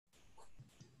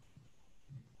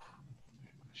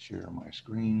share my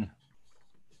screen.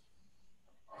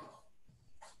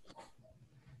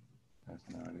 That's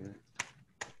not it.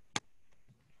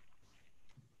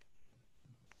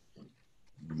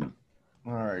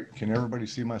 All right, can everybody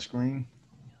see my screen?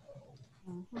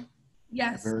 Mm-hmm.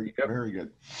 Yes. Very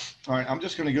good. All right, I'm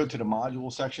just going to go to the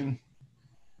module section.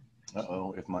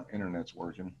 Uh-oh, if my internet's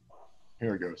working.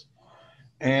 Here it goes.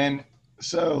 And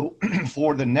so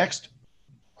for the next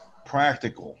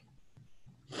practical,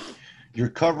 you're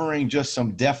covering just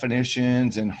some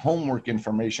definitions and homework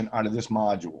information out of this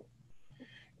module.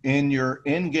 In your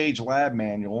Engage Lab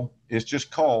manual, it's just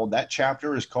called, that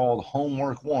chapter is called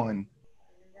Homework 1,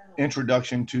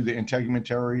 Introduction to the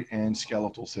Integumentary and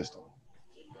Skeletal System.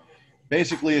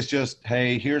 Basically, it's just,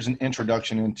 hey, here's an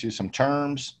introduction into some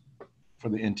terms for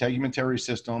the integumentary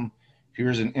system.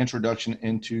 Here's an introduction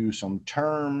into some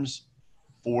terms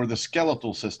for the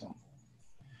skeletal system.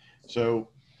 So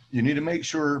you need to make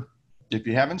sure, if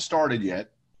you haven't started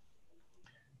yet,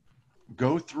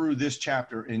 go through this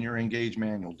chapter in your Engage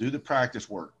manual. Do the practice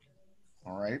work,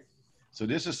 all right? So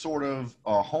this is sort of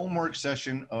a homework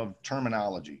session of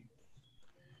terminology.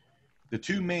 The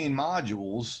two main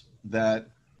modules that,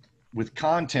 with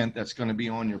content that's going to be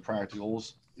on your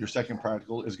practicals, your second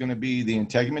practical, is going to be the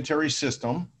integumentary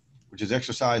system, which is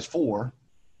exercise 4,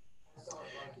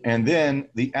 and then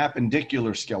the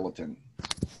appendicular skeleton.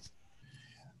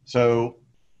 So,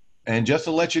 and just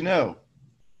to let you know,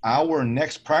 our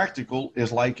next practical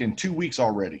is like in 2 weeks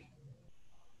already.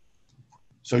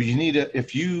 So you need to,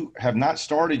 if you have not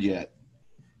started yet,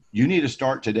 you need to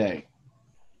start today.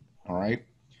 All right.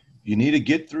 You need to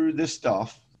get through this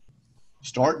stuff,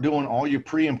 start doing all your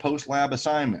pre and post lab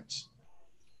assignments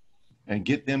and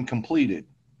get them completed.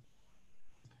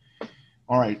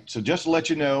 All right. So just to let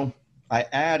you know, I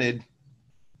added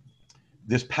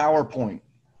this PowerPoint.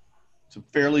 It's a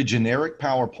fairly generic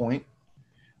PowerPoint.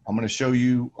 I'm going to show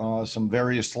you some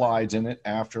various slides in it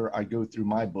after I go through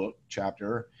my book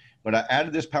chapter, but I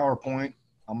added this PowerPoint.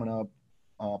 I'm going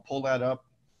to pull that up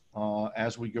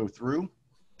as we go through.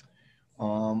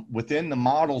 Within the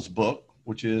models book,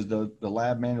 which is the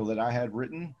lab manual that I had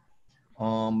written,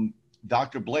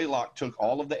 Dr. Blaylock took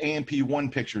all of the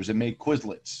AMP1 pictures and made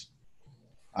Quizlets.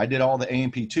 I did all the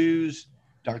AMP2s.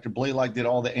 Dr. Blaylock did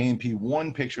all the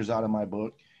AMP1 pictures out of my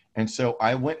book. And so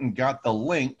I went and got the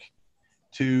link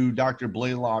to Dr.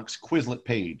 Blaylock's Quizlet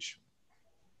page.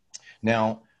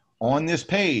 Now, on this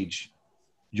page,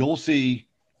 you'll see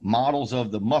models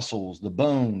of the muscles, the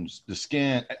bones, the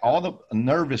skin, all the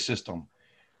nervous system,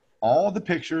 all the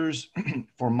pictures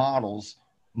for models,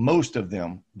 most of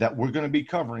them that we're going to be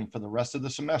covering for the rest of the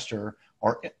semester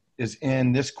is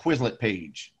in this Quizlet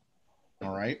page.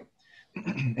 All right.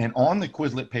 And on the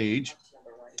Quizlet page,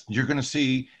 you're going to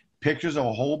see pictures of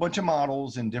a whole bunch of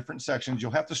models in different sections. You'll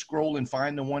have to scroll and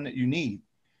find the one that you need,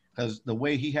 because the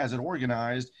way he has it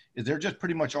organized is they're just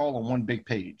pretty much all on one big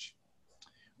page.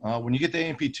 When you get the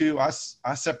AMP2,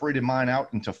 I separated mine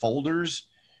out into folders,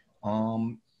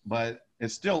 but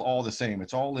it's still all the same.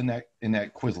 It's all in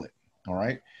that Quizlet. All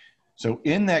right. So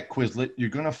in that Quizlet, you're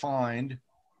going to find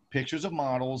pictures of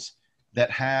models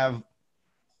that have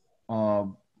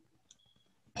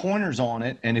pointers on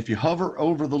it. And if you hover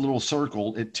over the little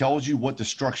circle, it tells you what the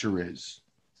structure is.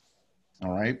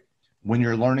 All right. When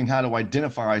you're learning how to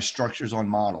identify structures on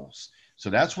models. So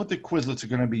that's what the Quizlets are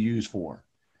going to be used for,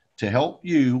 to help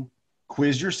you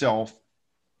quiz yourself.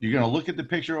 You're going to look at the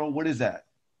picture. Oh, what is that?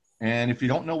 And if you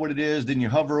don't know what it is, then you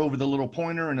hover over the little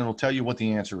pointer and it'll tell you what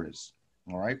the answer is.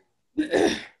 All right.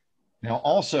 Now,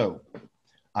 also,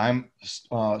 I'm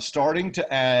starting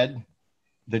to add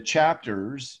the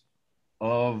chapters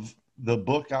of the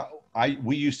book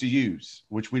we used to use,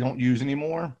 which we don't use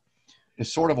anymore.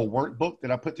 It's sort of a workbook that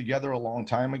I put together a long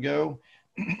time ago.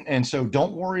 And so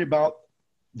don't worry about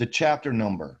the chapter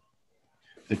number.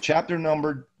 The chapter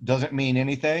number doesn't mean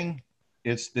anything.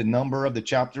 It's the number of the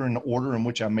chapter in the order in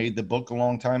which I made the book a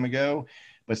long time ago.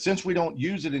 But since we don't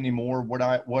use it anymore, what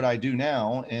I do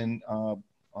now, and a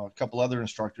couple other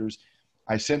instructors,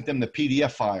 I sent them the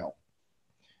PDF file.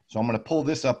 So I'm going to pull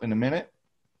this up in a minute,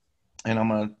 and I'm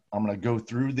going to go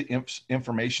through the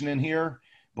information in here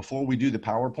before we do the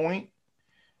PowerPoint.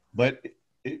 But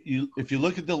if you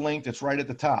look at the link that's right at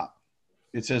the top,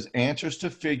 it says answers to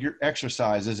figure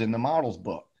exercises in the models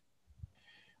book.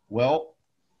 Well,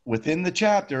 within the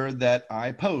chapter that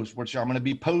I post, which I'm going to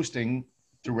be posting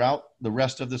throughout the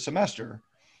rest of the semester,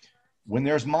 when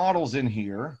there's models in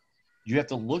here, you have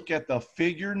to look at the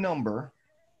figure number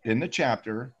in the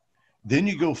chapter. Then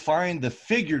you go find the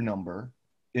figure number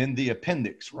in the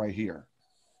appendix right here.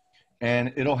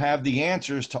 And it'll have the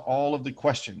answers to all of the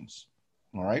questions.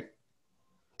 All right.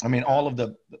 I mean, all of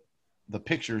the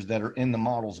pictures that are in the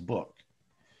model's book.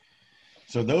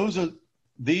 So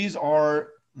these are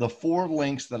the 4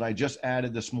 links that I just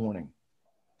added this morning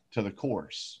to the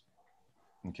course.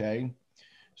 Okay.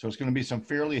 So it's going to be some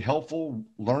fairly helpful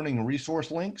learning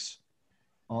resource links,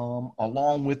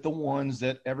 along with the ones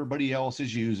that everybody else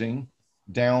is using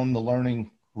down the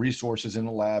learning resources in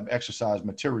the lab exercise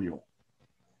material.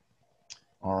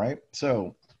 All right.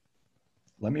 So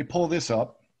let me pull this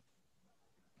up.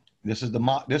 This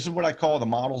is what I call the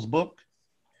models book.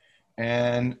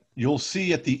 And you'll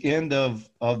see at the end of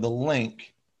the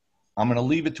link, I'm going to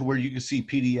leave it to where you can see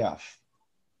PDF.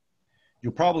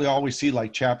 You'll probably always see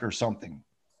like chapter something,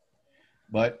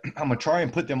 but I'm going to try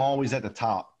and put them always at the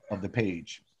top of the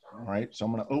page. All right. So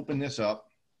I'm going to open this up.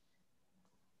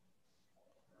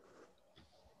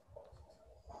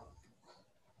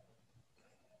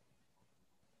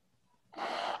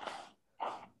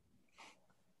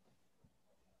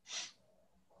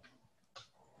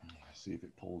 See if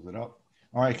it pulls it up.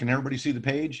 All right. Can everybody see the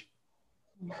page?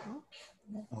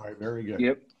 All right. Very good.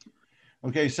 Yep.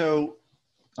 Okay. So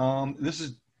this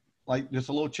is like just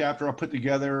a little chapter I put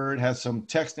together. It has some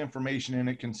text information in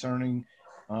it concerning,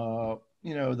 you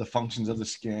know, the functions of the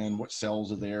skin, what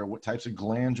cells are there, what types of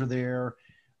glands are there,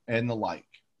 and the like,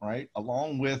 right?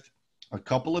 Along with a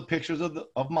couple of pictures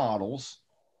of models.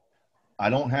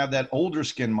 I don't have that older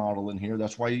skin model in here.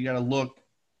 That's why you got to look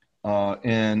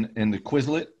in the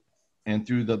Quizlet and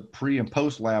through the pre and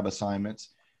post lab assignments.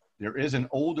 There is an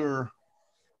older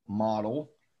model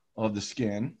of the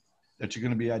skin that you're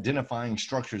going to be identifying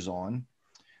structures on.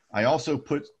 I also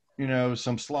put, you know,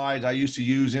 some slides I used to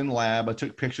use in lab. I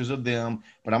took pictures of them,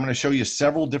 but I'm going to show you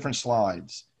several different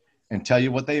slides and tell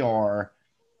you what they are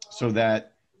so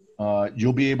that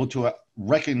you'll be able to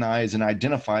recognize and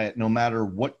identify it no matter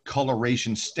what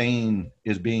coloration stain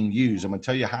is being used. I'm going to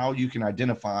tell you how you can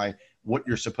identify what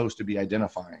you're supposed to be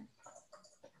identifying.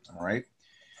 All right.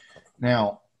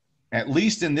 Now, at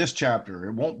least in this chapter,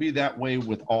 it won't be that way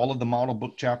with all of the model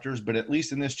book chapters, but at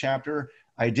least in this chapter,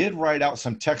 I did write out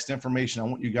some text information I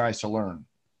want you guys to learn.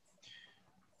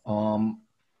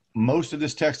 Most of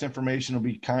this text information will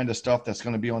be kind of stuff that's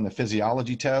going to be on the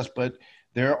physiology test, but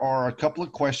there are a couple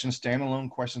of questions, standalone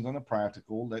questions on the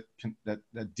practical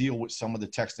that deal with some of the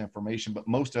text information, but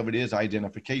most of it is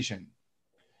identification.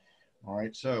 All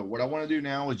right. So what I want to do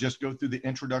now is just go through the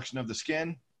introduction of the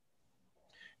skin,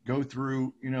 go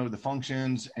through, you know, the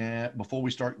functions, and before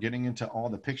we start getting into all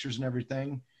the pictures and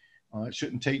everything. It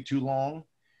shouldn't take too long,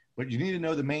 but you need to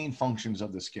know the main functions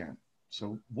of the skin.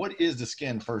 So what is the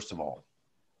skin, first of all?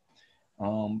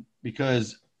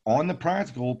 Because on the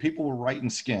practical, people were writing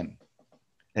skin,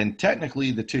 and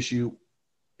technically the tissue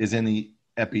is in the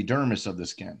epidermis of the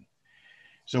skin.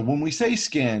 So when we say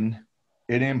skin,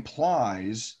 it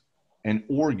implies an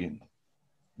organ.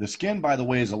 The skin, by the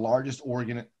way, is the largest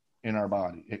organ in our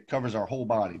body. It covers our whole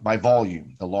body by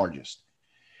volume, the largest.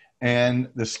 And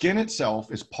the skin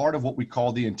itself is part of what we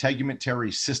call the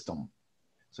integumentary system.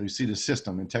 So you see the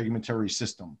system, integumentary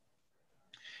system.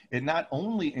 It not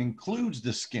only includes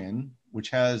the skin, which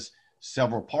has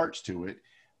several parts to it,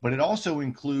 but it also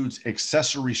includes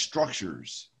accessory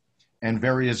structures and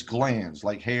various glands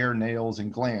like hair, nails,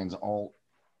 and glands all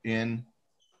in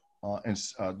and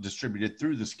distributed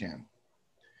through the skin.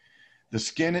 The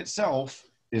skin itself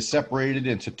is separated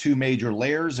into 2 major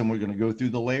layers, and we're going to go through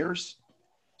the layers,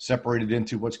 separated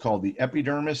into what's called the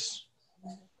epidermis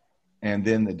and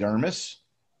then the dermis,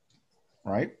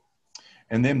 right?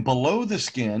 And then below the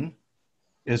skin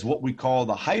is what we call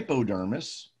the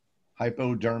hypodermis.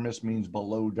 Hypodermis means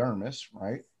below dermis,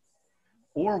 right?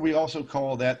 Or we also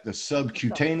call that the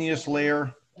subcutaneous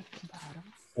layer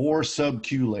or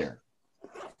sub-Q layer.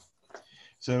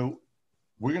 So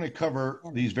we're going to cover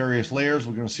these various layers.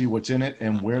 We're going to see what's in it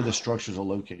and where the structures are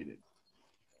located.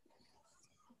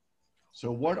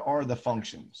 So what are the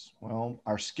functions? Well,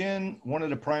 our skin, one of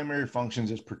the primary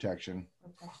functions is protection.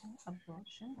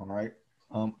 All right.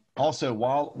 Also,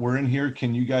 while we're in here,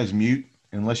 can you guys mute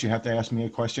unless you have to ask me a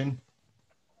question?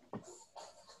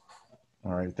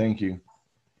 All right. Thank you.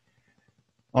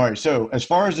 All right. So as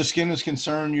far as the skin is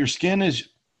concerned, your skin is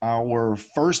our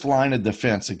first line of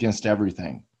defense against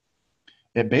everything.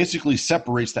 It basically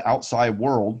separates the outside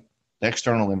world, the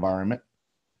external environment,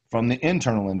 from the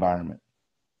internal environment.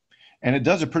 And it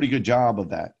does a pretty good job of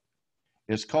that.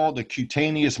 It's called the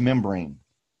cutaneous membrane.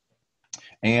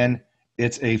 And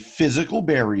it's a physical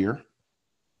barrier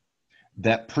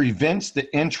that prevents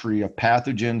the entry of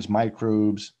pathogens,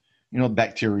 microbes, you know,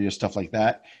 bacteria, stuff like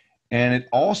that. And it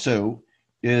also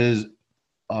is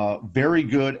very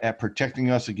good at protecting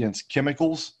us against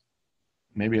chemicals.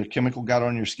 Maybe a chemical got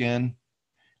on your skin.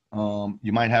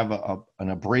 You might have an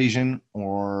abrasion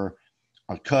or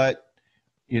a cut,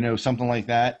 something like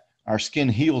that. Our skin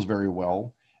heals very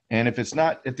well. And if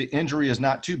the injury is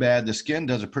not too bad, the skin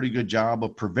does a pretty good job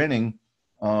of preventing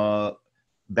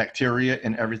bacteria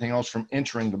and everything else from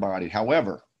entering the body.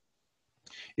 However,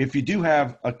 if you do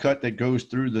have a cut that goes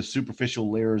through the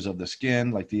superficial layers of the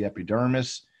skin, like the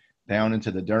epidermis, down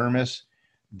into the dermis,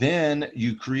 then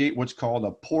you create what's called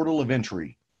a portal of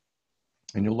entry.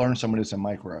 And you'll learn some of this in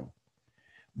micro,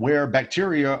 where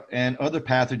bacteria and other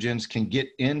pathogens can get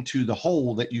into the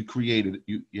hole that you created.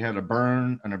 You had a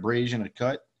burn, an abrasion, a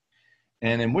cut,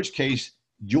 and in which case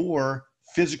your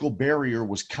physical barrier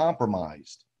was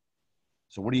compromised.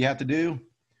 So what do you have to do?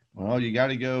 Well, you got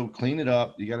to go clean it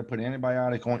up. You got to put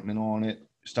antibiotic ointment on it,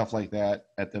 stuff like that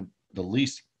at the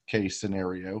least case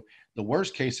scenario. The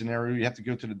worst case scenario, you have to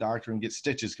go to the doctor and get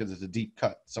stitches because it's a deep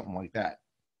cut, something like that,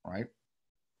 right?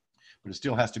 But it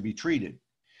still has to be treated.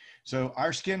 So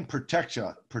our skin protects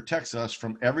us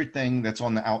from everything that's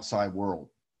on the outside world,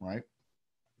 right?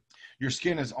 Your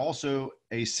skin is also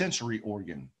a sensory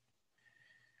organ.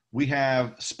 We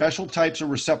have special types of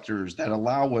receptors that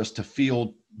allow us to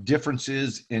feel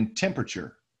differences in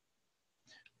temperature.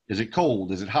 Is it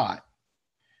cold? Is it hot?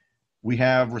 We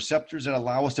have receptors that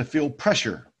allow us to feel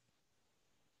pressure.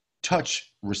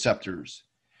 Touch receptors.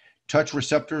 Touch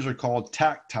receptors are called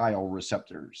tactile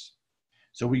receptors.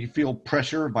 So we can feel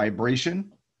pressure,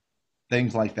 vibration,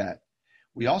 things like that.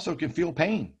 We also can feel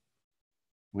pain.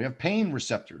 We have pain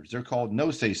receptors. They're called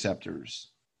nociceptors.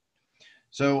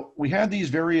 So we have these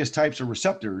various types of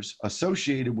receptors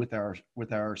associated with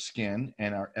our skin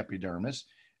and our epidermis,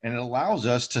 and it allows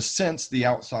us to sense the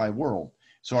outside world.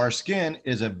 So our skin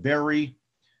is a very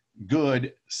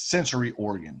good sensory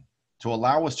organ to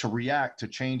allow us to react to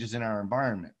changes in our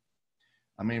environment.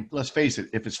 I mean, let's face it,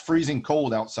 if it's freezing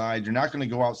cold outside, you're not going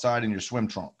to go outside in your swim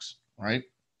trunks, right?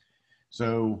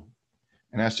 So,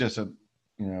 and that's just a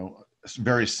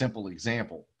very simple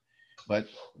example. But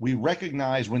we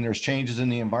recognize when there's changes in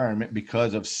the environment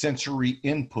because of sensory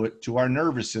input to our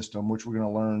nervous system, which we're going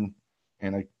to learn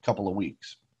in a couple of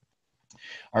weeks.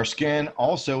 Our skin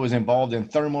also is involved in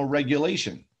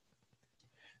thermoregulation.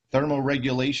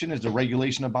 Thermoregulation is the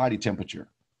regulation of body temperature.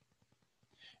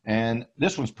 And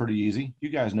this one's pretty easy. You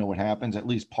guys know what happens, at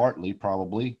least partly,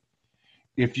 probably.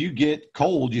 If you get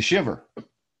cold, you shiver.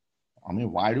 I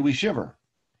mean, why do we shiver?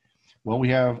 Well, we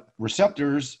have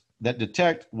receptors that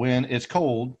detect when it's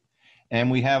cold, and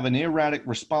we have an erratic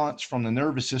response from the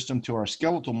nervous system to our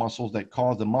skeletal muscles that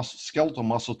cause the skeletal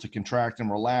muscle to contract and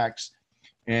relax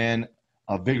in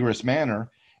a vigorous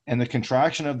manner. And the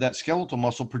contraction of that skeletal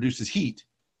muscle produces heat.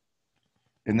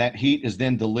 And that heat is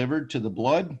then delivered to the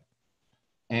blood,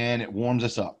 and it warms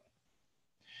us up.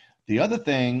 The other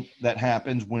thing that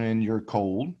happens when you're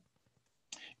cold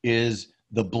is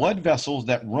the blood vessels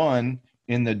that run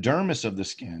in the dermis of the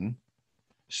skin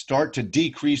start to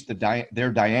decrease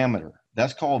their diameter.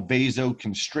 That's called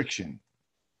vasoconstriction.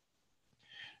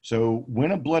 So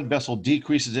when a blood vessel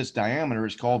decreases its diameter,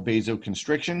 it's called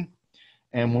vasoconstriction.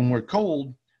 And when we're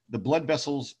cold, the blood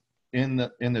vessels in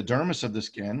the dermis of the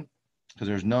skin, because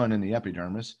there's none in the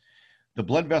epidermis, the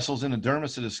blood vessels in the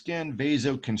dermis of the skin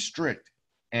vasoconstrict,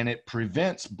 and it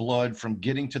prevents blood from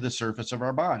getting to the surface of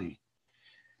our body.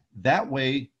 That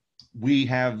way, we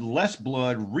have less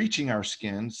blood reaching our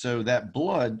skin, so that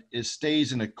blood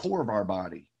stays in the core of our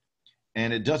body,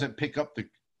 and it doesn't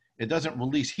it doesn't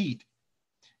release heat,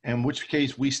 in which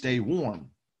case we stay warm.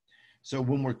 So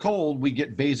when we're cold, we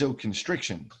get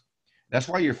vasoconstriction. That's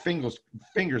why your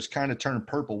fingers kind of turn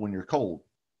purple when you're cold,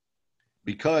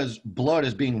 because blood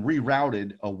is being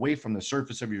rerouted away from the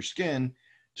surface of your skin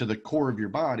to the core of your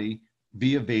body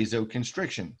via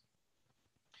vasoconstriction.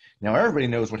 Now, everybody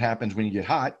knows what happens when you get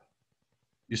hot.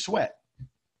 You sweat,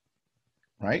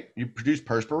 right? You produce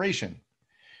perspiration.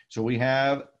 So we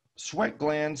have sweat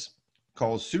glands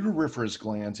called sudoriferous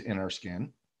glands in our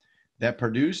skin that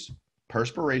produce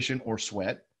perspiration or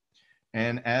sweat.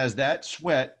 And as that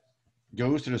sweat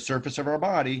goes to the surface of our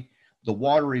body, the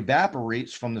water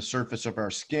evaporates from the surface of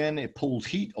our skin. It pulls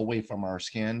heat away from our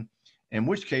skin, in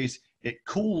which case it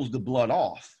cools the blood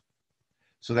off.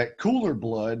 So that cooler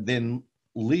blood then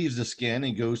leaves the skin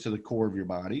and goes to the core of your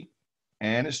body,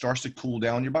 and it starts to cool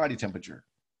down your body temperature.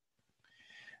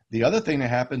 The other thing that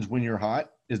happens when you're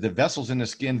hot is the vessels in the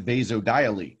skin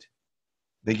vasodilate.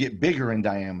 They get bigger in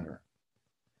diameter.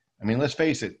 I mean, let's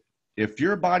face it, if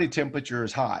your body temperature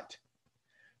is hot,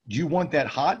 you want that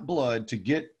hot blood to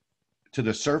get to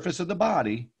the surface of the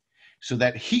body so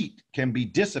that heat can be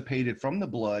dissipated from the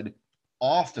blood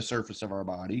off the surface of our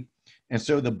body, and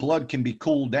so the blood can be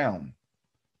cooled down.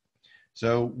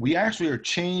 So we actually are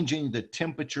changing the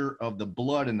temperature of the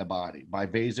blood in the body by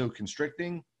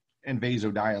vasoconstricting and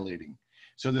vasodilating.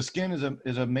 So the skin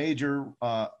is a major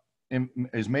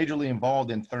is majorly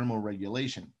involved in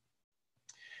thermoregulation.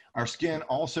 Our skin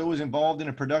also is involved in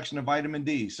the production of vitamin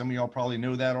D. Some of y'all probably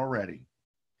know that already.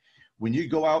 When you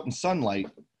go out in sunlight,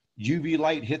 UV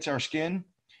light hits our skin,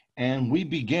 and we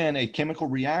begin a chemical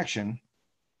reaction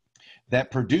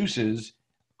that produces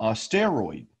a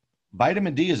steroid.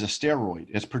 Vitamin D is a steroid.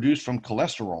 It's produced from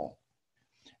cholesterol.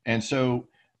 And so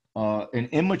an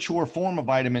immature form of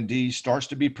vitamin D starts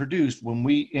to be produced when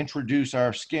we introduce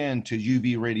our skin to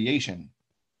UV radiation.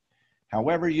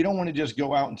 However, you don't want to just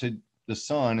go out into the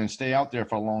sun and stay out there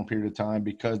for a long period of time,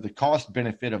 because the cost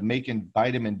benefit of making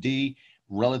vitamin D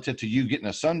relative to you getting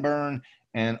a sunburn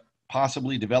and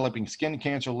possibly developing skin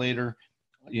cancer later,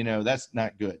 you know, that's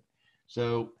not good.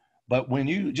 So, but when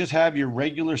you just have your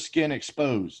regular skin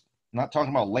exposed, I'm not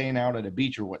talking about laying out at a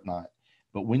beach or whatnot,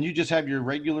 but when you just have your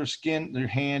regular skin, your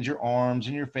hands, your arms,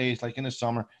 and your face, like in the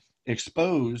summer,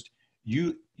 exposed,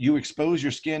 you expose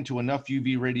your skin to enough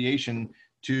UV radiation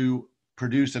to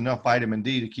produce enough vitamin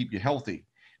D to keep you healthy.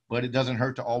 But it doesn't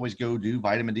hurt to always go do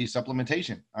vitamin D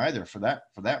supplementation either, for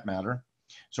that matter.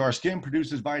 So our skin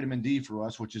produces vitamin D for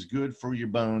us, which is good for your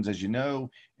bones, as you know,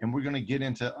 and we're going to get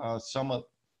into some of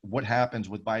what happens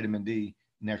with vitamin D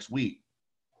next week.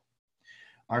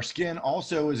 Our skin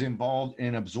also is involved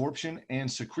in absorption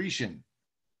and secretion.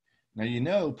 Now, you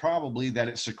know probably that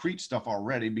it secretes stuff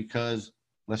already because,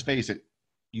 let's face it,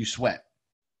 you sweat.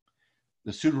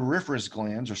 The sudoriferous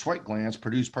glands or sweat glands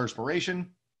produce perspiration,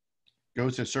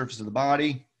 goes to the surface of the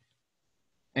body,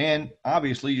 and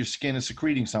obviously your skin is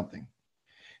secreting something.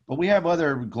 But we have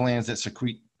other glands that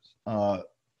secrete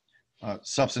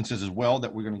substances as well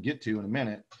that we're going to get to in a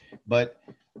minute. But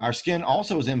our skin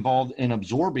also is involved in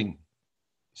absorbing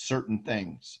certain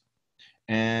things.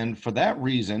 And for that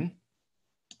reason,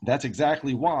 that's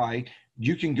exactly why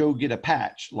you can go get a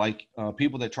patch. Like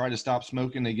people that try to stop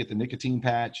smoking, they get the nicotine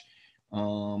patch.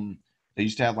 They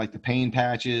used to have like the pain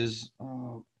patches.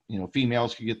 You know,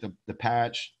 females could get the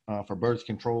patch for birth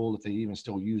control, if they even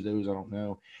still use those, I don't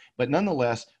know. But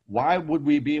nonetheless, why would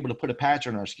we be able to put a patch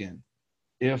on our skin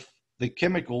if the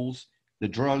chemicals, the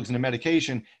drugs, and the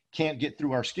medication can't get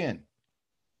through our skin?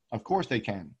 Of course they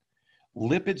can.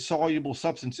 Lipid soluble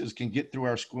substances can get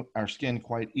through our skin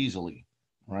quite easily,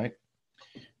 right?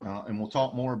 And we'll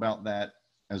talk more about that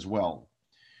as well.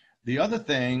 The other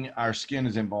thing our skin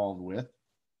is involved with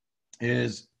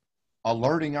is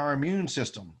alerting our immune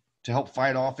system to help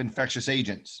fight off infectious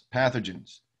agents,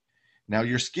 pathogens. Now,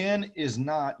 your skin is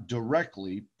not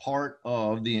directly part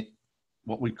of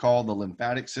what we call the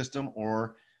lymphatic system,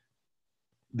 or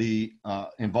the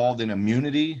involved in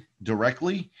immunity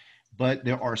directly, but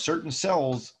there are certain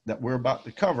cells that we're about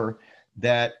to cover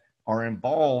that are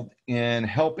involved in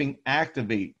helping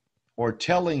activate or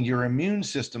telling your immune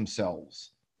system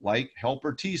cells, like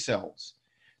helper T cells,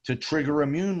 to trigger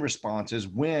immune responses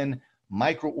when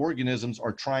microorganisms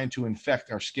are trying to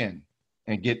infect our skin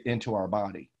and get into our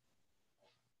body.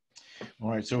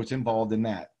 All right, so it's involved in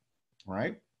that,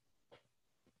 right?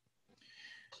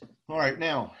 All right,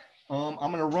 now I'm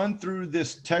going to run through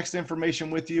this text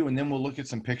information with you, and then we'll look at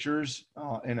some pictures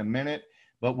in a minute.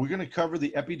 But we're going to cover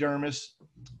the epidermis.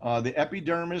 The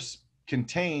epidermis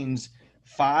contains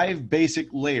 5 basic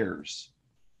layers.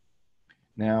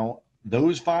 Now,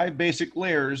 those 5 basic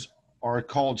layers are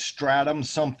called stratum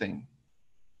something.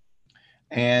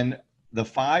 And the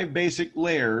 5 basic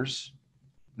layers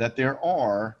that there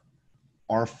are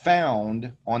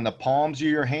found on the palms of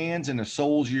your hands and the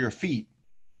soles of your feet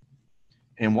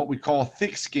in what we call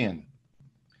thick skin.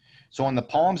 So on the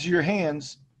palms of your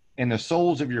hands and the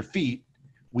soles of your feet,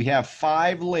 we have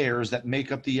 5 layers that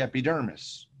make up the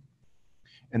epidermis.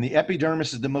 And the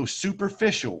epidermis is the most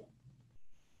superficial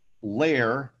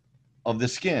layer of the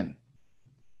skin.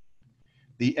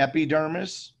 The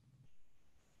epidermis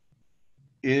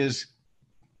is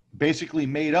basically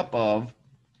made up of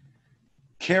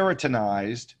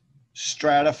keratinized,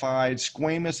 stratified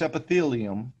squamous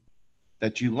epithelium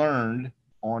that you learned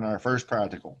on our first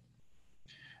practical.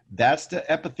 That's the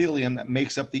epithelium that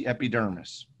makes up the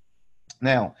epidermis.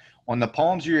 Now, on the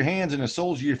palms of your hands and the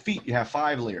soles of your feet, you have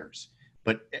 5 layers,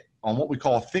 but on what we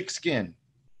call thick skin.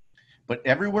 But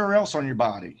everywhere else on your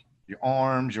body, your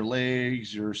arms, your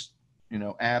legs, your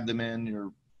abdomen,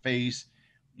 your face,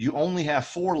 you only have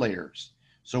 4 layers.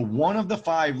 So one of the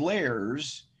 5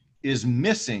 layers is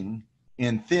missing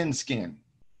in thin skin.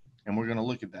 And we're going to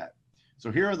look at that.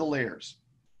 So here are the layers.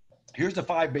 Here's the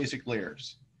 5 basic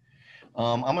layers.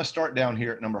 I'm going to start down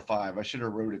here at number 5. I should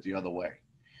have wrote it the other way.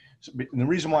 So the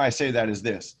reason why I say that is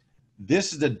this.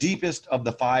 This is the deepest of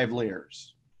the 5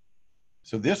 layers.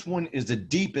 So this one is the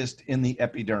deepest in the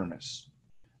epidermis.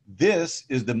 This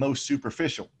is the most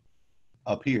superficial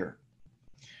up here.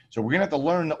 So we're going to have to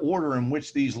learn the order in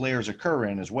which these layers occur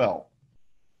in as well.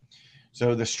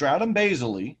 So the stratum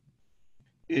basale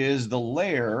is the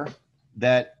layer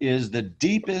that is the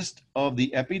deepest of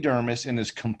the epidermis and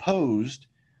is composed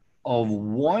of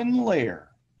one layer,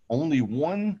 only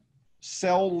one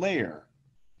cell layer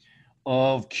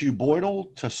of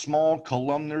cuboidal to small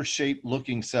columnar shaped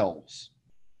looking cells.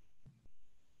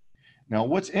 Now,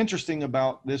 what's interesting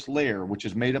about this layer, which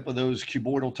is made up of those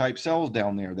cuboidal type cells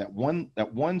down there, that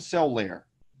one cell layer,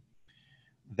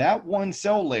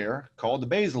 called the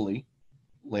basal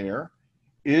layer,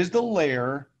 is the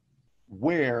layer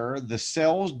where the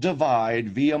cells divide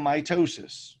via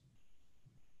mitosis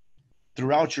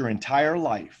throughout your entire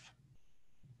life.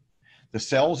 The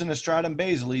cells in the stratum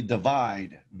basale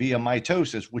divide via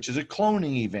mitosis, which is a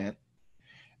cloning event,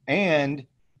 and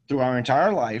through our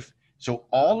entire life. So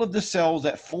all of the cells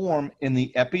that form in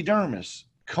the epidermis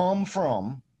come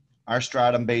from our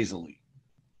stratum basale.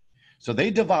 So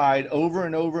they divide over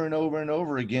and over and over and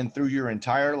over again through your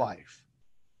entire life.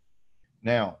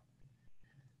 Now,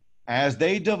 as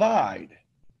they divide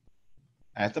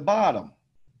at the bottom,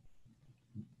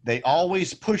 they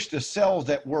always push the cells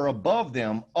that were above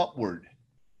them upward.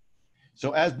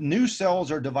 So as new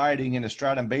cells are dividing in the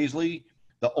stratum basale,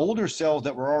 the older cells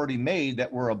that were already made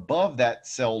that were above that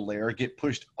cell layer get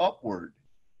pushed upward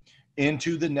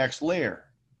into the next layer.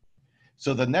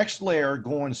 So the next layer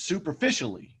going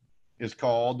superficially is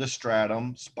called the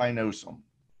stratum spinosum.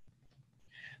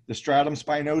 The stratum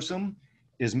spinosum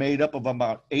is made up of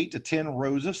about 8 to 10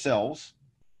 rows of cells,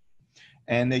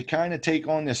 and they kind of take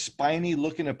on this spiny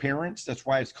looking appearance. That's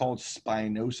why it's called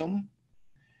spinosum,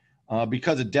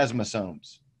 because of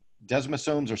desmosomes.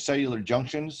 Desmosomes are cellular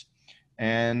junctions,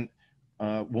 and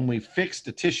when we fix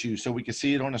the tissue, so we can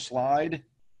see it on a slide,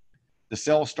 the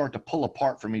cells start to pull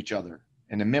apart from each other,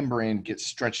 and the membrane gets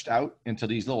stretched out into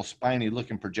these little spiny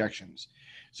looking projections.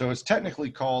 So it's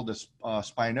technically called the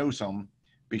spinosum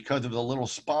because of the little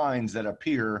spines that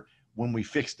appear when we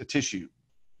fix the tissue.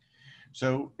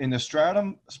 So in the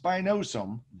stratum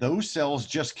spinosum, those cells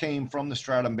just came from the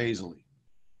stratum basale.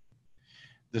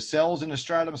 The cells in the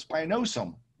stratum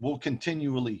spinosum will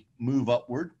continually move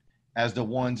upward as the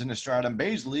ones in the stratum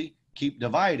basale keep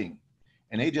dividing.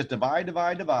 And they just divide.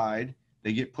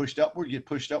 They get pushed upward,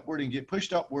 and get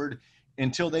pushed upward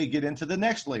until they get into the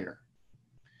next layer.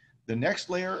 The next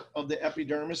layer of the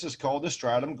epidermis is called the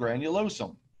stratum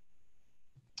granulosum.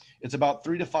 It's about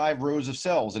 3 to 5 rows of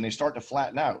cells, and they start to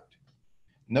flatten out.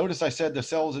 Notice I said the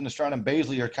cells in the stratum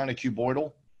basale are kind of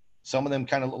cuboidal. Some of them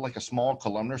kind of look like a small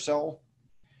columnar cell.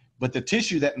 But the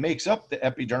tissue that makes up the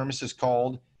epidermis is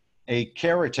called a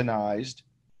keratinized,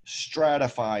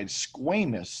 stratified,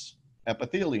 squamous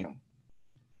epithelium.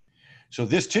 So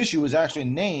this tissue is actually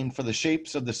named for the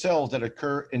shapes of the cells that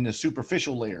occur in the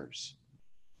superficial layers,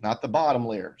 not the bottom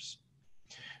layers.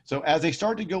 So as they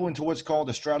start to go into what's called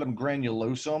the stratum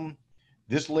granulosum,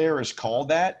 this layer is called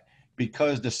that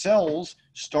because the cells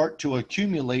start to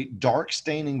accumulate dark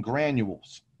staining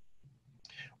granules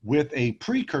with a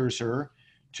precursor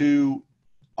to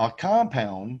a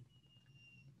compound,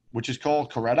 which is called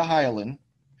keratohyalin,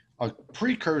 a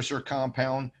precursor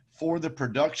compound for the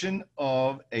production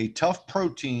of a tough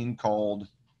protein called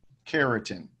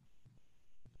keratin.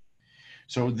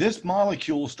 So this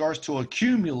molecule starts to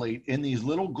accumulate in these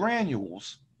little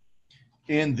granules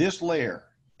in this layer.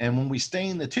 And when we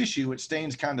stain the tissue, it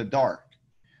stains kind of dark.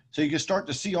 So you can start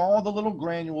to see all the little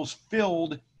granules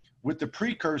filled with the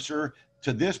precursor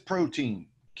to this protein,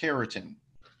 keratin.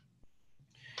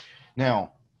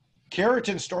 Now,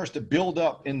 keratin starts to build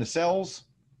up in the cells,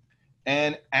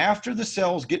 and after the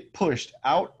cells get pushed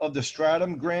out of the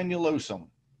stratum granulosum,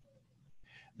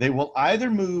 they will either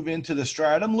move into the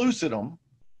stratum lucidum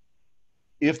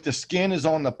if the skin is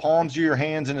on the palms of your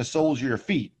hands and the soles of your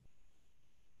feet.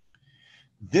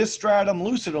 This stratum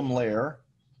lucidum layer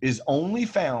is only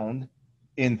found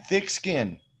in thick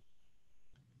skin,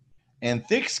 and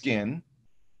thick skin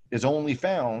is only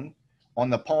found on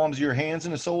the palms of your hands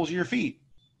and the soles of your feet.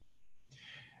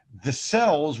 The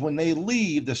cells, when they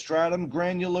leave the stratum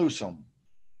granulosum,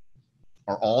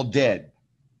 are all dead.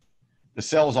 The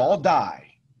cells all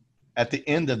die at the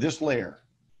end of this layer.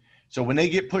 So when they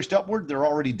get pushed upward, they're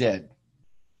already dead.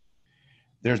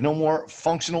 There's no more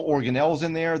functional organelles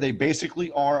in there. They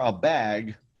basically are a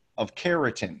bag of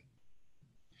keratin.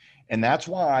 And that's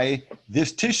why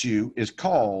this tissue is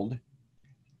called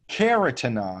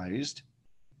keratinized,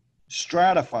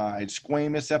 stratified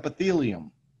squamous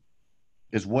epithelium.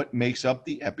 is what makes up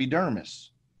the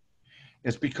epidermis.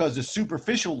 It's because the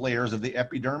superficial layers of the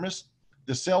epidermis,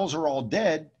 the cells are all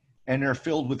dead and they're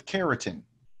filled with keratin.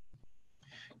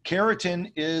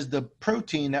 Keratin is the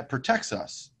protein that protects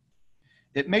us.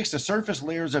 It makes the surface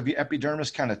layers of your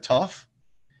epidermis kind of tough.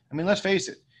 I mean, let's face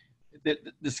it,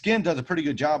 the skin does a pretty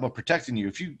good job of protecting you.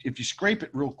 If you scrape it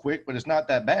real quick, but it's not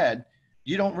that bad,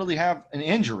 you don't really have an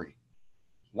injury.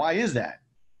 Why is that?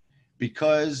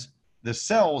 Because the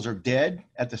cells are dead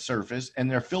at the surface and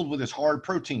they're filled with this hard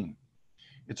protein.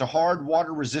 It's a hard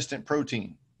water resistant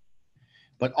protein.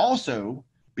 But also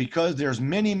because there's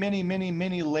many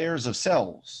layers of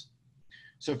cells.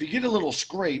 So if you get a little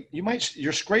scrape,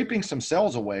 you're scraping some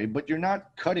cells away, but you're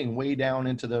not cutting way down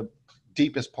into the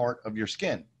deepest part of your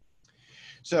skin.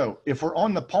 So if we're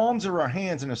on the palms of our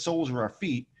hands and the soles of our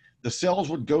feet, the cells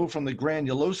would go from the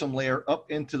granulosum layer up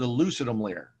into the lucidum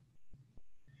layer.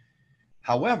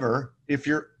 However, if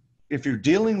you're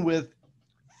dealing with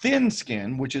thin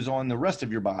skin, which is on the rest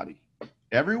of your body,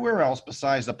 everywhere else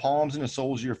besides the palms and the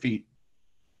soles of your feet,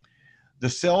 the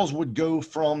cells would go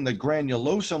from the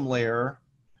granulosum layer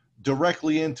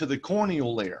directly into the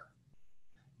corneal layer.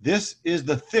 This is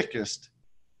the thickest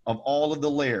of all of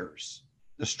the layers,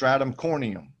 the stratum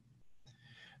corneum.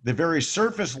 The very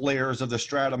surface layers of the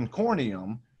stratum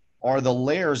corneum are the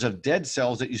layers of dead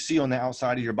cells that you see on the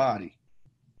outside of your body.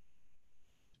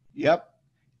 Yep,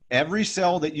 every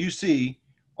cell that you see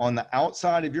on the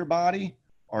outside of your body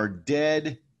are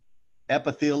dead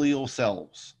epithelial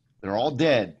cells. They're all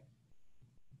dead.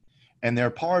 And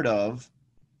they're part of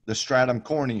the stratum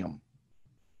corneum.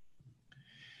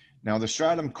 Now, the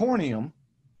stratum corneum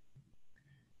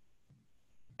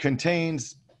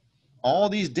contains all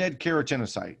these dead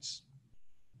keratinocytes.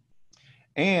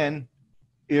 And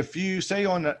if you say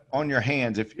on your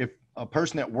hands, if a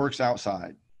person that works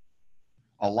outside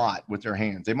a lot with their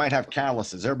hands, they might have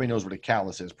calluses. Everybody knows what a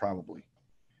callus is probably.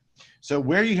 So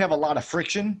where you have a lot of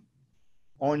friction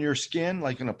on your skin,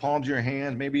 like in the palms of your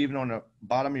hands, maybe even on the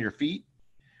bottom of your feet,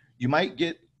 you might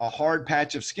get a hard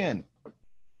patch of skin,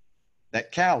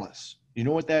 that callus. You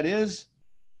know what that is?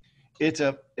 It's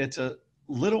a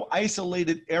little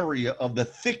isolated area of the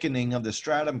thickening of the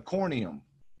stratum corneum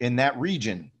in that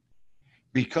region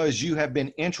because you have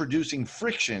been introducing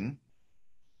friction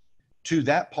to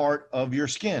that part of your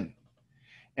skin.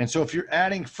 And so if you're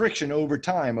adding friction over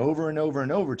time, over and over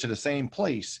and over to the same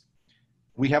place,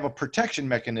 we have a protection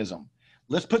mechanism.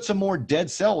 Let's put some more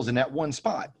dead cells in that one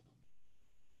spot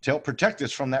to help protect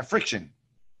us from that friction.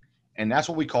 And that's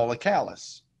what we call a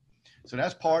callus. So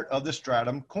that's part of the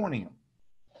stratum corneum.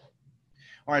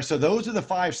 All right, so those are the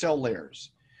 5 cell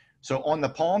layers. So on the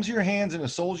palms of your hands and the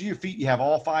soles of your feet, you have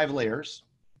all 5 layers.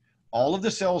 All of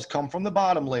the cells come from the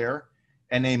bottom layer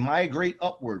and they migrate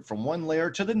upward from one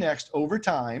layer to the next over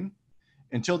time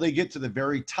until they get to the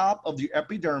very top of the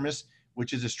epidermis,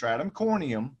 which is the stratum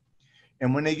corneum.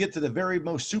 And when they get to the very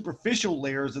most superficial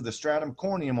layers of the stratum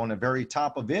corneum on the very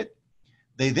top of it,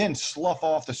 they then slough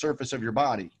off the surface of your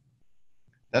body.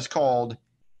 That's called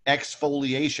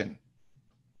exfoliation.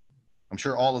 I'm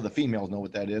sure all of the females know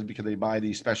what that is because they buy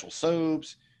these special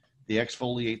soaps. They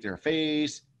exfoliate their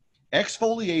face.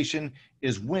 Exfoliation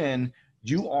is when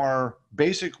you are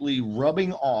basically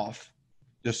rubbing off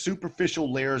the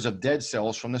superficial layers of dead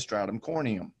cells from the stratum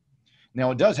corneum.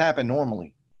 Now, it does happen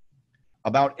normally.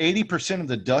 About 80% of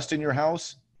the dust in your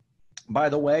house, by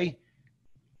the way,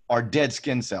 are dead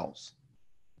skin cells.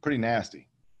 Pretty nasty.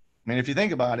 I mean, if you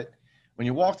think about it, when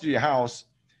you walk through your house,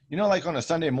 you know, like on a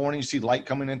Sunday morning, you see light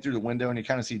coming in through the window and you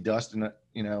kind of see dust in it,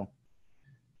 you know,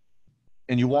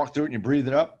 and you walk through it and you breathe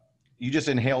it up, you just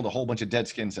inhaled a whole bunch of dead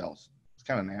skin cells. It's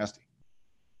kind of nasty.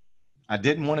 I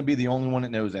didn't want to be the only one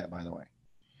that knows that, by the way.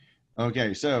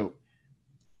 Okay, so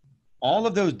all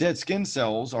of those dead skin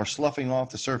cells are sloughing off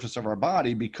the surface of our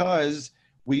body because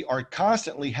we are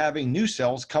constantly having new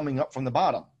cells coming up from the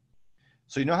bottom.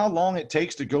 So you know how long it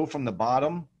takes to go from the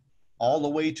bottom all the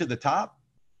way to the top?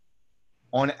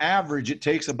 On average, it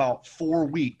takes about 4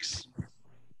 weeks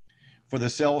for the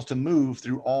cells to move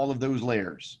through all of those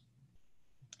layers.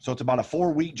 So it's about a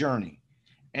 4-week journey.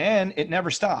 And it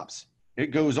never stops. It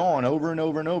goes on over and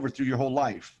over and over through your whole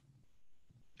life.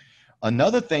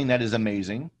 Another thing that is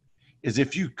amazing is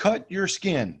if you cut your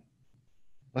skin,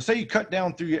 let's say you cut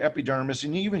down through your epidermis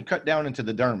and you even cut down into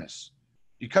the dermis.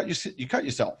 You cut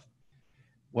yourself.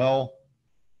 Well,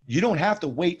 you don't have to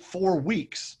wait 4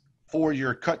 weeks for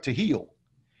your cut to heal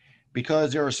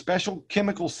because there are special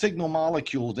chemical signal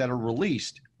molecules that are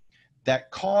released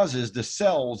that causes the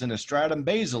cells in the stratum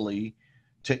basale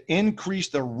to increase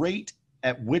the rate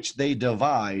at which they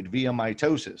divide via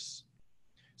mitosis.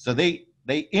 So they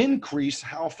they increase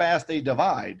how fast they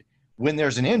divide when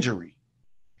there's an injury.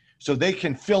 So they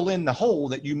can fill in the hole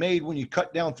that you made when you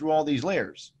cut down through all these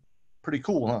layers. Pretty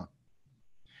cool, huh?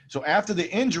 So after the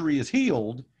injury is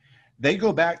healed, they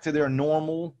go back to their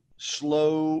normal,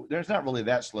 slow, there's not really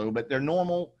that slow, but their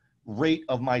normal rate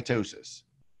of mitosis.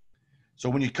 So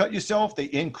when you cut yourself, they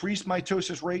increase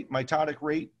mitosis rate, mitotic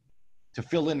rate, to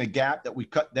fill in the gap that we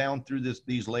cut down through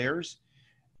these layers.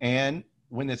 And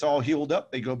when it's all healed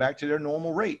up, they go back to their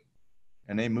normal rate.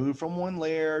 And they move from one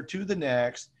layer to the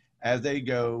next as they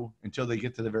go until they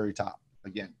get to the very top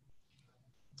again.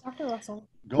 Dr. Russell.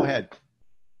 Go ahead.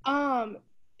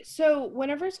 So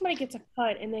whenever somebody gets a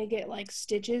cut and they get like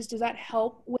stitches, does that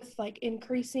help with like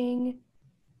increasing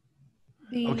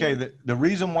the... Okay, the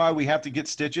reason why we have to get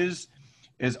stitches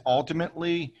is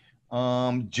ultimately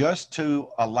just to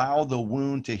allow the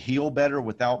wound to heal better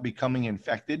without becoming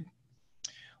infected.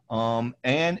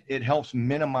 And it helps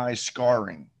minimize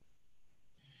scarring.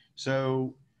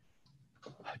 So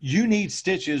you need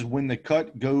stitches when the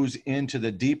cut goes into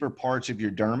the deeper parts of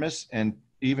your dermis, and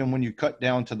even when you cut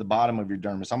down to the bottom of your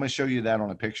dermis. I'm going to show you that on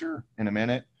a picture in a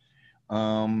minute.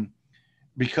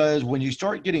 Because when you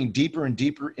start getting deeper and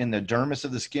deeper in the dermis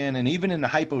of the skin, and even in the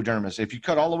hypodermis, if you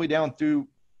cut all the way down through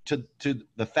to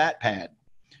the fat pad,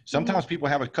 sometimes people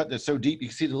have a cut that's so deep you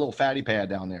can see the little fatty pad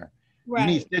down there. Right. You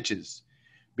need stitches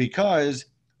because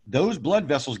those blood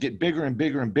vessels get bigger and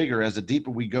bigger and bigger as the deeper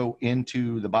we go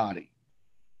into the body.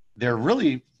 They're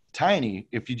really tiny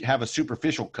if you have a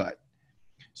superficial cut.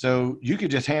 So you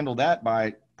could just handle that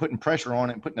by putting pressure on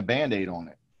it and putting a Band-Aid on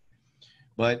it.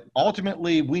 But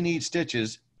ultimately, we need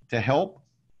stitches to help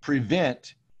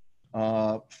prevent,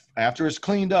 after it's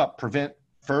cleaned up, prevent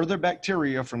further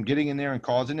bacteria from getting in there and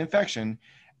causing infection,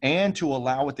 and to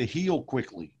allow it to heal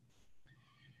quickly.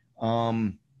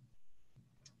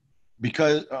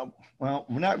 Because, well,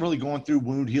 we're not really going through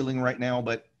wound healing right now,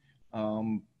 but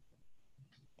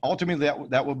ultimately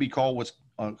that would be called what's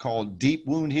called deep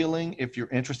wound healing. If you're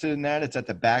interested in that, it's at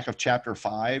the back of chapter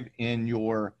 5 in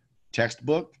your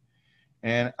textbook.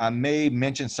 And I may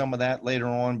mention some of that later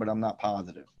on, but I'm not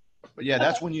positive. But yeah,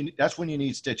 that's when you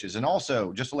need stitches. And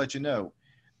also, just to let you know,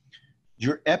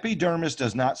 your epidermis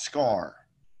does not scar.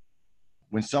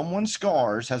 When someone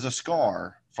has a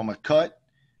scar from a cut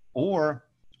or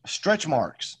stretch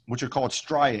marks, which are called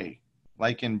striae,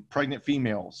 like in pregnant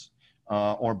females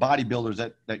or bodybuilders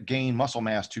that gain muscle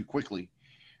mass too quickly.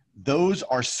 Those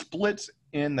are splits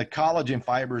in the collagen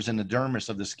fibers in the dermis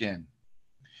of the skin.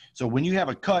 So when you have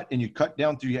a cut and you cut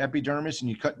down through your epidermis and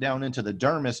you cut down into the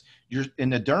dermis,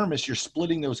 you're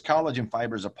splitting those collagen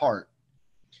fibers apart.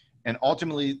 And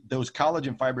ultimately, those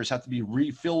collagen fibers have to be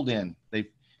refilled in.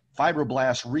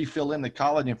 Fibroblasts refill in the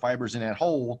collagen fibers in that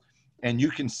hole, and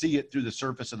you can see it through the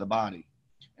surface of the body.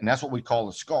 And that's what we call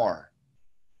a scar.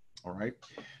 All right.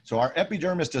 So our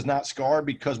epidermis does not scar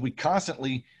because we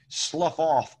constantly slough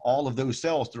off all of those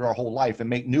cells through our whole life and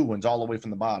make new ones all the way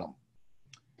from the bottom.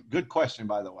 Good question,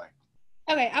 by the way.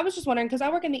 Okay, I was just wondering because I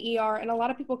work in the ER and a lot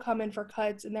of people come in for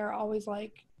cuts and they're always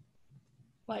like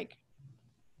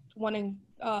wanting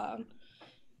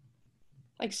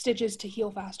like stitches to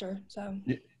heal faster. So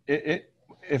it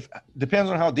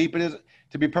depends on how deep it is.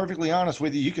 To be perfectly honest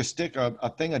with you, you could stick a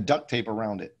thing of duct tape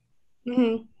around it.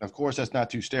 Mm-hmm. Of course, that's not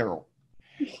too sterile.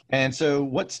 And so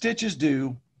what stitches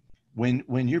do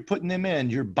when you're putting them in,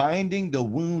 you're binding the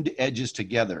wound edges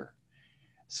together.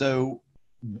 So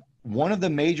one of the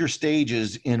major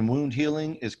stages in wound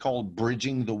healing is called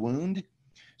bridging the wound.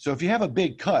 So if you have a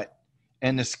big cut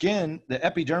and the skin, the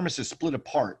epidermis is split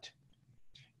apart,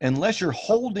 unless you're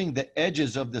holding the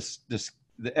edges of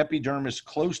the epidermis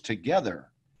close together,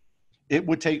 it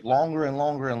would take longer and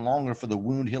longer and longer for the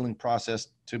wound healing process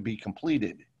to be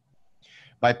completed.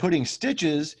 By putting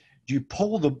stitches, you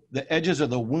pull the edges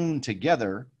of the wound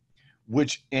together,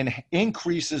 which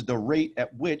increases the rate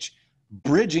at which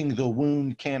bridging the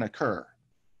wound can occur.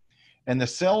 And the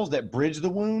cells that bridge the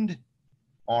wound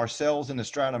are cells in the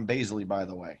stratum basale, by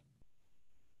the way.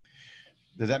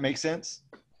 Does that make sense?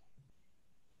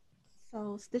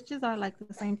 So stitches are like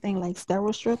the same thing, like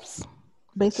sterile strips,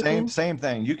 basically? Same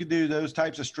thing. You could do those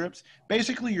types of strips.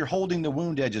 Basically, you're holding the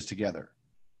wound edges together,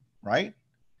 right?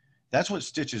 That's what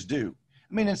stitches do.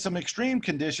 I mean, in some extreme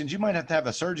conditions, you might have to have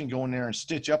a surgeon go in there and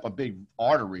stitch up a big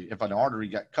artery if an artery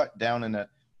got cut down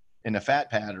in a fat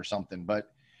pad or something.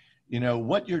 But,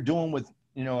 what you're doing with,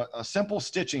 a simple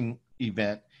stitching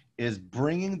event is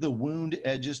bringing the wound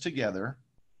edges together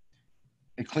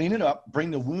and clean it up, bring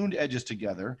the wound edges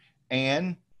together,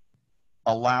 and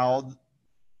allow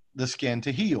the skin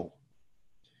to heal.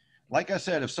 Like I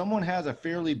said, if someone has a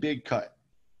fairly big cut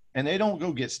and they don't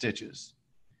go get stitches,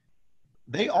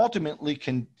 they ultimately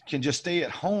can just stay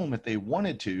at home if they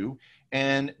wanted to,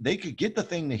 and they could get the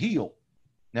thing to heal.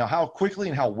 Now, how quickly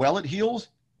and how well it heals,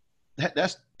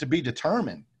 that's to be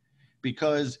determined,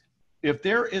 because if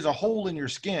there is a hole in your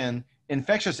skin,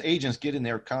 infectious agents get in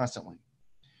there constantly.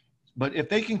 But if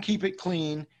they can keep it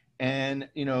clean and,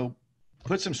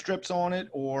 put some strips on it,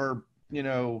 or,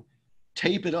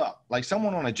 tape it up, like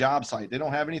someone on a job site, they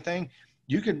don't have anything,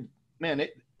 you can, man,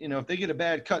 if they get a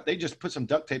bad cut, they just put some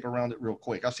duct tape around it real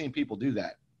quick. I've seen people do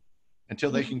that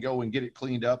until they can go and get it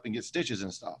cleaned up and get stitches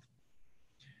and stuff.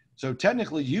 So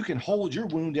technically you can hold your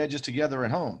wound edges together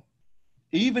at home.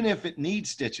 Even if it needs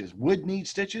stitches, would need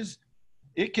stitches,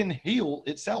 it can heal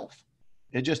itself.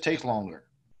 It just takes longer.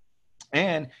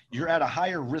 And you're at a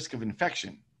higher risk of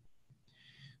infection.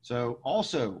 So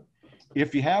also,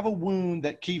 if you have a wound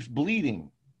that keeps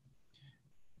bleeding,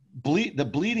 the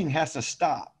bleeding has to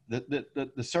stop.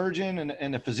 The surgeon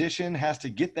and the physician has to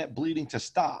get that bleeding to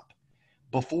stop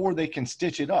before they can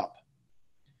stitch it up.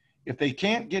 If they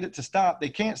can't get it to stop, they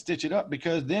can't stitch it up,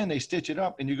 because then they stitch it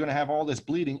up and you're going to have all this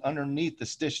bleeding underneath the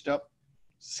stitched up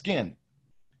skin.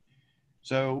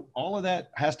 So all of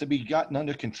that has to be gotten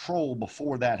under control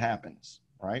before that happens,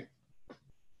 right?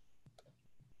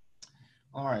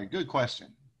 All right, good question.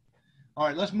 All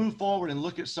right, let's move forward and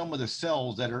look at some of the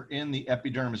cells that are in the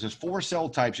epidermis. There's 4 cell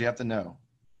types you have to know.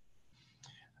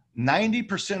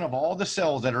 90% of all the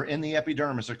cells that are in the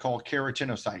epidermis are called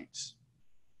keratinocytes.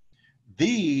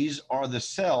 These are the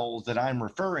cells that I'm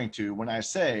referring to when I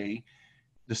say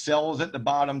the cells at the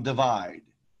bottom divide.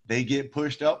 They get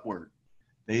pushed upward.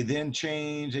 They then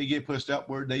change, they get pushed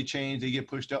upward, they change, they get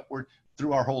pushed upward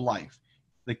through our whole life.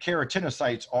 The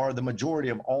keratinocytes are the majority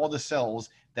of all the cells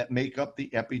that make up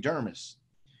the epidermis.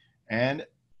 And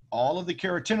all of the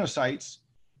keratinocytes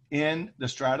in the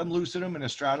stratum lucidum and the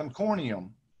stratum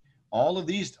corneum, all of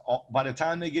these, by the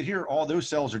time they get here, all those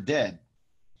cells are dead.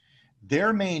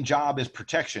 Their main job is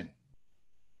protection.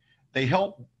 They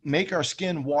help make our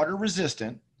skin water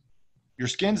resistant. Your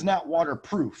skin's not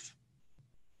waterproof.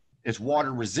 It's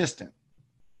water resistant.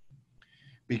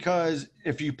 Because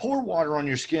if you pour water on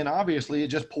your skin, obviously it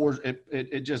just pours,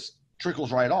 it just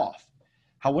trickles right off.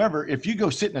 However, if you go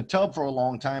sit in a tub for a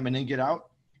long time and then get out,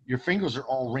 your fingers are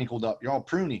all wrinkled up. You're all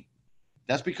pruny.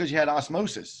 That's because you had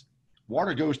osmosis.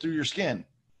 Water goes through your skin.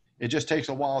 It just takes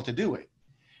a while to do it.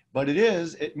 But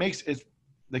the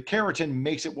keratin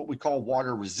makes it what we call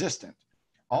water resistant.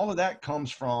 All of that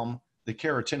comes from the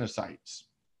keratinocytes.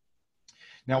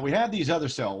 Now we have these other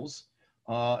cells,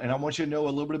 and I want you to know a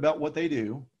little bit about what they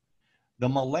do. The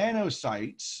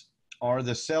melanocytes are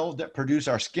the cells that produce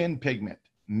our skin pigment,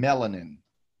 melanin.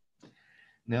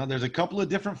 Now there's a couple of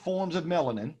different forms of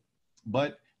melanin,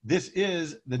 but this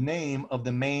is the name of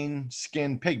the main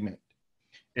skin pigment.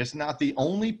 It's not the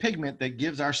only pigment that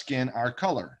gives our skin our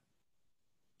color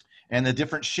and the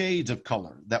different shades of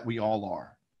color that we all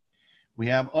are. We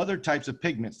have other types of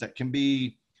pigments that can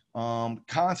be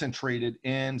concentrated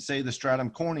in, say, the stratum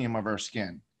corneum of our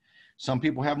skin. Some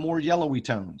people have more yellowy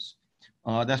tones.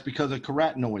 That's because of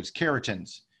carotenoids,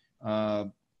 keratins.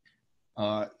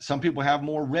 Some people have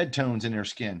more red tones in their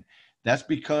skin. That's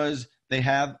because they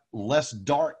have less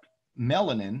dark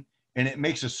melanin, and it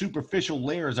makes the superficial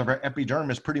layers of our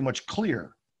epidermis pretty much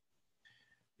clear.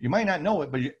 You might not know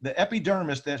it, but the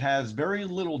epidermis that has very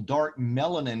little dark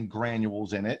melanin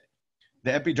granules in it,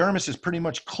 the epidermis is pretty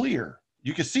much clear.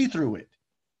 You can see through it.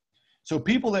 So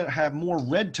people that have more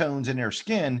red tones in their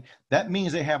skin, that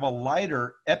means they have a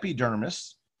lighter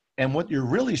epidermis. And what you're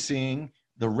really seeing,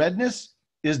 the redness,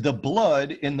 is the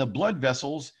blood in the blood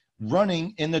vessels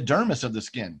running in the dermis of the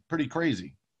skin. Pretty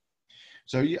crazy.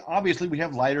 So obviously we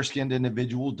have lighter skinned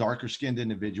individuals, darker skinned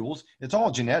individuals. It's all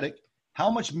genetic.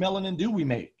 How much melanin do we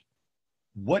make?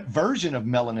 What version of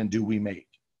melanin do we make?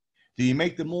 Do you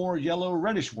make the more yellow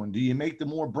reddish one? Do you make the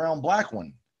more brown black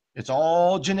one? It's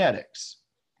all genetics,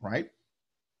 right?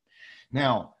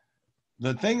 Now,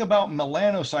 the thing about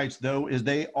melanocytes, though, is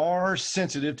they are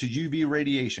sensitive to UV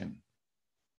radiation.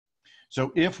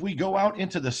 So if we go out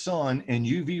into the sun and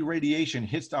UV radiation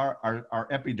hits our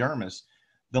epidermis,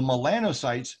 the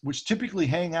melanocytes, which typically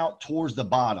hang out towards the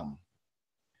bottom,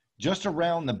 just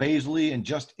around the basally and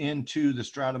just into the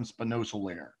stratum spinosal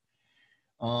layer,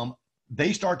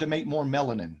 they start to make more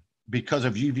melanin because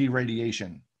of UV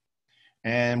radiation.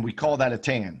 And we call that a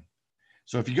tan.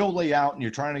 So if you go lay out and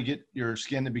you're trying to get your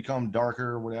skin to become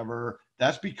darker or whatever,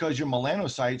 that's because your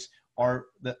melanocytes are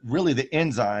really the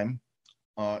enzyme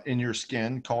in your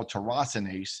skin called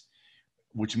tyrosinase,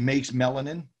 which makes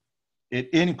melanin. It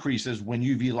increases when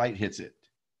UV light hits it.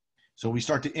 So we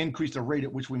start to increase the rate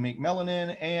at which we make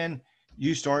melanin, and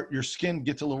your skin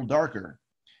gets a little darker.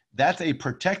 That's a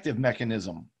protective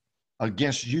mechanism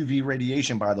against UV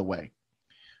radiation, by the way.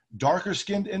 Darker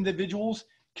skinned individuals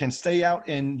can stay out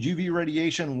in UV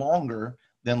radiation longer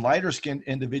than lighter skinned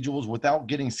individuals without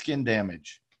getting skin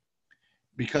damage,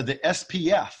 because the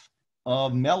SPF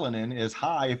of melanin is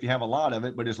high if you have a lot of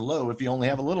it, but it's low if you only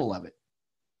have a little of it,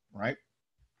 right?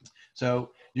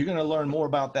 So you're going to learn more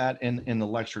about that in the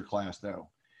lecture class, though.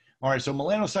 All right, so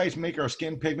melanocytes make our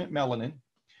skin pigment melanin.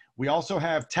 We also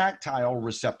have tactile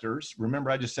receptors. Remember,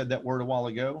 I just said that word a while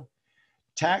ago.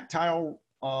 Tactile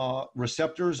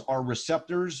receptors are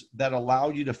receptors that allow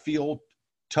you to feel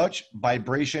touch,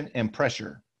 vibration, and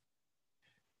pressure.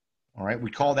 All right,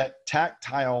 we call that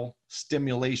tactile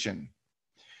stimulation.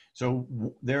 So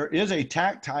there is a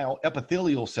tactile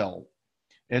epithelial cell.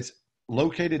 It's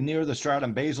located near the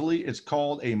stratum basale. It's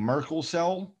called a Merkel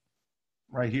cell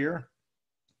right here.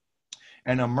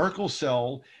 And a Merkel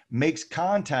cell makes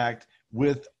contact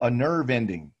with a nerve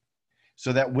ending,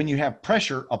 so that when you have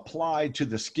pressure applied to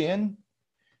the skin,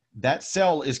 that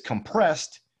cell is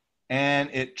compressed and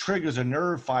it triggers a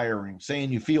nerve firing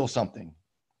saying you feel something.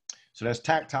 So that's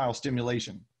tactile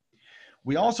stimulation.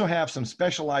 We also have some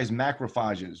specialized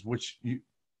macrophages, which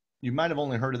you might have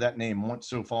only heard of that name once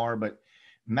so far, but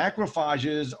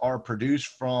macrophages are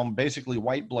produced from basically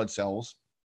white blood cells,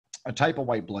 a type of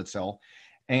white blood cell,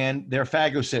 and they're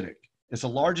phagocytic. It's the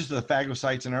largest of the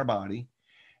phagocytes in our body.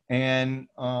 And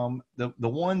the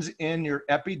ones in your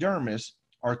epidermis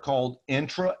are called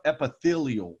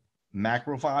intraepithelial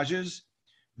macrophages.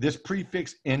 This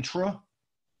prefix intra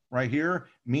right here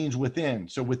means within.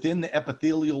 So within the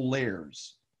epithelial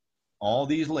layers, all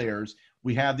these layers,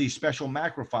 we have these special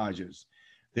macrophages.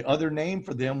 The other name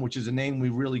for them, which is a name we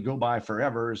really go by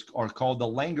forever, are called the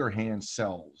Langerhans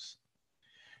cells.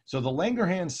 So the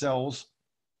Langerhans cells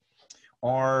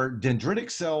are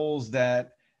dendritic cells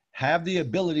that have the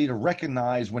ability to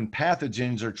recognize when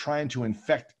pathogens are trying to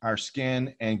infect our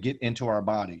skin and get into our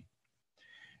body.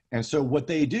 And so what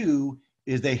they do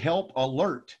is they help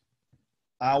alert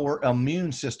our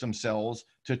immune system cells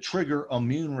to trigger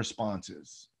immune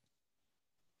responses.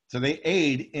 So they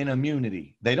aid in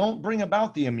immunity. They don't bring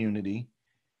about the immunity,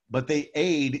 but they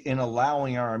aid in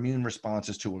allowing our immune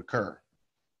responses to occur.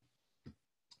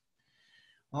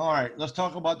 All right, let's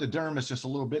talk about the dermis just a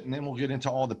little bit, and then we'll get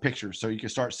into all the pictures so you can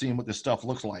start seeing what this stuff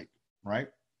looks like, right?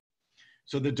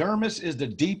 So the dermis is the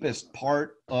deepest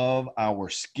part of our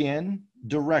skin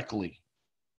directly.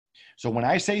 So when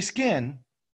I say skin,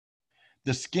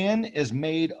 the skin is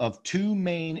made of two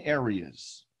main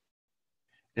areas.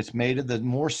 It's made of the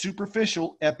more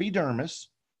superficial epidermis,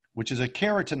 which is a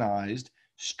keratinized,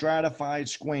 stratified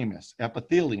squamous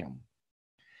epithelium.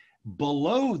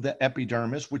 Below the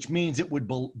epidermis, which means it would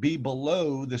be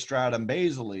below the stratum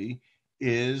basale,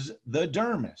 is the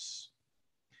dermis.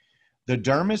 The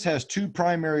dermis has two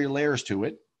primary layers to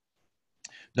it.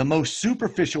 The most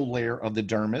superficial layer of the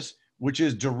dermis, which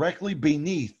is directly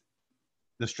beneath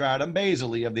the stratum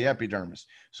basale of the epidermis.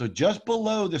 So just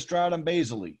below the stratum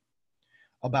basale,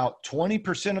 about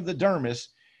 20% of the dermis,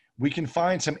 we can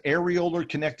find some areolar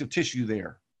connective tissue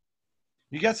there.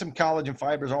 You got some collagen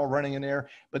fibers all running in there,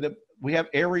 but we have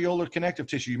areolar connective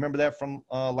tissue. You remember that from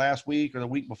last week or the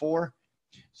week before?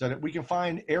 So that we can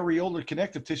find areolar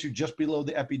connective tissue just below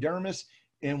the epidermis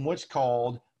in what's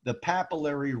called the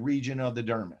papillary region of the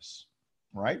dermis,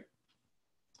 right?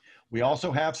 We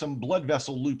also have some blood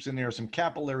vessel loops in there, some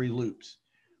capillary loops.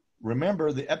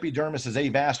 Remember, the epidermis is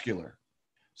avascular.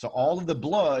 So all of the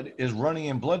blood is running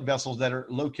in blood vessels that are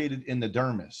located in the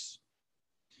dermis.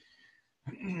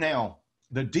 Now,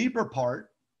 the deeper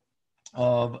part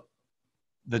of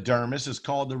the dermis is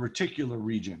called the reticular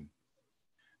region.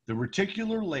 The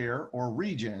reticular layer or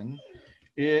region,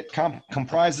 it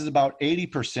comprises about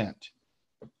 80%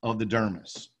 of the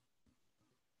dermis.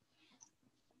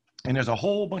 And there's a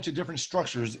whole bunch of different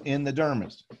structures in the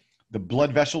dermis. The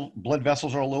blood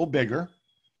vessels are a little bigger.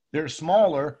 They're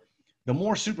smaller. The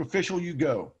more superficial you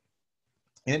go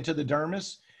into the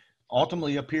dermis,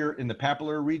 ultimately up here in the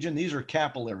papillary region, these are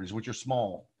capillaries, which are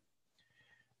small.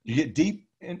 You get deep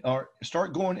or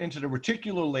start going into the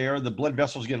reticular layer, the blood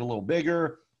vessels get a little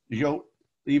bigger. You go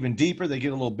even deeper, they get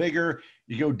a little bigger.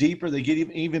 You go deeper, they get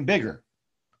even bigger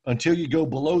until you go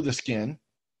below the skin,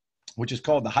 which is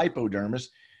called the hypodermis.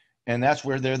 And that's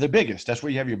where they're the biggest. That's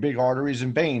where you have your big arteries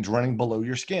and veins running below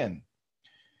your skin.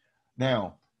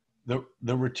 Now, the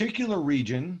reticular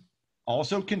region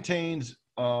also contains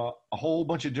a whole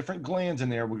bunch of different glands in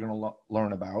there we're going to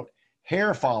learn about.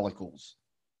 Hair follicles,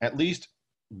 at least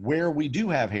where we do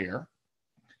have hair.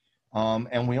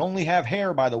 And we only have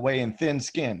hair, by the way, in thin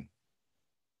skin.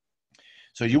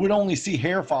 So you would only see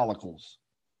hair follicles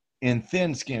in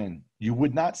thin skin. You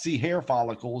would not see hair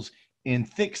follicles in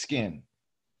thick skin.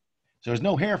 So there's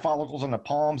no hair follicles on the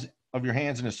palms of your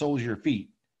hands and the soles of your feet.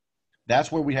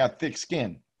 That's where we have thick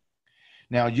skin.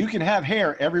 Now, you can have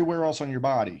hair everywhere else on your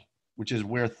body, which is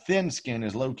where thin skin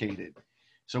is located.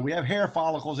 So we have hair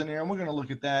follicles in there, and we're going to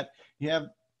look at that. You have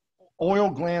oil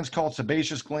glands called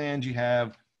sebaceous glands. You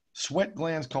have sweat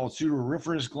glands called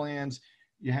sudoriferous glands.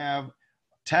 You have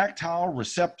tactile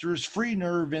receptors, free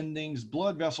nerve endings,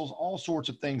 blood vessels, all sorts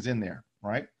of things in there,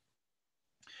 right?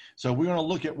 So we're going to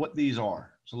look at what these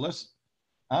are. So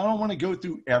I don't want to go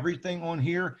through everything on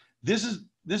here. This is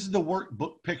the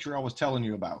workbook picture I was telling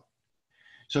you about.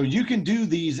 So you can do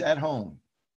these at home.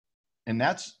 And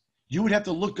you would have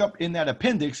to look up in that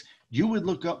appendix, you would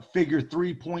look up figure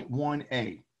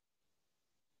 3.1a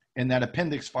in that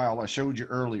appendix file I showed you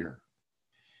earlier.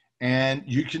 And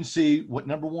you can see what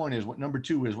number 1 is, what number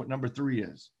 2 is, what number 3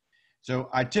 is. So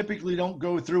I typically don't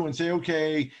go through and say,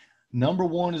 okay, number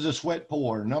 1 is a sweat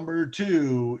pore. Number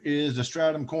 2 is a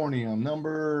stratum corneum.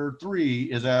 Number 3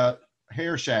 is a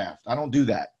hair shaft. I don't do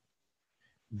that.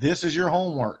 This is your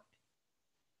homework.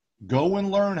 Go and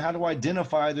learn how to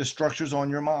identify the structures on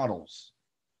your models,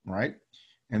 right?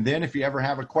 And then if you ever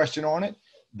have a question on it,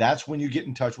 that's when you get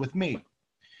in touch with me.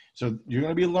 So you're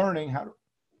going to be learning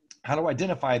how to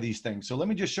identify these things. So let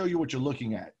me just show you what you're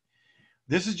looking at.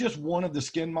 This is just one of the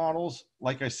skin models.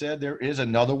 Like I said, there is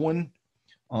another one.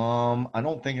 I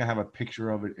don't think I have a picture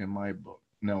of it in my book.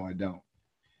 No, I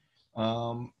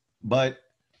don't. But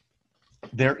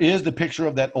there is the picture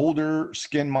of that older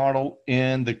skin model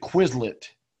in the Quizlet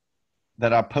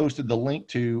that I posted the link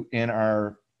to in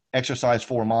our exercise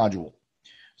 4 module.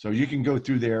 So you can go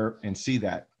through there and see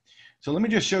that. So let me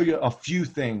just show you a few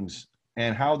things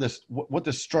and how what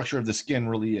the structure of the skin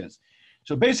really is.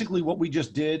 So basically what we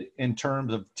just did in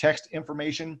terms of text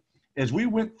information is we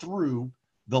went through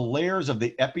the layers of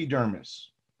the epidermis.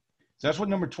 So that's what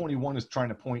number 21 is trying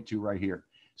to point to right here.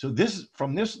 So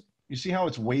you see how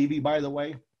it's wavy, by the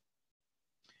way?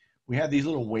 We have these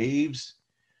little waves.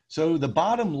 So the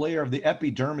bottom layer of the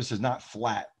epidermis is not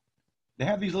flat. They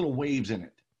have these little waves in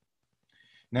it.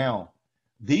 Now,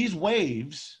 these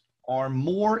waves are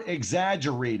more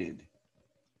exaggerated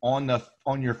on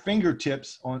your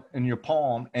fingertips, in your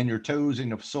palm, and your toes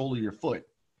and the sole of your foot.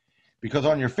 Because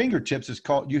on your fingertips,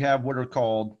 you have what are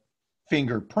called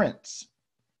fingerprints,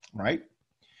 right?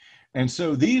 And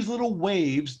so these little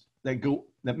waves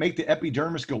that make the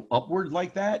epidermis go upward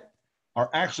like that are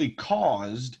actually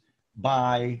caused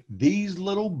by these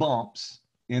little bumps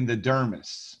in the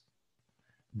dermis.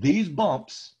 These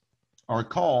bumps are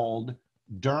called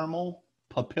dermal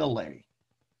papillae.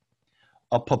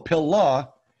 A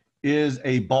papilla is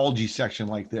a bulgy section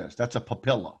like this. That's a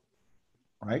papilla,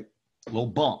 right? A little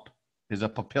bump is a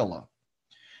papilla.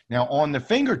 Now on the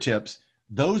fingertips,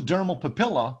 those dermal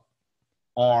papillae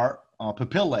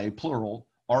papillae, plural,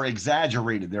 are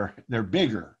exaggerated. They're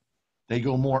bigger. They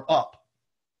go more up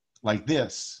like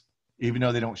this, even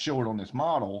though they don't show it on this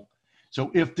model.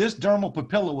 So if this dermal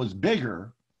papilla was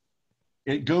bigger,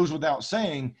 it goes without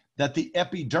saying that the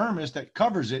epidermis that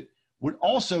covers it would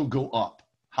also go up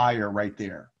higher right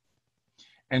there.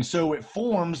 And so it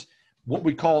forms what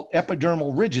we call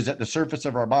epidermal ridges at the surface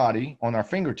of our body on our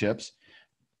fingertips,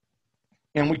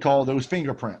 and we call those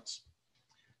fingerprints.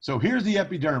 So here's the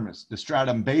epidermis, the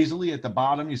stratum basale at the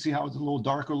bottom. You see how it's a little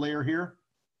darker layer here?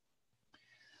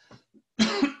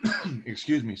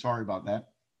 Excuse me, sorry about that.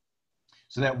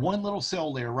 So that one little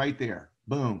cell layer right there,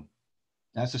 boom,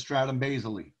 that's the stratum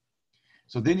basale.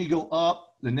 So then you go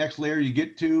up, the next layer you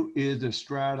get to is the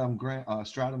stratum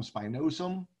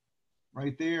spinosum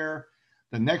right there.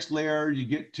 The next layer you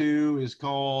get to is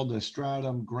called the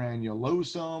stratum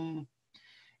granulosum.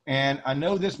 And I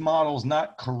know this model is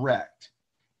not correct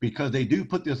because they do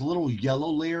put this little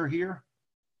yellow layer here,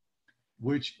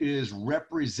 which is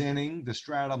representing the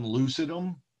stratum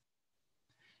lucidum.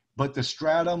 But the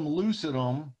stratum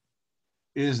lucidum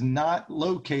is not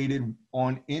located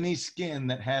on any skin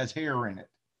that has hair in it.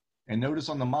 And notice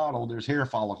on the model, there's hair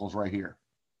follicles right here.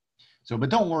 So, but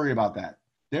don't worry about that.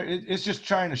 It's just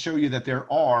trying to show you that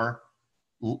there are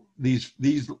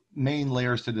these main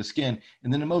layers to the skin.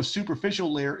 And then the most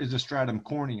superficial layer is the stratum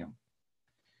corneum.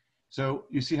 So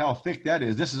you see how thick that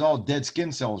is. This is all dead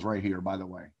skin cells right here, by the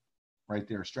way, right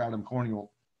there. Stratum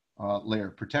corneal layer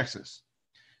protects us.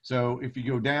 So if you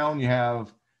go down, you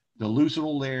have the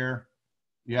lucidal layer,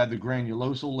 you have the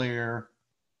granulosal layer,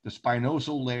 the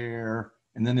spinosal layer,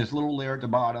 and then this little layer at the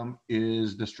bottom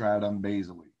is the stratum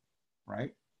basale,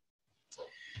 right?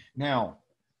 Now,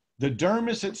 the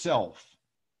dermis itself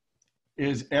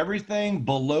is everything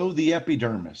below the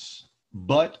epidermis,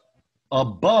 but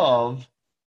above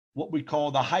what we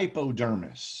call the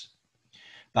hypodermis.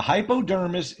 The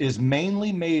hypodermis is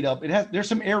mainly made up, there's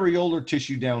some areolar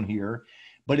tissue down here,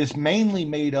 but it's mainly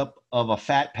made up of a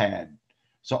fat pad.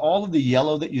 So all of the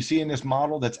yellow that you see in this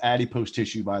model, that's adipose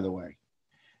tissue, by the way.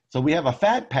 So we have a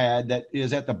fat pad that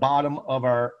is at the bottom of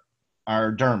our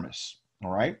dermis,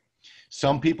 all right?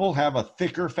 Some people have a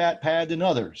thicker fat pad than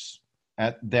others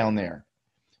down there.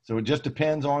 So it just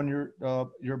depends on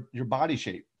your body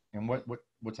shape and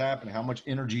what's happening, how much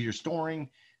energy you're storing,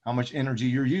 how much energy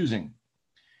you're using.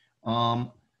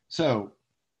 So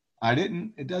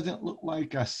it doesn't look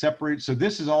like I separate. So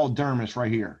this is all dermis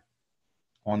right here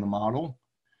on the model.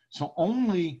 So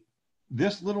only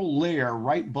this little layer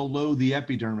right below the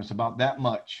epidermis, about that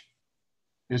much,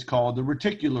 is called the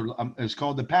reticular, is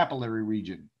called the papillary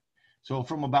region. So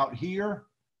from about here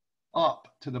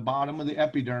up to the bottom of the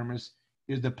epidermis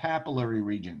is the papillary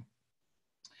region.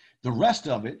 The rest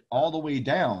of it, all the way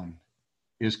down,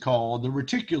 is called the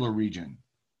reticular region.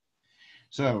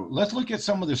 So let's look at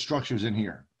some of the structures in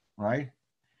here, right?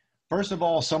 First of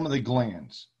all, some of the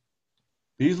glands.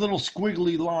 These little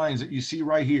squiggly lines that you see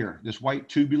right here, this white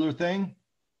tubular thing,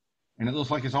 and it looks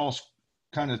like it's all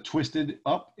kind of twisted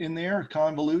up in there,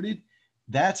 convoluted.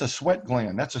 That's a sweat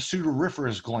gland. That's a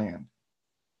sudoriferous gland.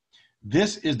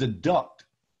 This is the duct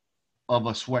of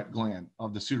a sweat gland,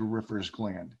 of the sudoriferous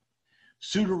gland.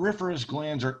 Sudoriferous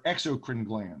glands are exocrine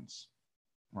glands,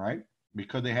 right?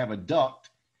 Because they have a duct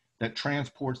that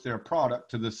transports their product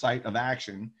to the site of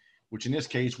action, which in this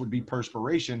case would be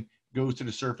perspiration, goes to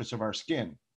the surface of our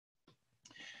skin.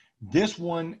 This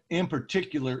one in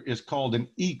particular is called an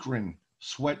eccrine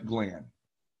sweat gland.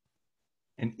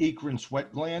 An eccrine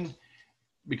sweat gland,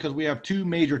 because we have two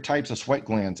major types of sweat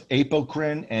glands,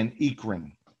 apocrine and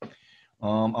eccrine.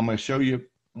 I'm going to show you,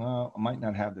 I might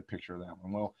not have the picture of that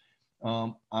one. Well,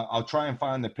 I'll try and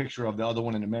find the picture of the other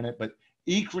one in a minute, but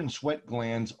eccrine sweat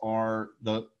glands are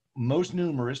the most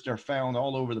numerous. They're found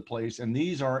all over the place, and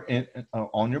these are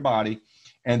on your body,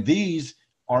 and these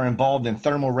are involved in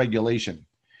thermal regulation.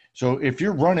 So if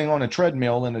you're running on a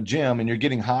treadmill in a gym and you're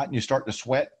getting hot and you start to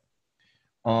sweat,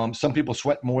 some people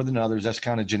sweat more than others. That's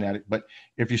kind of genetic. But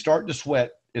if you start to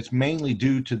sweat, it's mainly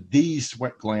due to these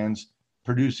sweat glands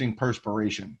producing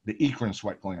perspiration, the eccrine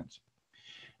sweat glands.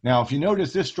 Now, if you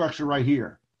notice this structure right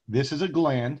here, this is a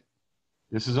gland.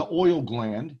 This is an oil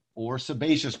gland or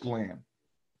sebaceous gland.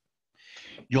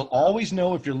 You'll always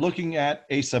know if you're looking at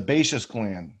a sebaceous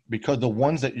gland because the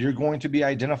ones that you're going to be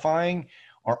identifying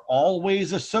are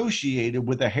always associated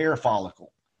with a hair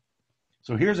follicle.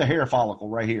 So here's a hair follicle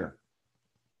right here.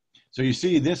 So you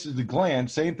see, this is the gland,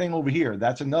 same thing over here.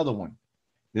 That's another one.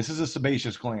 This is a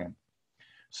sebaceous gland.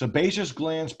 Sebaceous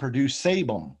glands produce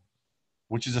sebum,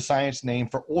 which is a science name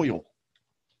for oil.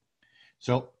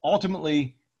 So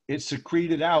ultimately, it's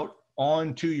secreted out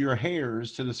onto your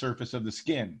hairs to the surface of the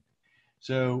skin.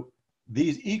 So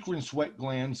these eccrine sweat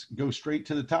glands go straight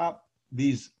to the top.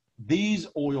 These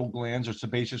oil glands or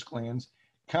sebaceous glands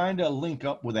kind of link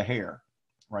up with a hair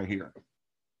right here.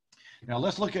 Now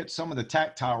let's look at some of the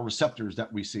tactile receptors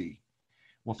that we see.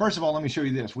 Well, first of all, let me show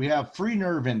you this. We have free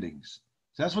nerve endings.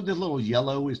 So that's what this little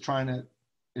yellow is trying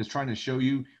to show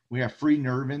you. We have free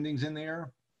nerve endings in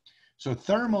there. So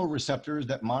thermoreceptors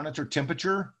that monitor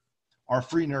temperature are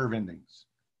free nerve endings.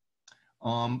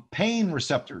 Pain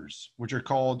receptors, which are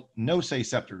called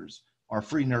nociceptors, are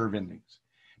free nerve endings.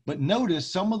 But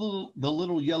notice some of the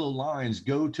little yellow lines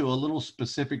go to a little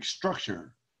specific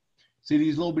structure. See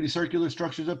these little bitty circular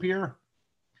structures up here?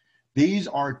 These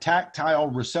are tactile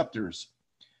receptors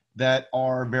that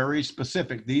are very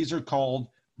specific. These are called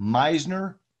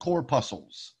Meissner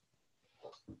corpuscles.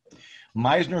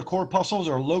 Meissner corpuscles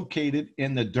are located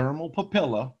in the dermal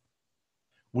papilla,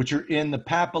 which are in the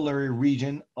papillary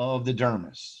region of the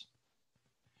dermis.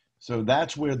 So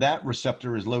that's where that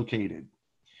receptor is located.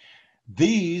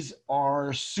 These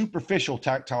are superficial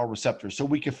tactile receptors, so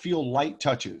we can feel light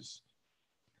touches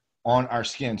on our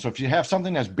skin. So if you have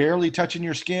something that's barely touching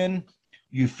your skin,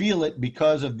 you feel it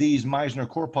because of these Meissner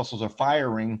corpuscles are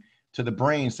firing to the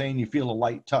brain saying you feel a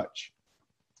light touch.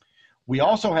 We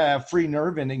also have free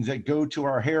nerve endings that go to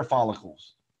our hair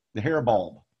follicles, the hair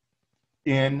bulb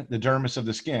in the dermis of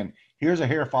the skin. Here's a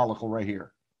hair follicle right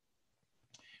here,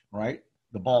 right?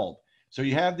 The bulb. So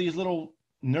you have these little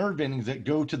nerve endings that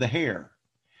go to the hair.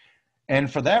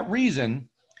 And for that reason,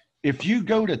 if you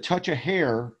go to touch a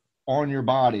hair on your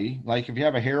body, like if you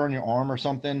have a hair on your arm or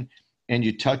something and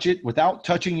you touch it without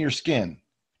touching your skin,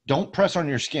 don't press on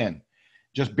your skin,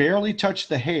 just barely touch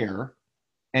the hair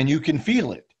and you can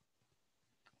feel it.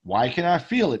 Why can I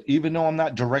feel it even though I'm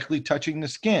not directly touching the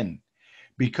skin?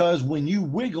 because when you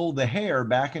wiggle the hair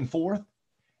back and forth,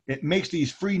 it makes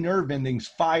these free nerve endings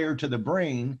fire to the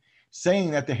brain,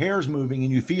 saying that the hair is moving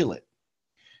and you feel it.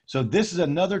 So this is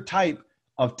another type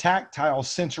of tactile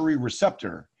sensory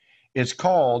receptor. It's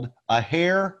called a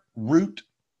hair root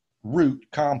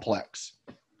complex.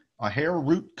 A hair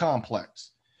root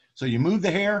complex. So you move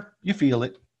the hair, you feel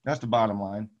it. That's the bottom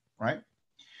line, right?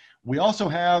 We also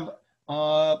have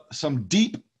some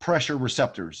deep pressure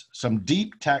receptors, some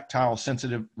deep tactile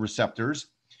sensitive receptors.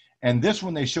 And this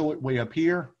one, they show it way up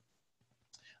here.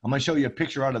 I'm going to show you a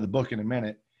picture out of the book in a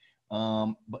minute.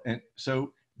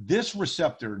 So this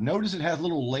receptor, notice it has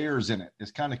little layers in it.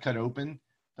 It's kind of cut open.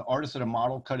 The artist of the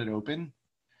model cut it open.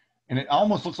 And it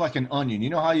almost looks like an onion. You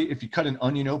know how if you cut an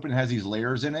onion open, it has these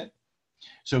layers in it?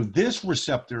 So this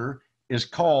receptor is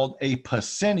called a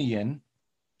Pacinian,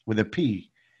 with a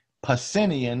P,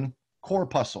 Pacinian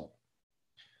corpuscle.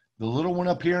 The little one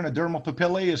up here in the dermal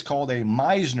papillae is called a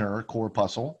Meissner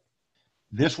corpuscle.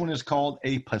 This one is called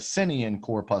a Pacinian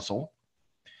corpuscle.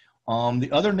 The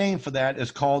other name for that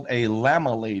is called a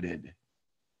lamellated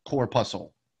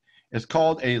corpuscle. It's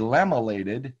called a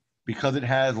lamellated because it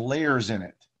has layers in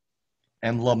it.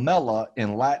 And lamella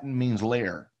in Latin means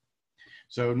layer.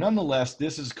 So nonetheless,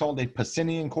 this is called a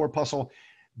Pacinian corpuscle.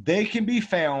 They can be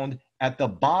found at the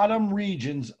bottom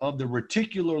regions of the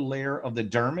reticular layer of the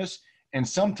dermis and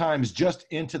sometimes just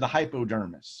into the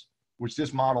hypodermis, which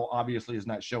this model obviously is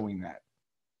not showing that.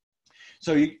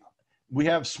 So we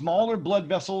have smaller blood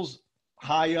vessels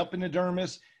high up in the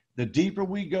dermis. The deeper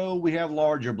we go, we have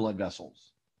larger blood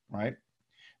vessels, right?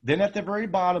 Then at the very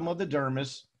bottom of the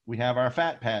dermis, we have our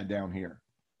fat pad down here.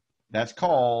 That's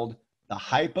called the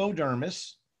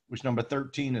hypodermis, which number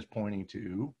 13 is pointing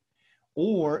to,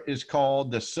 or is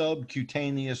called the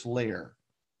subcutaneous layer.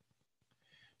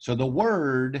 So the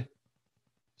word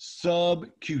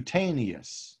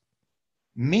subcutaneous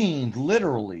means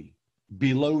literally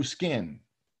below skin.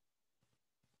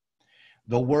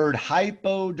 The word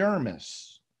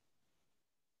hypodermis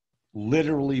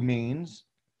literally means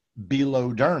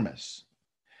below dermis.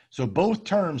 So both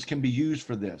terms can be used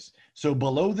for this. So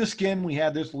below the skin, we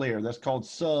have this layer that's called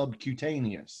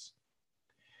subcutaneous.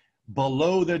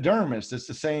 Below the dermis, it's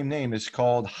the same name. It's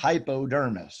called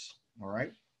hypodermis. All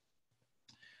right.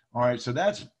 All right. So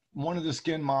that's one of the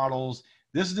skin models.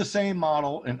 This is the same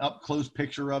model, an up close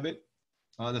picture of it.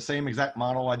 The same exact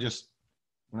model.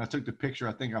 When I took the picture,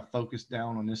 I think I focused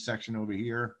down on this section over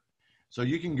here. So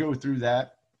you can go through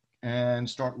that and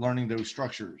start learning those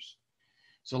structures.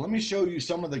 So let me show you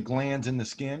some of the glands in the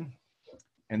skin,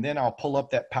 and then I'll pull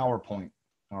up that PowerPoint.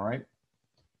 All right.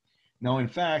 Now, in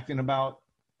fact,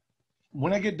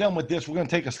 when I get done with this, we're going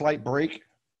to take a slight break.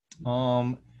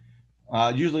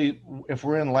 Usually, if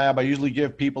we're in lab, I usually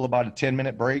give people about a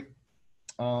 10-minute break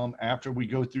after we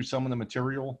go through some of the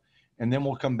material, and then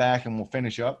we'll come back and we'll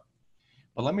finish up.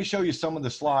 But let me show you some of the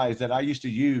slides that I used to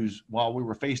use while we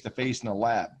were face-to-face in the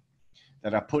lab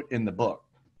that I put in the book.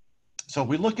 So if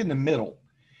we look in the middle,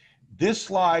 this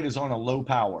slide is on a low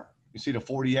power. You see the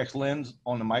 40x lens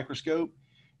on the microscope?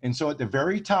 And so at the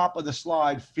very top of the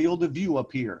slide, field of view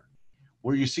up here,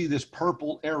 where you see this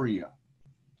purple area,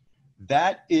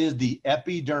 that is the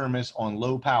epidermis on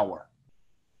low power,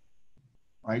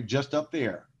 right? Just up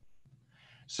there.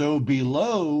 So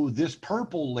below this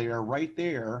purple layer right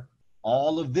there,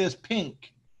 all of this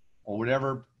pink or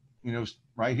whatever,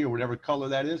 right here, whatever color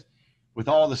that is, with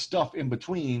all the stuff in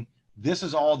between, this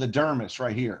is all the dermis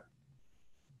right here.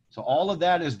 So all of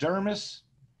that is dermis.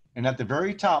 And at the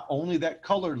very top, only that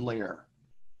colored layer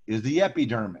is the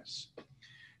epidermis.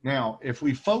 Now, if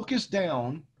we focus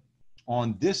down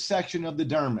on this section of the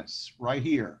dermis right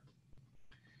here,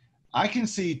 I can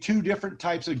see two different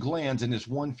types of glands in this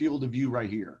one field of view right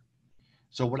here.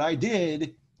 So what I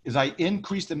did is I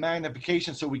increased the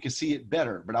magnification so we could see it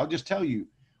better. But I'll just tell you,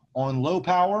 on low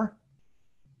power,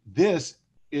 this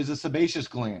is a sebaceous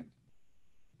gland.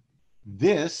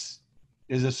 This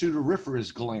is a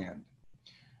sudoriferous gland.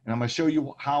 And I'm going to show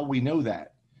you how we know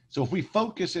that. So if we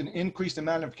focus and increase the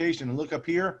magnification and look up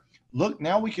here, look,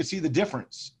 now we can see the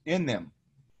difference in them.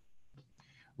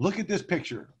 Look at this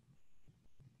picture.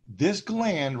 This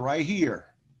gland right here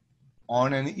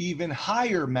on an even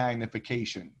higher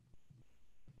magnification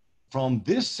from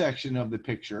this section of the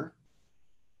picture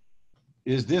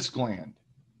is this gland.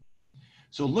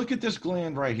 So look at this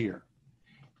gland right here.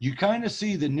 You kind of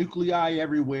see the nuclei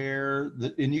everywhere,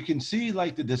 and you can see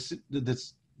like the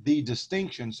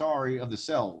distinction, of the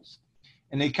cells.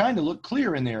 And they kind of look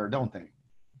clear in there, don't they?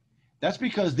 That's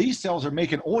because these cells are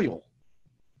making oil.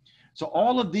 So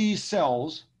all of these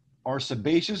cells are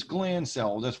sebaceous gland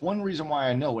cells. That's one reason why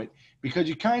I know it, because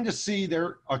you kind of see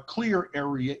there a clear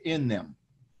area in them.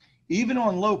 Even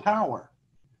on low power,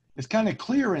 it's kind of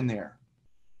clear in there.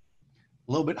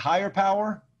 A little bit higher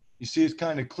power, you see it's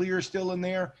kind of clear still in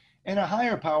there, and a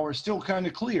higher power is still kind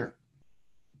of clear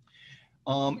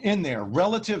in there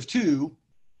relative to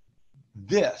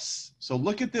this. So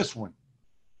look at this one.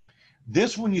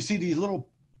 This one, you see these little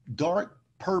dark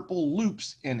purple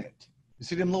loops in it. You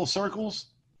see them little circles?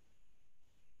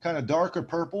 Kind of darker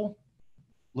purple,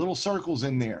 little circles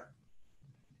in there.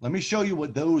 Let me show you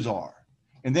what those are.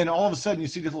 And then all of a sudden you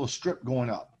see this little strip going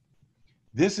up.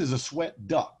 This is a sweat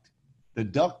duct, the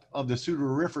duct of the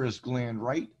sudoriferous gland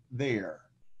right there.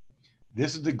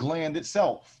 This is the gland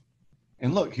itself.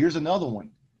 And look, here's another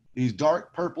one. These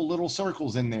dark purple little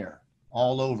circles in there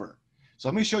all over. So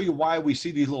let me show you why we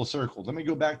see these little circles. Let me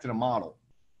go back to the model.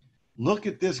 Look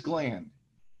at this gland.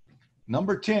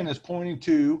 Number 10 is pointing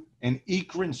to an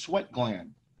eccrine sweat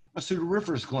gland, a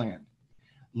sudoriferous gland.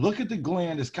 Look at the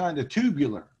gland, it's kind of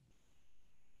tubular,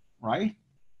 right?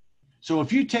 So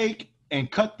if you take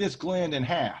and cut this gland in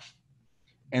half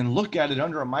and look at it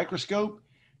under a microscope,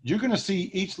 you're going to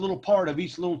see each little part of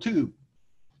each little tube.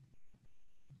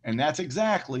 And that's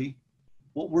exactly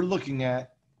what we're looking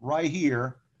at right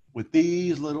here with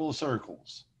these little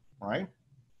circles, right?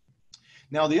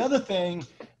 Now, the other thing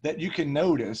that you can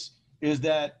notice is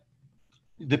that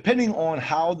depending on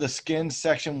how the skin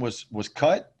section was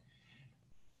cut,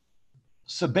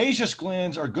 sebaceous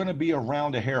glands are going to be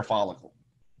around a hair follicle.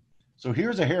 So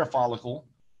here's a hair follicle.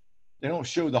 They don't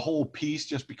show the whole piece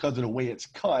just because of the way it's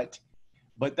cut,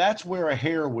 but that's where a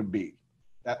hair would be.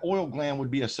 That oil gland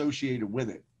would be associated with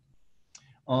it.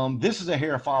 This is a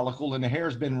hair follicle, and the hair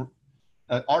has been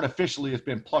artificially, it's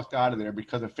been plucked out of there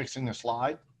because of fixing the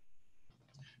slide.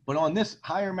 But on this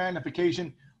higher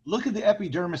magnification, look at the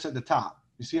epidermis at the top.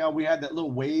 You see how we had that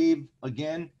little wave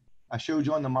again I showed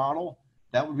you on the model?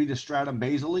 That would be the stratum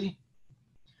basale.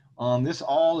 This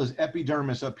all is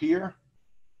epidermis up here.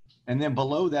 And then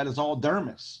below that is all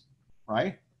dermis,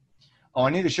 right? Oh, I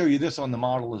need to show you this on the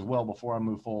model as well before I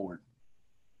move forward.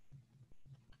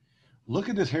 Look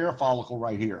at this hair follicle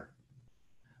right here.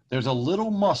 There's a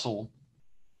little muscle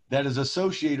that is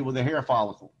associated with the hair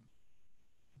follicle.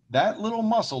 That little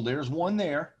muscle, there's one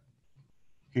there.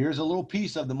 Here's a little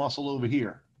piece of the muscle over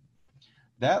here.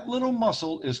 That little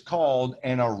muscle is called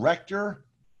an erector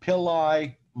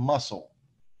pili muscle.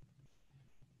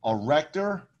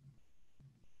 Erector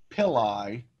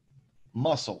pili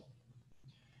muscle.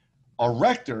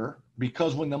 Erector,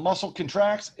 because when the muscle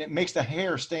contracts, it makes the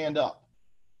hair stand up.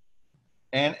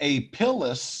 And a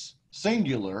pilus,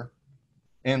 singular,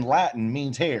 in Latin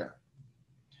means hair.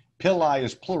 Pili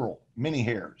is plural, many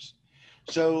hairs.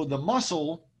 So the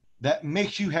muscle that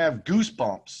makes you have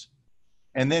goosebumps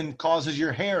and then causes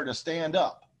your hair to stand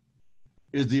up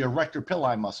is the erector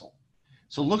pili muscle.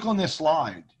 So look on this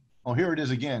slide. Oh, here it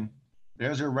is again.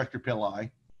 There's the erector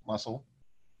pili muscle.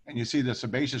 And you see the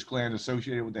sebaceous gland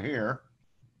associated with the hair.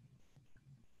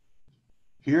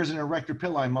 Here's an erector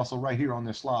pili muscle right here on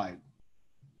this slide.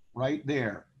 Right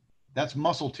there. That's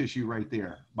muscle tissue right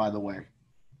there, by the way.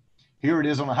 Here it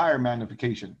is on a higher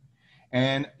magnification.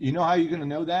 And you know how you're going to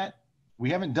know that? We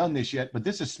haven't done this yet, but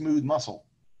this is smooth muscle.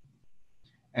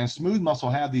 And smooth muscle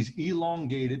have these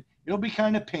elongated, it'll be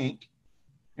kind of pink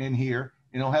in here,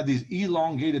 and it'll have these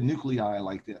elongated nuclei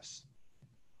like this,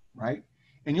 right?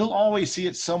 And you'll always see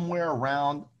it somewhere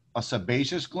around a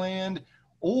sebaceous gland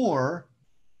or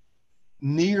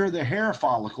near the hair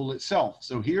follicle itself.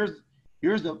 So here's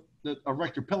the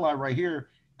erector pili right here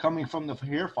coming from the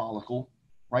hair follicle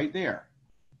right there,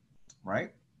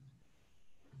 right?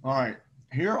 All right,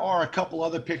 here are a couple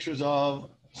other pictures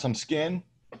of some skin.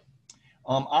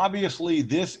 Obviously,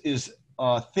 this is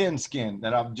thin skin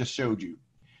that I've just showed you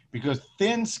because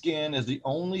thin skin is the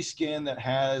only skin that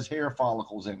has hair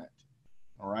follicles in it,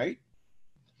 all right?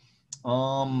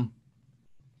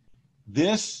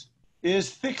 This is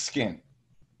thick skin.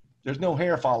 There's no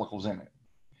hair follicles in it.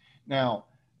 Now,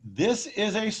 this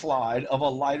is a slide of a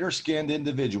lighter skinned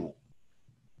individual.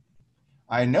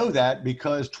 I know that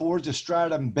because towards the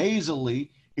stratum basale,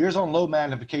 here's on low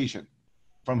magnification.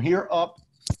 From here up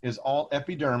is all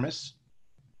epidermis.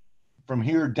 From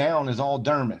here down is all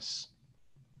dermis.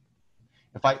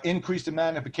 If I increase the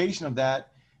magnification of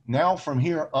that, now from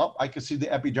here up, I can see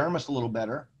the epidermis a little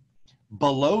better.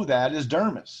 Below that is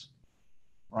dermis,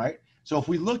 right? So if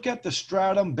we look at the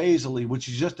stratum basale, which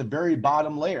is just the very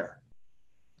bottom layer,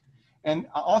 and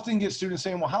I often get students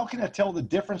saying, well, how can I tell the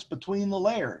difference between the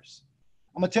layers?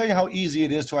 I'm going to tell you how easy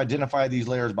it is to identify these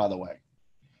layers, by the way.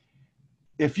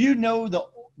 If you know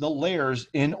the layers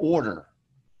in order,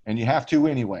 and you have to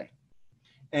anyway,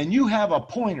 and you have a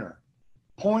pointer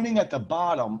pointing at the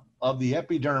bottom of the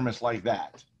epidermis like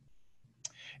that,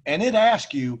 and it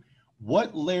asks you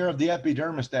what layer of the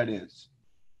epidermis that is.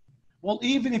 Well,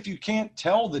 even if you can't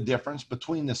tell the difference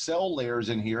between the cell layers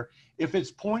in here, if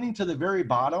it's pointing to the very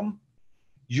bottom,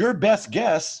 your best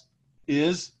guess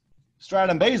is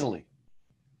stratum basale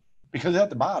because it's at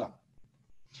the bottom.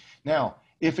 Now,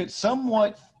 if it's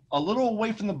somewhat a little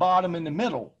away from the bottom in the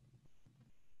middle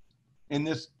in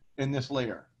this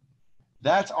layer,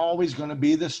 that's always going to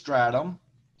be the stratum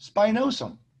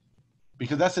spinosum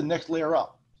because that's the next layer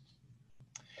up.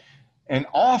 And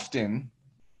often,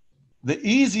 the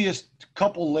easiest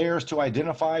couple layers to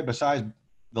identify besides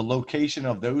the location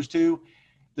of those two,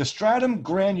 the stratum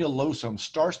granulosum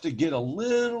starts to get a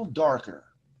little darker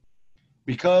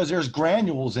because there's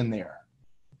granules in there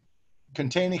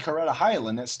containing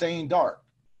keratohyalin that's staying dark.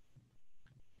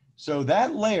 So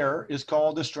that layer is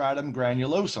called the stratum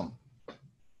granulosum,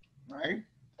 right?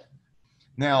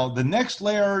 Now, the next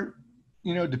layer,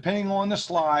 you know, depending on the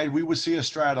slide, we would see a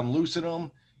stratum lucidum.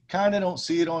 Kind of don't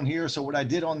see it on here. So what I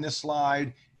did on this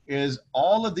slide is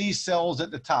all of these cells at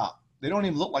the top, they don't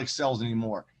even look like cells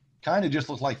anymore. Kind of just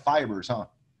look like fibers, huh?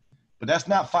 But that's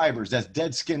not fibers, that's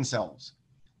dead skin cells.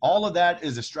 All of that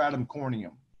is a stratum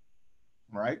corneum,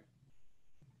 right?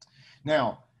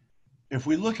 Now, if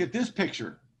we look at this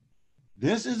picture,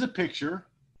 this is a picture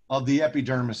of the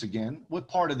epidermis again, with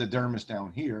part of the dermis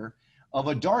down here, of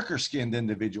a darker skinned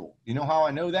individual. You know how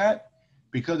I know that?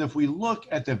 Because if we look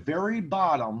at the very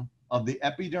bottom of the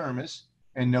epidermis,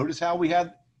 and notice how we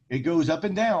have, it goes up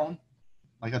and down,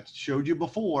 like I showed you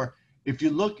before. If you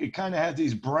look, it kind of has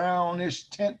these brownish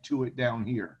tint to it down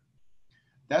here.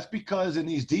 That's because in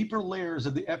these deeper layers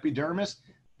of the epidermis,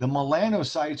 the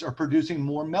melanocytes are producing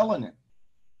more melanin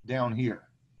down here.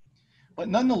 But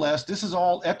nonetheless, this is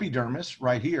all epidermis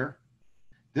right here.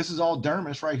 This is all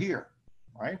dermis right here,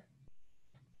 right?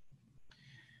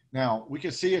 Now, we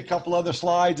can see a couple other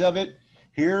slides of it.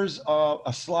 Here's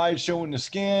a slide showing the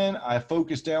skin. I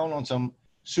focused down on some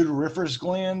sudoriferous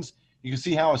glands. You can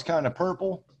see how it's kind of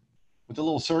purple with the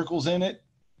little circles in it.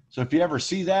 So if you ever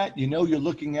see that, you know you're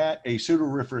looking at a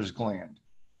sudoriferous gland,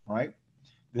 right?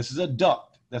 This is a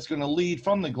duct that's going to lead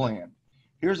from the gland.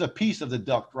 Here's a piece of the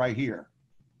duct right here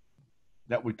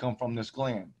that would come from this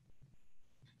gland.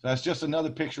 So that's just another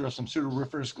picture of some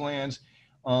sudoriferous glands.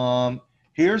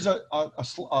 Here's a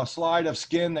slide of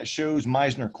skin that shows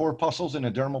Meissner corpuscles in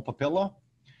the dermal papilla.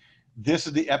 This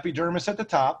is the epidermis at the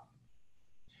top.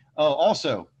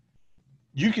 Also,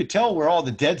 you could tell where all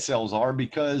the dead cells are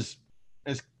because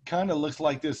it kind of looks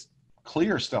like this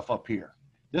clear stuff up here.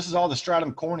 This is all the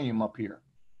stratum corneum up here,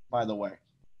 by the way.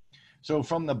 So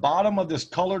from the bottom of this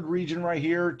colored region right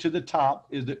here to the top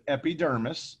is the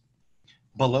epidermis.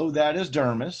 Below that is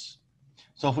dermis.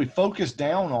 So if we focus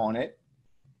down on it,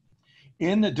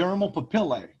 in the dermal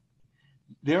papillae,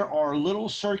 there are little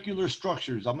circular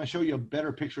structures. I'm going to show you a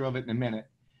better picture of it in a minute.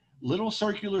 Little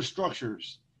circular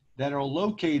structures that are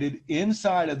located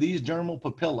inside of these dermal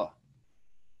papilla.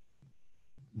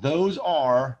 Those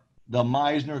are the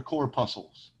Meissner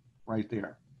corpuscles right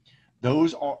there.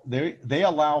 Those are, they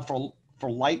allow for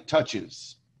light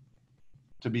touches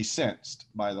to be sensed,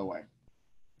 by the way.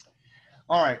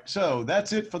 All right, so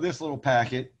that's it for this little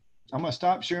packet. I'm going to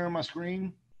stop sharing my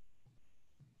screen.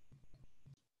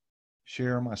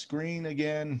 Share my screen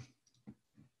again.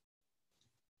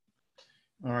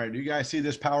 All right, do you guys see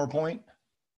this PowerPoint?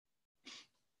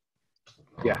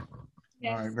 Yeah.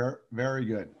 Yes. All right, very, very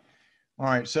good. All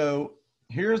right, so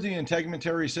here's the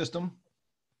integumentary system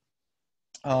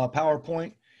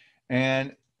PowerPoint,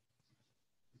 and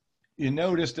you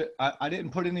notice that I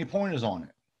didn't put any pointers on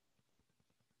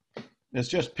it. It's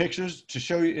just pictures to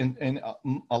show you, and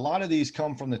a lot of these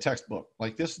come from the textbook.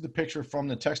 Like this is the picture from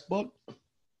the textbook.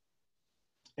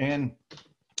 And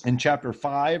in chapter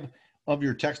 5 of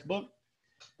your textbook,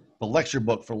 the lecture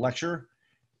book for lecture,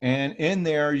 and in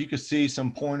there you can see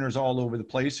some pointers all over the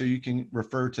place, so you can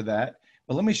refer to that.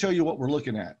 But let me show you what we're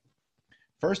looking at.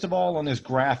 First of all, on this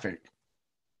graphic,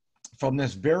 from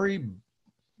this very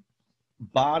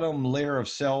bottom layer of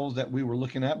cells that we were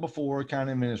looking at before, kind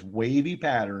of in this wavy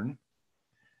pattern,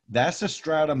 that's the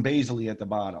stratum basale at the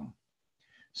bottom.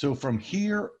 So from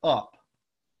here up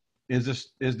is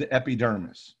the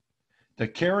epidermis, the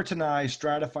keratinized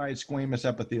stratified squamous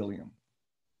epithelium.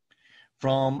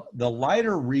 From the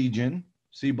lighter region,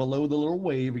 see below the little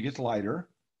wave, it gets lighter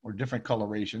or different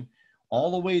coloration,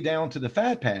 all the way down to the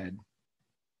fat pad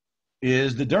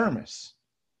is the dermis.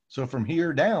 So from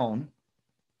here down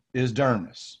is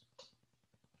dermis.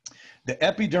 The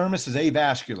epidermis is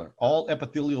avascular. All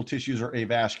epithelial tissues are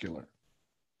avascular.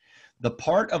 The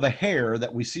part of a hair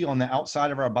that we see on the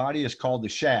outside of our body is called the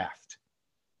shaft,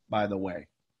 by the way.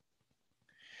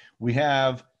 We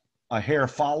have a hair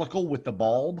follicle with the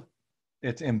bulb.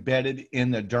 It's embedded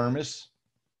in the dermis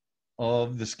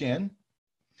of the skin,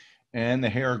 and the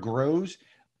hair grows.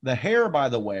 The hair, by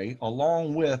the way,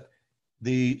 along with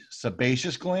the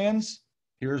sebaceous glands,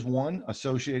 here's one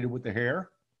associated with the hair,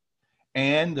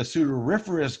 and the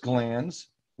sudoriferous glands,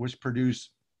 which produce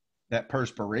that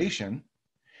perspiration,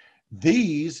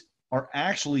 these are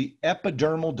actually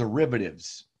epidermal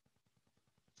derivatives,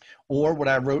 or what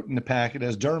I wrote in the packet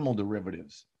as dermal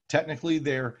derivatives. Technically,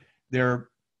 they're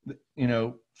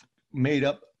made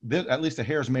up, at least the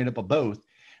hair is made up of both.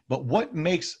 But what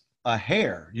makes a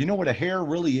hair? You know what a hair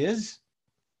really is?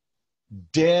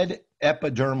 Dead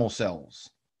epidermal cells.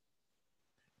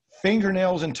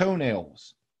 Fingernails and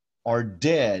toenails are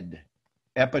dead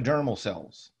epidermal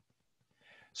cells.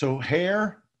 So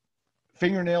hair,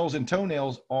 fingernails, and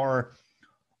toenails are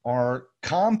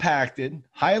compacted,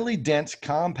 highly dense,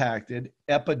 compacted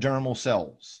epidermal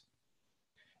cells.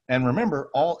 And remember,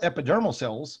 all epidermal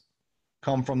cells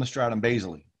come from the stratum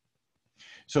basale.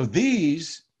 So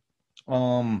these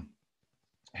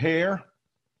hair,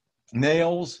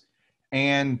 nails,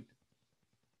 and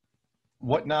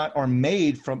whatnot are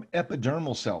made from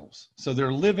epidermal cells. So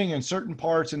they're living in certain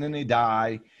parts and then they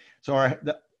die. So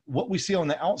what we see on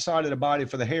the outside of the body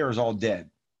for the hair is all dead.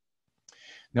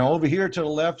 Now over here to the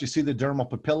left, you see the dermal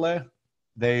papillae,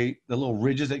 the little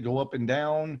ridges that go up and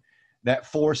down. That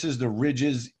forces the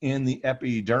ridges in the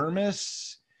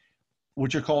epidermis,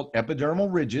 which are called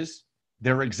epidermal ridges.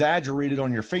 They're exaggerated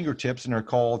on your fingertips and are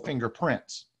called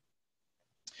fingerprints.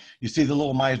 You see the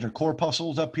little Meissner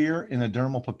corpuscles up here in the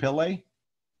dermal papillae.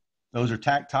 Those are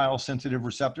tactile sensitive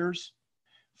receptors.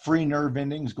 Free nerve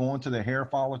endings going to the hair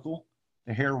follicle,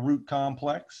 the hair root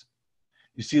complex.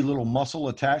 You see a little muscle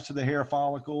attached to the hair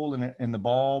follicle and the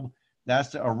bulb. That's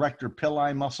the erector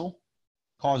pili muscle.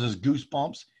 Causes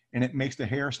goosebumps, and it makes the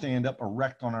hair stand up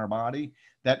erect on our body.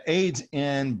 That aids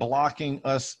in blocking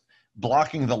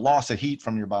the loss of heat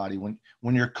from your body.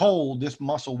 When you're cold, this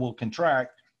muscle will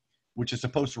contract, which is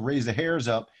supposed to raise the hairs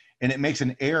up, and it makes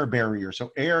an air barrier.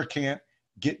 So air can't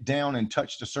get down and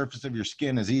touch the surface of your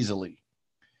skin as easily.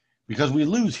 Because we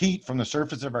lose heat from the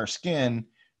surface of our skin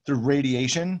through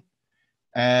radiation.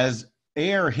 As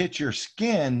air hits your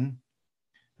skin,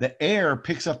 the air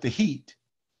picks up the heat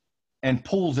and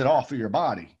pulls it off of your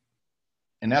body.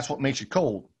 And that's what makes you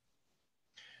cold.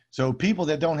 So people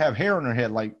that don't have hair on their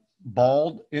head, like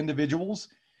bald individuals,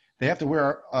 they have to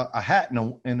wear a hat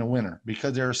in the winter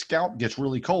because their scalp gets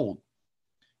really cold.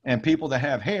 And people that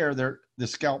have hair, the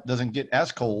scalp doesn't get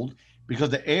as cold because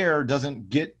the air doesn't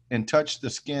get and touch the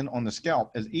skin on the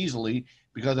scalp as easily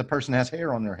because the person has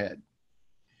hair on their head.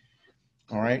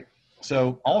 All right.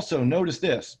 So also notice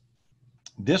this.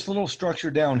 This little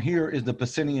structure down here is the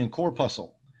Pacinian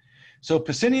corpuscle. So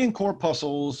Pacinian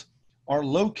corpuscles are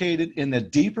located in the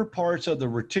deeper parts of the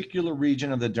reticular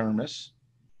region of the dermis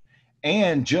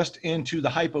and just into the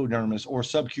hypodermis or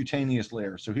subcutaneous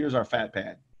layer. So here's our fat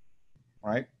pad.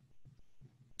 All right.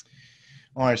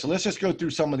 All right. So let's just go through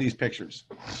some of these pictures.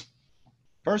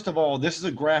 First of all, this is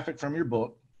a graphic from your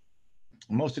book.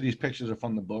 Most of these pictures are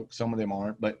from the book. Some of them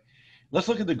aren't, but let's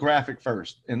look at the graphic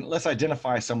first and let's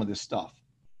identify some of this stuff.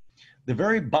 The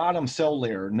very bottom cell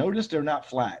layer, notice they're not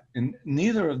flat, and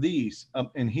neither of these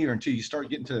up in here until you start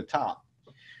getting to the top.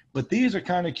 But these are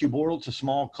kind of cuboidal to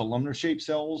small columnar shaped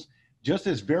cells. Just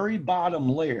this very bottom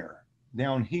layer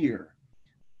down here,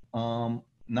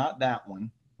 not that one,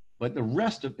 but the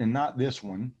rest of, and not this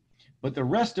one, but the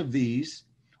rest of these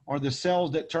are the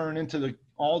cells that turn into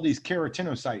all these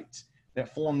keratinocytes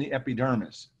that form the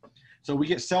epidermis. So we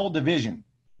get cell division.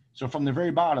 So from the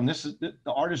very bottom, this is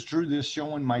the artist drew this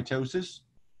showing mitosis,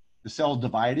 the cells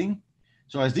dividing.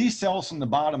 So as these cells from the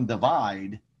bottom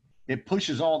divide, it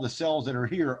pushes all the cells that are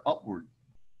here upward.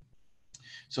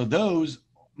 So those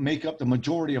make up the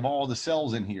majority of all the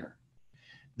cells in here.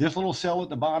 This little cell at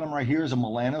the bottom right here is a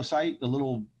melanocyte. The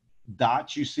little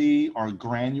dots you see are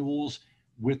granules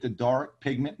with the dark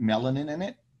pigment melanin in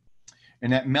it.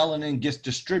 And that melanin gets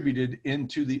distributed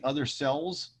into the other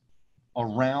cells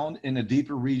around in the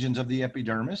deeper regions of the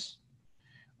epidermis.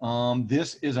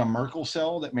 This is a Merkel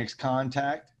cell that makes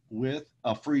contact with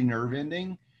a free nerve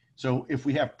ending. So if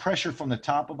we have pressure from the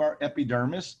top of our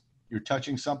epidermis, you're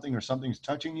touching something or something's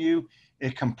touching you,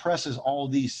 it compresses all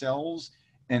these cells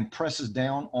and presses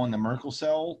down on the Merkel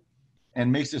cell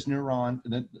and makes this neuron,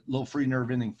 the little free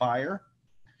nerve ending, fire.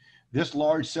 This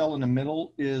large cell in the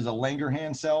middle is a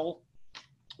Langerhans cell,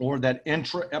 or that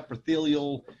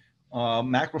intraepithelial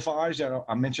macrophage that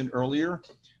I mentioned earlier.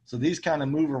 So these kind of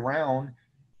move around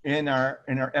in our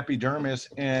epidermis,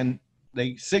 and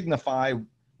they signify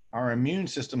our immune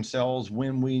system cells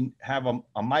when we have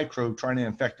a microbe trying to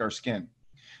infect our skin.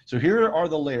 So here are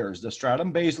the layers: the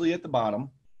stratum basale at the bottom.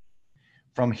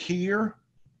 From here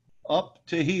up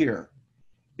to here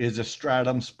is a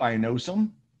stratum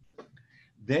spinosum.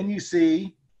 Then you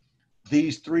see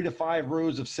these 3 to 5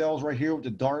 rows of cells right here with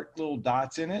the dark little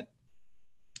dots in it.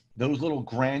 Those little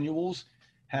granules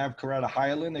have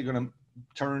keratohyalin. They're going to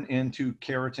turn into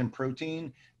keratin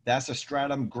protein. That's a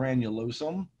stratum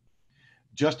granulosum.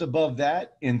 Just above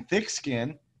that, in thick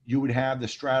skin, you would have the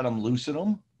stratum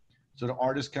lucidum. So the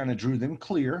artist kind of drew them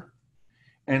clear.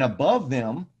 And above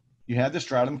them, you have the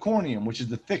stratum corneum, which is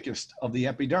the thickest of the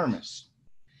epidermis.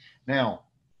 Now,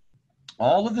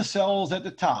 all of the cells at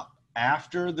the top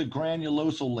after the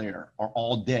granulosal layer are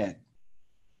all dead.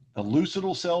 The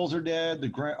lucidal cells are dead.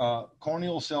 The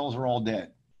corneal cells are all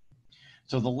dead.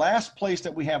 So the last place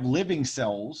that we have living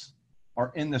cells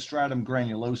are in the stratum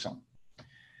granulosum.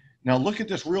 Now look at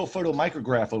this real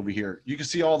photomicrograph over here. You can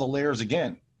see all the layers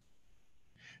again.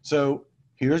 So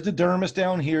here's the dermis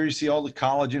down here. You see all the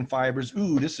collagen fibers.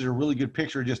 Ooh, this is a really good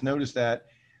picture. Just notice that.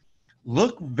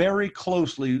 Look very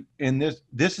closely in this.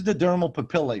 This is the dermal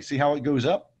papillae. See how it goes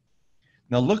up?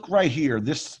 Now look right here,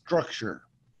 this structure.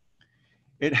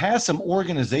 It has some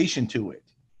organization to it.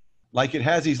 Like it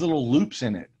has these little loops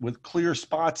in it with clear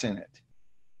spots in it.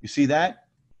 You see that?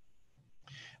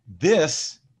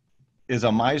 This is a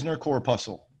Meissner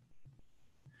corpuscle.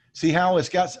 See how it's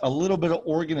got a little bit of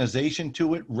organization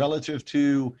to it relative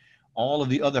to all of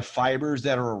the other fibers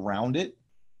that are around it?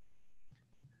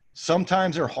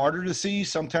 Sometimes they're harder to see,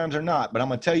 sometimes they're not. But I'm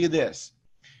going to tell you this.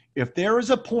 If there is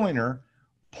a pointer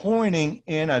pointing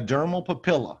in a dermal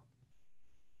papilla,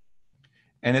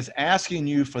 and it's asking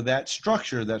you for that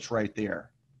structure that's right there,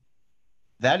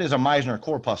 that is a Meissner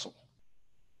corpuscle,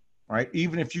 right?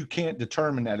 Even if you can't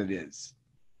determine that it is.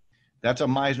 That's a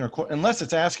Meissner, unless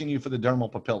it's asking you for the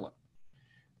dermal papilla.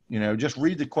 You know, just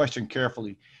read the question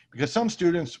carefully, because some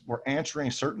students were answering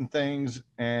certain things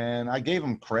and I gave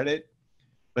them credit,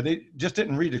 but they just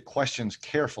didn't read the questions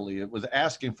carefully. It was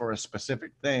asking for a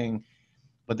specific thing,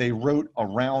 but they wrote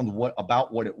around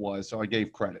about what it was, so I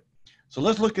gave credit. So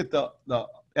let's look at the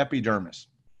epidermis.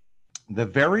 The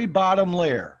very bottom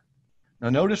layer. Now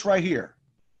notice right here.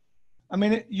 I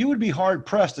mean, you would be hard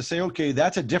pressed to say, okay,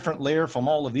 that's a different layer from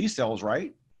all of these cells,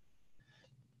 right?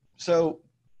 So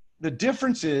the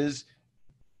difference is,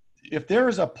 if there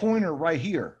is a pointer right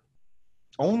here,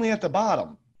 only at the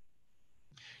bottom,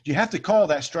 you have to call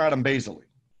that stratum basale.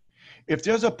 If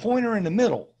there's a pointer in the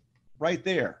middle, right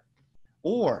there,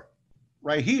 or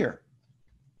right here,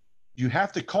 you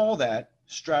have to call that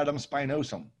stratum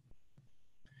spinosum.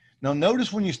 Now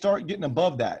notice when you start getting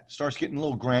above that, it starts getting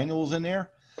little granules in there,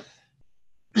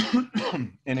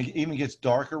 and it even gets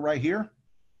darker right here.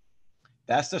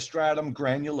 That's the stratum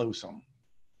granulosum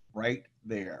right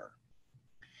there.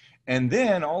 And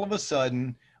then all of a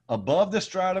sudden, above the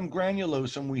stratum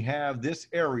granulosum, we have this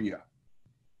area.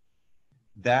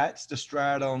 That's the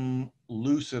stratum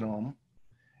lucidum,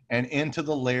 and into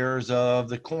the layers of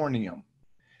the corneum.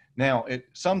 Now, it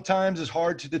sometimes is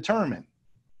hard to determine,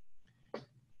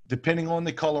 depending on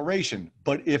the coloration.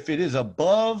 But if it is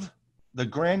above the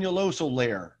granulosal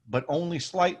layer, but only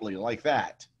slightly like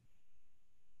that,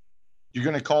 you're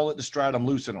going to call it the stratum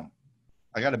lucidum.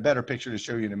 I got a better picture to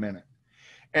show you in a minute.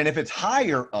 And if it's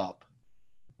higher up,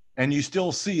 and you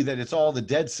still see that it's all the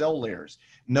dead cell layers,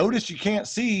 notice you can't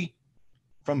see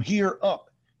from here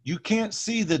up. You can't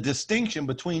see the distinction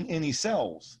between any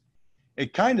cells.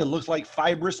 It kind of looks like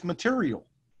fibrous material,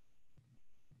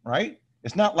 right?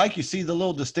 It's not like you see the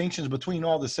little distinctions between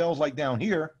all the cells like down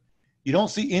here. You don't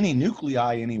see any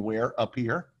nuclei anywhere up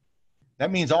here.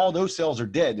 That means all those cells are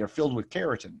dead. They're filled with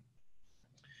keratin.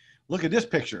 Look at this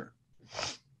picture.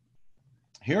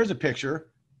 Here's a picture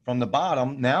from the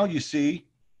bottom. Now you see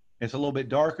it's a little bit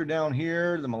darker down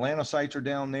here. The melanocytes are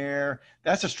down there.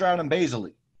 That's a stratum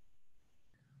basale.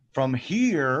 From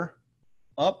here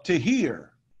up to here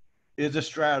is a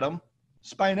stratum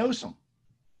spinosum.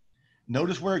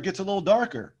 Notice where it gets a little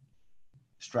darker.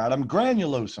 Stratum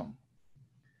granulosum.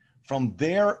 From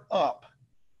there up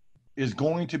is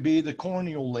going to be the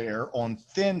corneal layer on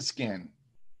thin skin.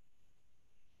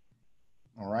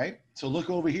 All right, so look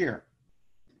over here.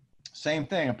 Same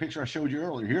thing, a picture I showed you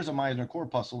earlier. Here's a Meissner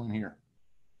corpuscle in here.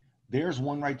 There's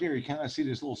one right there. You kind of see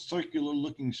this little circular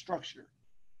looking structure.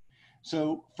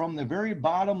 So from the very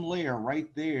bottom layer right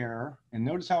there, and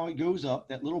notice how it goes up,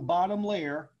 that little bottom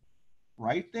layer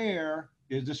right there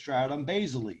is the stratum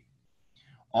basale.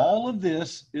 All of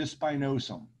this is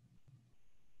spinosum.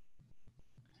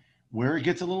 Where it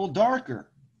gets a little darker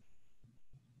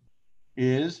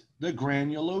is the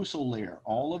granulosal layer,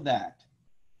 all of that.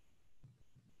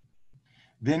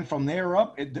 Then from there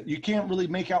up, you can't really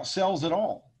make out cells at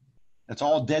all. That's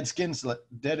all dead skin,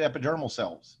 dead epidermal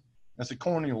cells. That's a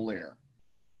corneal layer.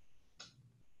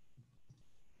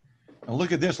 Now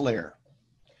look at this layer.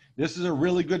 This is a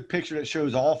really good picture that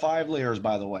shows all 5 layers,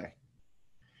 by the way.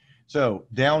 So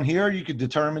down here, you could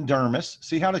determine dermis.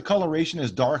 See how the coloration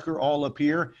is darker all up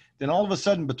here? Then all of a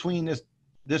sudden between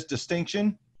this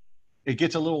distinction, it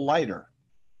gets a little lighter.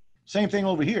 Same thing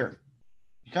over here.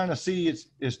 You kind of see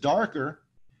it's darker,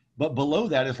 but below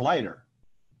that is lighter.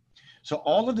 So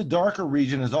all of the darker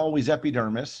region is always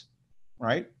epidermis,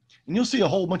 right? And you'll see a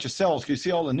whole bunch of cells because you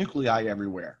see all the nuclei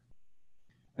everywhere.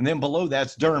 And then below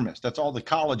that's dermis. That's all the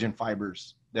collagen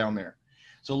fibers down there.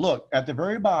 So look, at the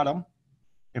very bottom,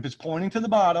 if it's pointing to the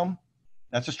bottom,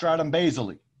 that's a stratum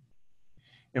basale.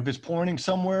 If it's pointing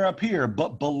somewhere up here,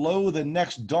 but below the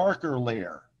next darker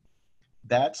layer,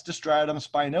 that's the stratum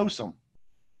spinosum.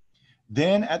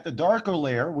 Then at the darker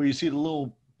layer, where you see the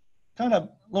little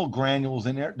little granules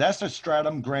in there, that's the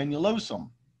stratum granulosum.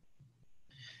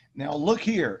 Now look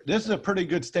here, this is a pretty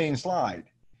good stain slide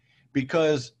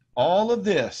because all of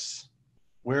this,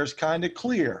 where it's kind of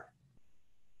clear,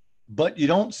 but you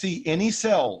don't see any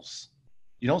cells,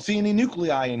 you don't see any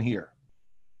nuclei in here.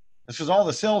 That's because all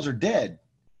the cells are dead.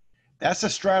 That's the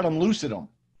stratum lucidum,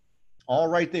 all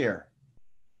right there.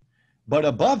 But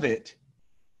above it,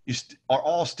 you are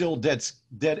all still dead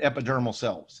epidermal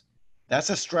cells. That's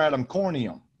a stratum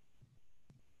corneum,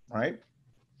 right?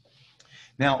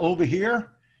 Now over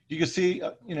here, you can see,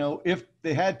 if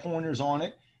they had pointers on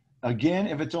it, again,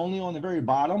 if it's only on the very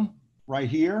bottom, right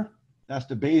here, that's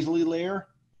the basally layer.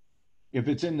 If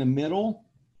it's in the middle,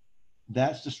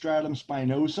 that's the stratum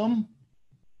spinosum.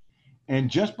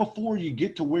 And just before you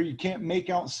get to where you can't make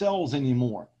out cells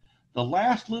anymore, the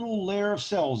last little layer of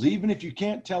cells, even if you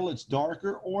can't tell it's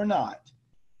darker or not,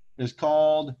 is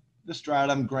called the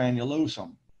stratum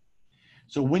granulosum.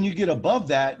 So when you get above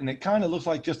that, and it kind of looks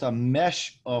like just a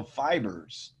mesh of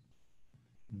fibers,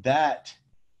 that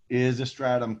is a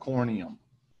stratum corneum.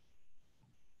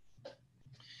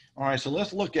 All right, so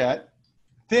let's look at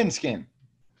thin skin.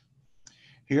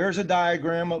 Here's a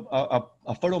diagram of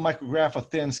a photomicrograph of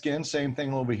thin skin, same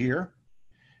thing over here.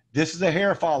 This is a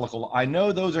hair follicle. I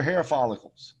know those are hair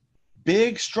follicles.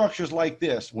 Big structures like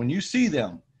this, when you see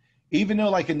them, even though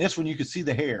like in this one, you can see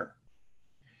the hair.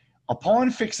 Upon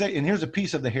fixation, and here's a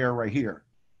piece of the hair right here.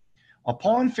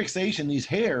 Upon fixation, these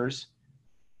hairs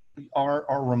are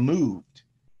removed.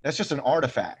 That's just an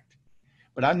artifact.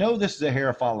 But I know this is a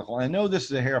hair follicle. I know this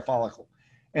is a hair follicle.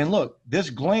 And look, this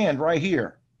gland right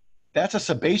here, that's a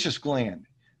sebaceous gland.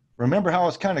 Remember how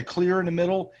it's kind of clear in the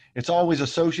middle? It's always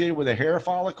associated with a hair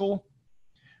follicle.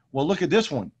 Well, look at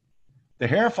this one. The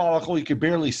hair follicle, you could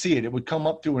barely see it. It would come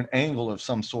up through an angle of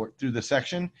some sort through the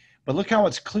section, but look how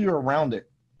it's clear around it.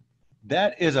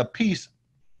 That is a piece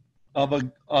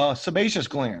of a sebaceous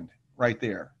gland right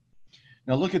there.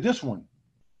 Now look at this one.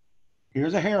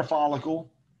 Here's a hair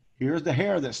follicle. Here's the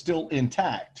hair that's still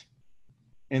intact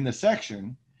in the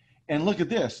section. And look at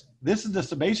this. This is the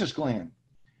sebaceous gland.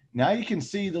 Now you can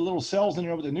see the little cells in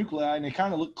there with the nuclei, and they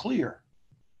kind of look clear.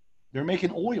 They're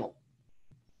making oil.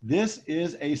 This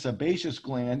is a sebaceous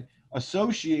gland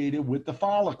associated with the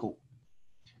follicle.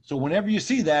 So whenever you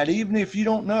see that, even if you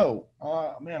don't know,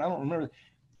 man, I don't remember,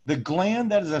 the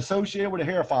gland that is associated with a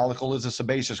hair follicle is a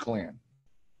sebaceous gland.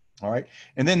 All right.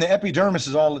 And then the epidermis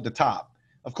is all at the top.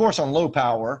 Of course, on low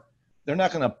power, they're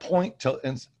not going to point to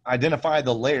and identify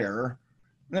the layer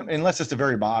unless it's the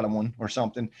very bottom one or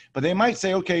something. But they might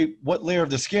say, okay, what layer of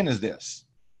the skin is this?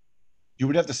 You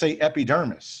would have to say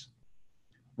epidermis.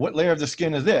 What layer of the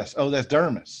skin is this? Oh, that's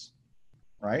dermis,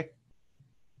 right?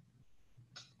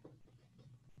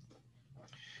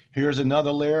 Here's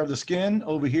another layer of the skin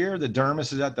over here. The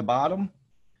dermis is at the bottom.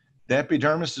 The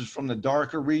epidermis is from the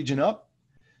darker region up.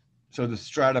 So the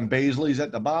stratum basale is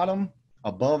at the bottom.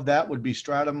 Above that would be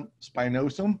stratum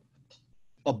spinosum.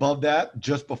 Above that,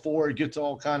 just before it gets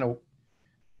all kind of,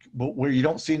 but where you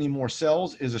don't see any more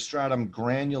cells, is a stratum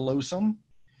granulosum.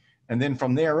 And then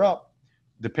from there up,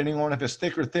 depending on if it's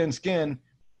thick or thin skin,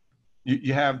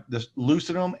 you have the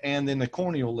lucidum and then the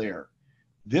corneal layer.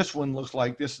 This one looks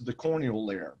like this is the corneal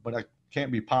layer, but I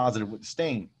can't be positive with the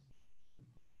stain.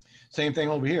 Same thing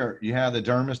over here. You have the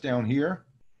dermis down here.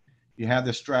 You have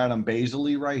the stratum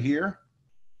basale right here.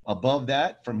 Above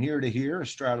that, from here to here, is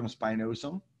stratum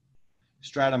spinosum.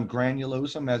 Stratum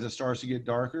granulosum as it starts to get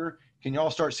darker. Can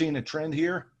y'all start seeing a trend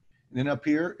here? And then up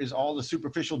here is all the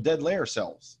superficial dead layer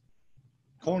cells.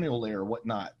 Corneal layer,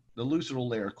 whatnot. The lucidal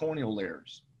layer, corneal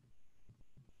layers.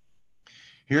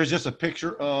 Here's just a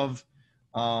picture of,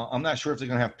 I'm not sure if they're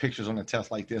going to have pictures on a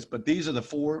test like this, but these are the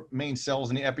 4 main cells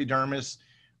in the epidermis.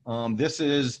 This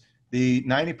is the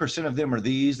 90% of them are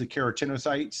these, the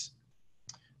keratinocytes.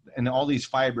 And all these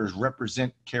fibers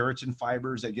represent keratin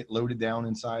fibers that get loaded down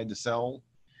inside the cell.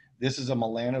 This is a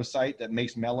melanocyte that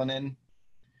makes melanin.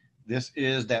 This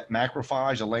is that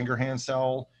macrophage, a Langerhans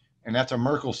cell, and that's a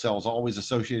Merkel cell, is always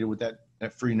associated with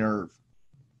that free nerve.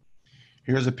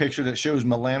 Here's a picture that shows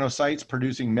melanocytes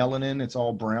producing melanin. It's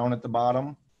all brown at the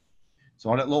bottom.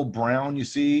 So all that little brown you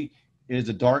see is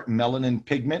a dark melanin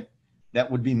pigment that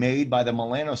would be made by the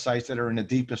melanocytes that are in the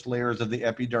deepest layers of the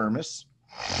epidermis.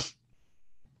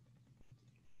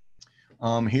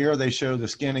 Here they show the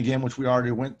skin again, which we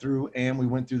already went through, and we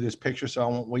went through this picture, so I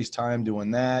won't waste time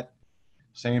doing that.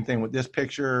 Same thing with this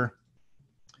picture.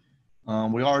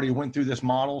 We already went through this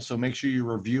model, so make sure you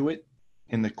review it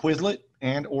in the Quizlet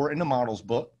and or in the models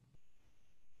book.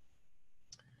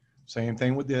 Same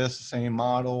thing with this, same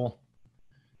model.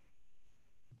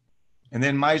 And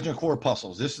then Meissner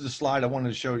corpuscles. This is the slide I wanted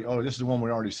to show you. Oh, this is the one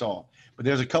we already saw. But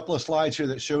there's a couple of slides here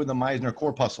that show the Meissner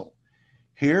corpuscle.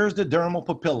 Here's the dermal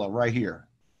papilla right here.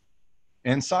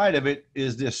 Inside of it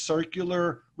is this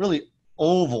circular, really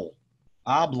oval,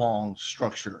 oblong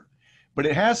structure. But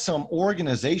it has some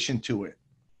organization to it.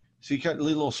 See, you got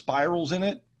little spirals in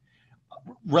it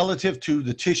relative to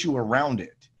the tissue around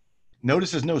it.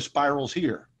 Notice there's no spirals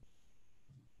here.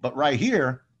 But right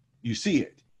here, you see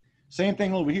it. Same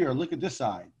thing over here. Look at this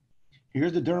side.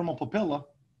 Here's the dermal papilla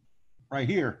right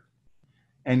here.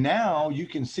 And now you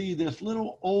can see this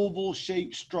little oval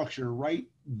shaped structure right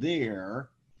there.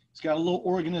 It's got a little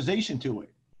organization to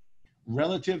it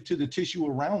relative to the tissue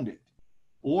around it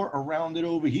or around it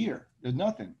over here. There's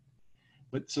nothing.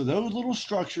 But so those little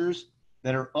structures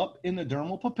that are up in the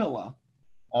dermal papilla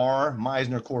are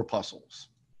Meissner corpuscles.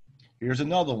 Here's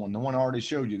another one, the one I already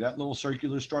showed you, that little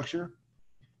circular structure.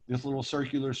 This little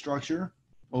circular structure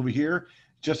over here,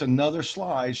 just another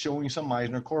slide showing some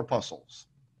Meissner corpuscles.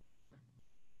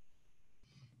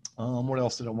 What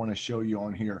else did I want to show you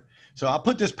on here? So I'll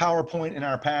put this PowerPoint in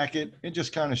our packet. It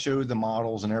just kind of shows the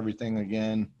models and everything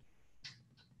again.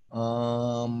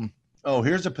 Oh,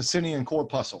 here's a Pacinian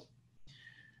corpuscle.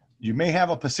 You may have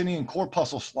a Pacinian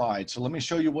corpuscle slide. So let me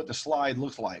show you what the slide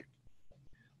looks like.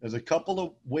 There's a couple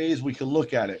of ways we could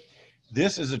look at it.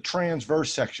 This is a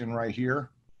transverse section right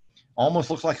here. Almost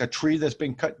looks like a tree that's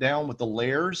been cut down with the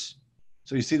layers.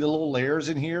 So you see the little layers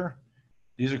in here?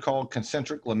 These are called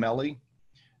concentric lamellae.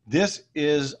 This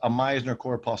is a Meissner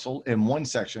corpuscle in one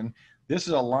section. This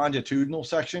is a longitudinal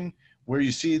section where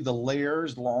you see the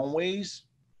layers long ways.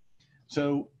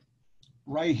 So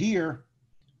right here,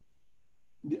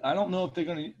 I don't know if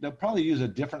they'll probably use a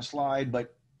different slide,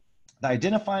 but the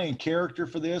identifying character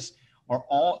for this are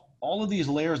all of these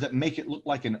layers that make it look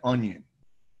like an onion.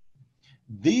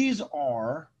 These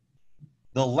are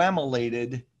the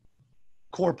lamellated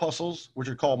corpuscles, which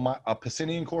are called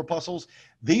Pacinian corpuscles.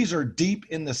 These are deep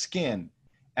in the skin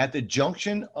at the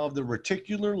junction of the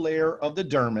reticular layer of the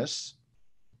dermis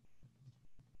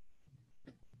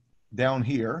down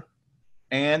here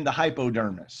and the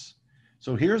hypodermis.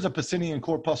 So here's a Pacinian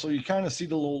corpuscle. You kind of see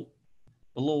the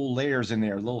little layers in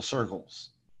there, little circles.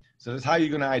 So that's how you're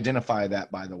going to identify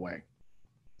that, by the way.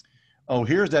 Oh,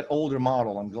 here's that older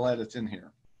model. I'm glad it's in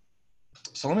here.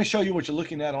 So let me show you what you're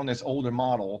looking at on this older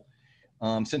model,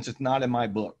 since it's not in my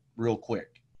book, real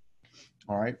quick.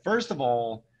 All right. First of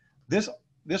all, this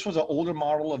was an older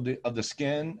model of the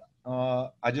skin.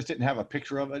 I just didn't have a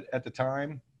picture of it at the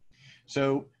time.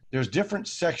 So there's different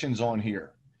sections on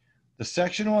here. The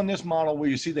section on this model where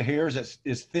you see the hairs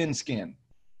is thin skin.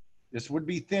 This would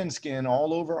be thin skin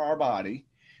all over our body.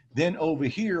 Then over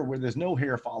here where there's no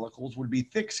hair follicles would be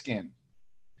thick skin.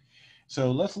 So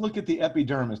let's look at the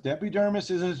epidermis. The epidermis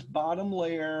is this bottom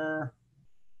layer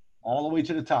all the way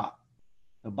to the top.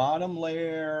 The bottom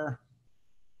layer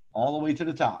all the way to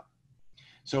the top.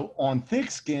 So on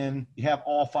thick skin, you have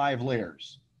all 5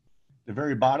 layers. The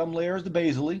very bottom layer is the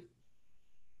basally.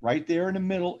 Right there in the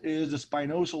middle is the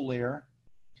spinosal layer.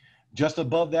 Just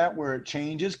above that, where it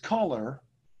changes color,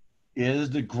 is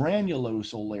the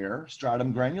granulosal layer,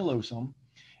 stratum granulosum.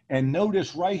 And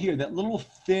notice right here, that little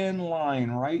thin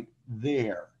line right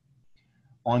there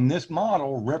on this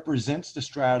model represents the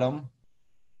stratum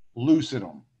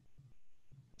lucidum.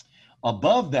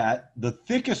 Above that, the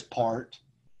thickest part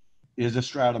is the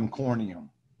stratum corneum,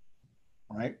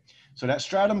 right? So that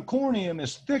stratum corneum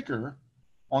is thicker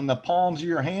on the palms of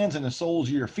your hands and the soles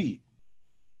of your feet.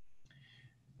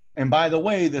 And by the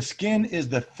way, the skin is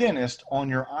the thinnest on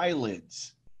your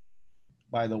eyelids,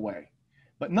 by the way.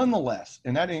 But nonetheless,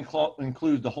 and that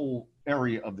includes the whole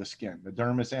area of the skin, the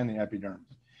dermis and the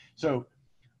epidermis. So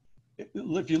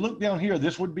if you look down here,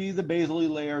 this would be the basally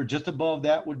layer. Just above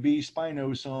that would be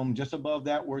spinosum. Just above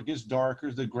that, where it gets darker,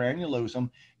 is the granulosum.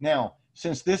 Now,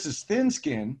 since this is thin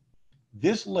skin,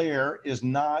 this layer is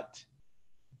not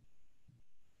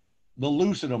the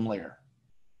lucidum layer.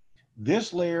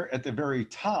 This layer at the very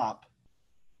top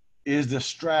is the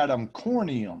stratum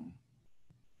corneum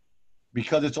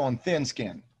because it's on thin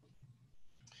skin.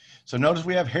 So notice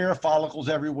we have hair follicles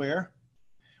everywhere.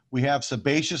 We have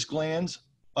sebaceous glands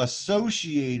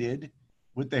associated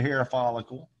with the hair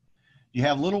follicle. You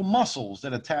have little muscles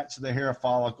that attach to the hair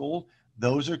follicle.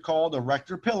 Those are called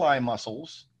erector pili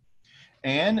muscles.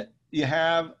 And you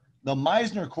have the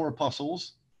Meissner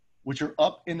corpuscles, which are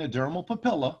up in the dermal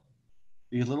papilla.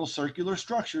 These little circular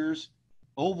structures,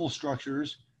 oval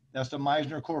structures, that's the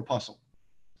Meissner corpuscle.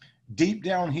 Deep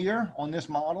down here on this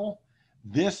model,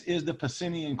 this is the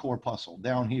Pacinian corpuscle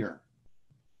down here.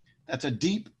 That's a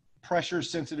deep pressure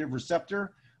sensitive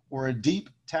receptor or a deep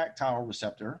tactile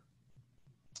receptor.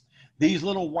 These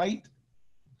little white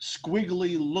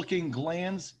squiggly looking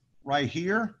glands right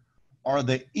here are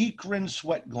the eccrine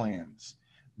sweat glands.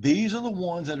 These are the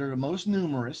ones that are the most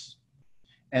numerous,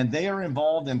 and they are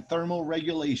involved in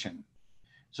thermoregulation.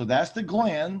 So that's the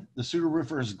gland, the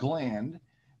sudoriferous gland.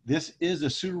 This is the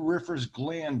sudoriferous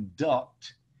gland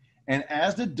duct. And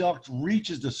as the duct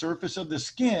reaches the surface of the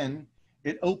skin,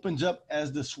 it opens up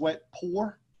as the sweat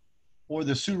pore or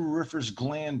the sudoriferous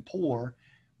gland pore,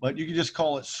 but you can just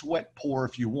call it sweat pore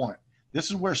if you want. This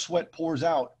is where sweat pours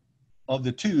out of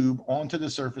the tube onto the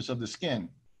surface of the skin.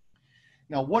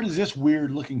 Now, what is this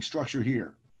weird looking structure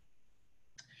here?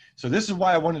 So this is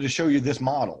why I wanted to show you this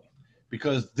model,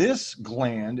 because this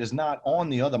gland is not on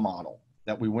the other model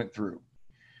that we went through.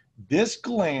 This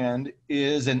gland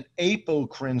is an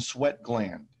apocrine sweat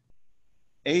gland.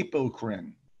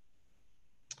 Apocrine.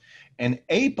 An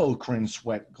apocrine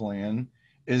sweat gland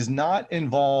is not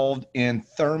involved in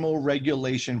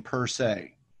thermoregulation per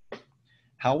se.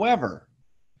 However,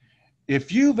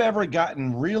 if you've ever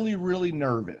gotten really, really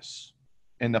nervous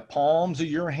and the palms of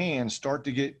your hands start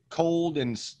to get cold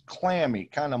and clammy,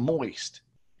 kind of moist,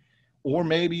 or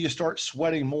maybe you start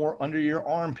sweating more under your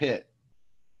armpit,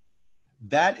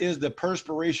 that is the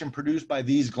perspiration produced by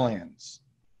these glands.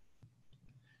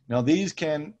 Now, these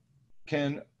can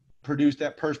produce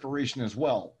that perspiration as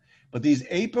well, but these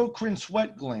apocrine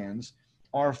sweat glands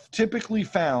are typically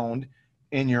found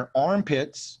in your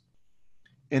armpits,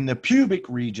 in the pubic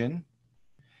region,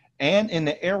 and in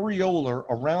the areolar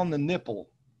around the nipple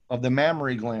of the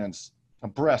mammary glands, a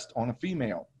breast on a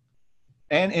female,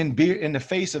 and in the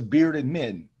face of bearded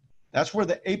men. That's where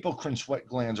the apocrine sweat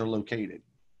glands are located.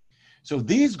 So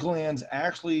these glands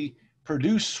actually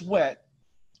produce sweat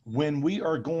when we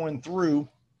are going through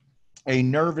a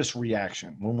nervous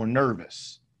reaction, when we're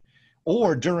nervous,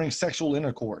 or during sexual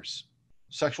intercourse,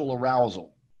 sexual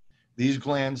arousal. These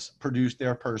glands produce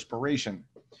their perspiration.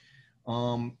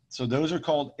 So those are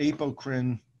called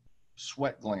apocrine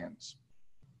sweat glands.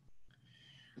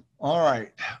 All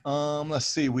right, let's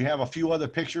see. We have a few other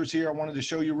pictures here I wanted to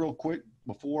show you real quick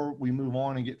before we move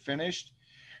on and get finished.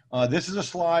 This is a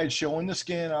slide showing the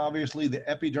skin, obviously the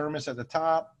epidermis at the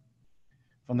top,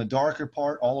 from the darker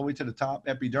part all the way to the top,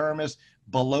 epidermis.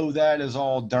 Below that is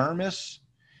all dermis.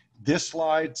 This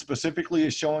slide specifically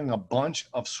is showing a bunch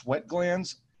of sweat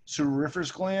glands,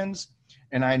 sudoriferous glands.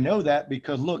 And I know that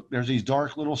because look, there's these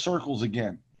dark little circles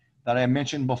again that I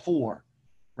mentioned before.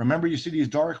 Remember, you see these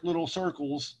dark little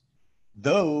circles?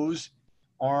 Those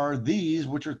are these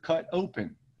which are cut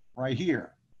open right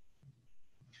here.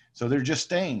 So they're just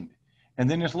stained. And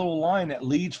then this little line that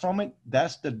leads from it,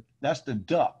 that's the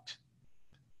duct.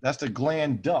 That's the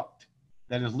gland duct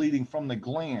that is leading from the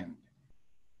gland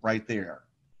right there.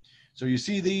 So you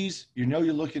see these, you know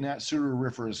you're looking at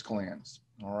sudoriferous glands,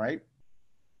 all right?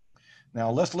 Now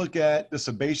let's look at the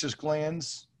sebaceous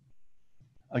glands.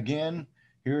 Again,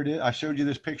 here it is. I showed you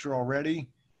this picture already.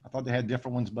 I thought they had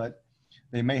different ones, but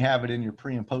they may have it in your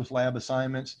pre and post lab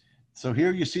assignments. So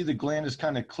here you see the gland is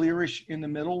kind of clearish in the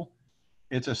middle.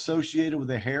 It's associated with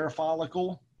a hair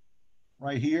follicle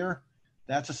right here.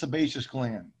 That's a sebaceous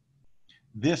gland.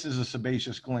 This is a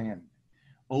sebaceous gland.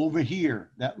 Over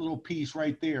here, that little piece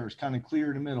right there is kind of clear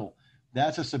in the middle.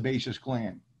 That's a sebaceous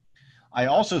gland. I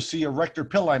also see erector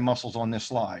pili muscles on this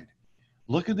slide.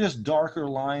 Look at this darker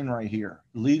line right here,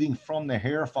 leading from the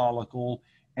hair follicle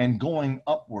and going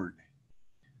upward.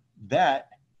 That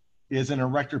is an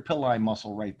erector pili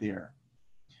muscle right there.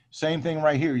 Same thing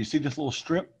right here. You see this little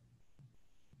strip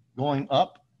going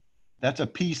up? That's a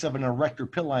piece of an erector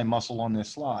pili muscle on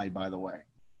this slide, by the way.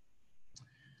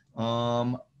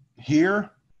 Here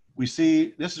we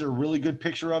see, this is a really good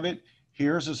picture of it.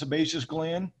 Here's a sebaceous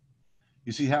gland.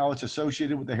 You see how it's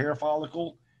associated with the hair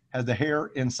follicle, has the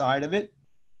hair inside of it.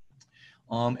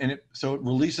 So it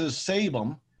releases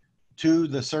sebum to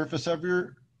the surface of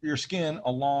your skin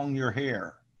along your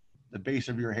hair, the base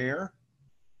of your hair,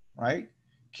 right?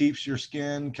 Keeps your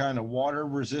skin kind of water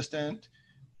resistant.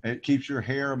 It keeps your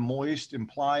hair moist and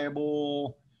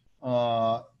pliable,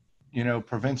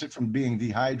 prevents it from being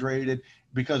dehydrated,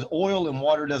 because oil and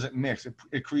water doesn't mix.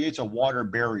 It creates a water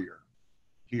barrier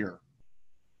here.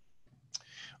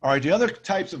 All right, the other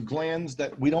types of glands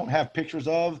that we don't have pictures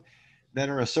of that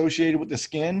are associated with the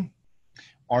skin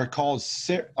are called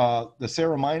the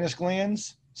ceruminous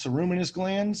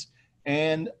glands,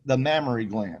 and the mammary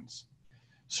glands.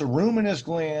 Ceruminous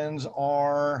glands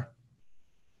are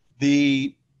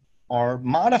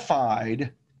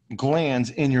modified glands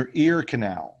in your ear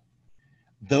canal.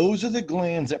 Those are the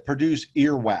glands that produce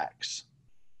earwax.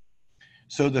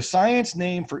 So the science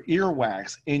name for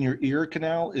earwax in your ear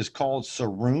canal is called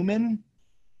cerumen.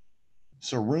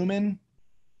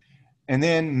 And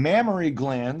then mammary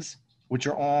glands, which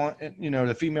are on,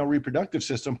 the female reproductive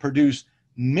system, produce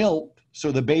milk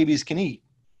so the babies can eat.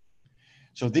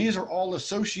 So these are all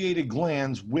associated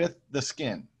glands with the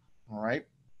skin, all right?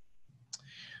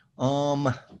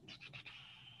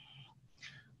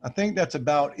 I think that's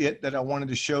about it that I wanted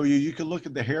to show you. You can look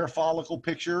at the hair follicle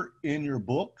picture in your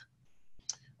book.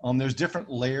 There's different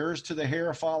layers to the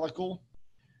hair follicle.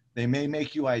 They may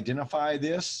make you identify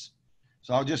this.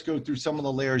 So I'll just go through some of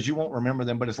the layers. You won't remember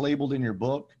them, but it's labeled in your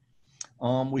book.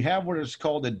 We have what is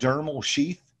called a dermal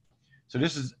sheath. So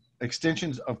this is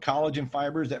extensions of collagen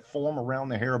fibers that form around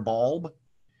the hair bulb.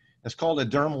 It's called a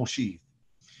dermal sheath.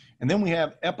 And then we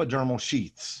have epidermal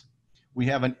sheaths. We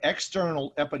have an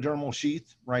external epidermal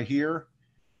sheath right here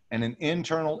and an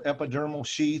internal epidermal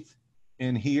sheath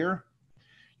in here.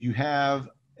 You have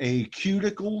a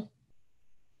cuticle,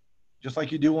 just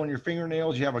like you do on your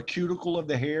fingernails. You have a cuticle of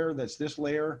the hair, that's this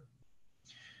layer.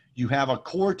 You have a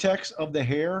cortex of the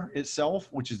hair itself,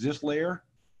 which is this layer.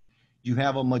 You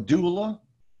have a medulla,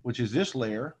 which is this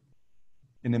layer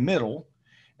in the middle.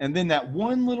 And then that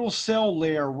one little cell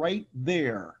layer right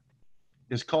there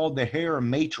is called the hair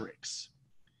matrix.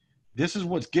 This is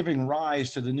what's giving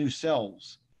rise to the new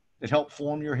cells that help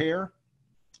form your hair,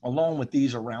 along with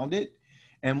these around it.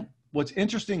 And what's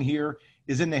interesting here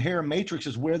is in the hair matrix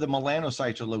is where the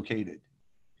melanocytes are located.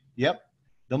 Yep,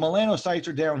 the melanocytes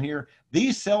are down here.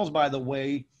 These cells, by the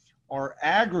way, are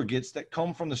aggregates that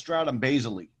come from the stratum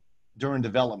basale during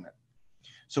development.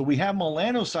 So we have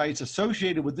melanocytes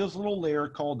associated with this little layer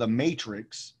called the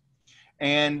matrix.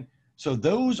 And so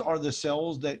those are the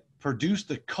cells that produce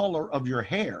the color of your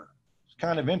hair. It's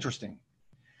kind of interesting.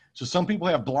 So some people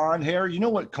have blonde hair. You know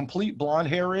what complete blonde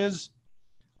hair is?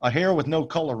 A hair with no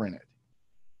color in it.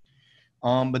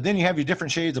 But then you have your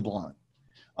different shades of blonde.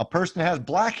 A person that has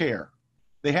black hair,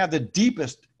 they have the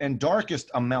deepest and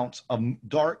darkest amounts of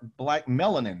dark black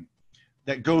melanin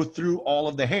that go through all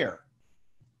of the hair.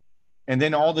 And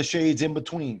then all the shades in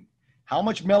between. How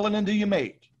much melanin do you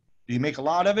make? Do you make a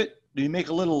lot of it? Do you make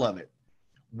a little of it?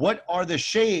 What are the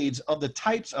shades of the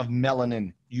types of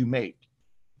melanin you make?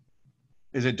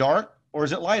 Is it dark or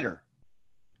is it lighter?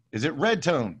 Is it red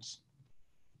tones?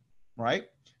 Right?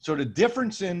 So the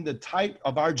difference in the type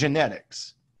of our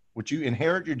genetics, which you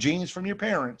inherit your genes from your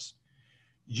parents,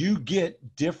 you get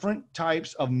different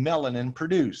types of melanin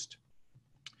produced.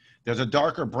 There's a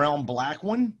darker brown black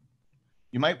one.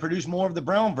 You might produce more of the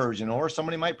brown version, or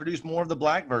somebody might produce more of the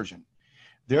black version.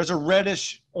 There's a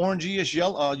reddish, orangish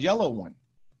yellow one.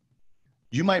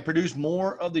 You might produce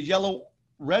more of the yellow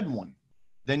red one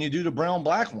than you do the brown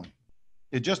black one.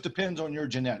 It just depends on your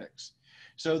genetics.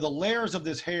 So the layers of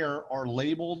this hair are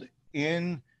labeled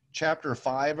in chapter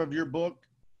 5 of your book.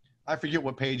 I forget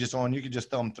what page it's on. You can just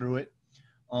thumb through it.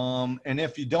 And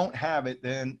if you don't have it,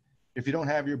 then if you don't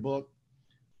have your book,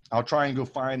 I'll try and go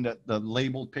find the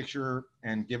labeled picture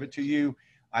and give it to you.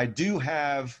 I do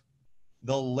have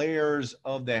the layers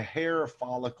of the hair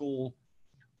follicle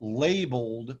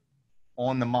labeled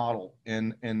on the model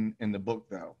in the book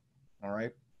though. All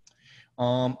right.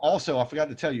 Also, I forgot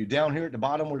to tell you, down here at the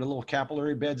bottom where the little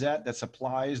capillary bed's at that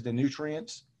supplies the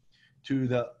nutrients to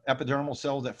the epidermal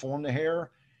cells that form the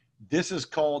hair, this is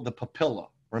called the papilla.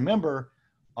 Remember,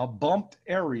 a bumped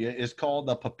area is called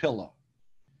the papilla.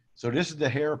 So this is the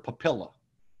hair papilla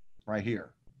right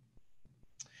here.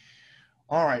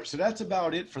 All right, so that's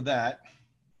about it for that.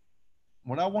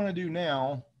 What I want to do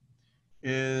now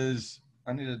is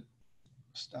I need to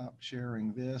stop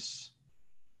sharing this.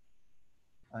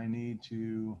 I need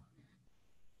to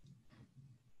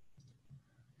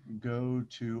go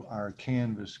to our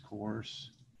Canvas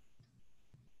course.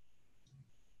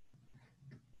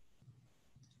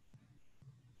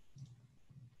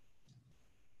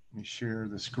 Let me share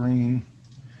the screen.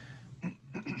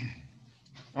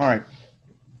 All right.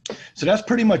 So that's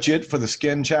pretty much it for the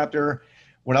skin chapter.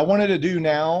 What I wanted to do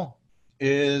now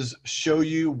is show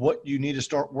you what you need to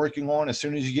start working on as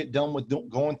soon as you get done with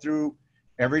going through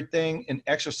everything in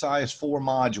exercise 4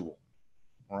 module.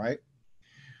 All right.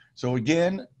 So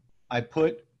again, I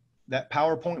put that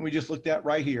PowerPoint we just looked at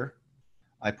right here.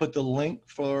 I put the link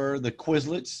for the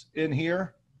Quizlets in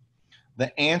here.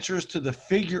 The answers to the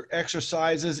figure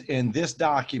exercises in this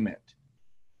document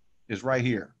is right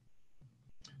here.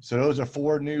 So those are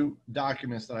 4 new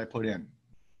documents that I put in.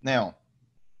 Now,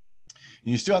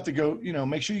 you still have to go,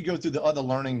 make sure you go through the other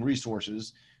learning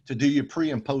resources to do your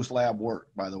pre and post lab work,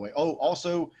 by the way. Oh,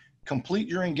 also complete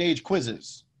your Engage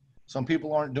quizzes. Some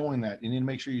people aren't doing that. You need to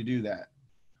make sure you do that.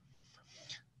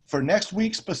 For next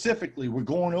week specifically, we're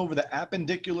going over the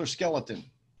appendicular skeleton.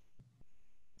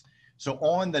 So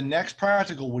on the next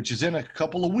practical, which is in a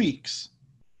couple of weeks,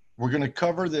 we're going to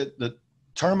cover the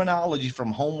terminology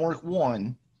from homework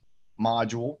 1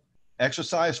 module,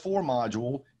 exercise 4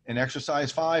 module, and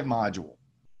exercise 5 module.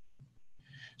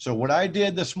 So what I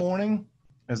did this morning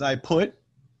is I put,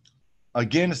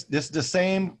 again, this is the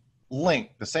same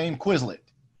link, the same Quizlet.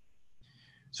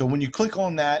 So when you click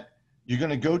on that, you're going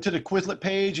to go to the Quizlet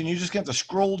page and you just have to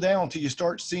scroll down till you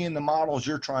start seeing the models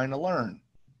you're trying to learn.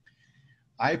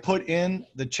 I put in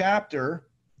the chapter,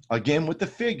 again with the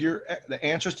figure, the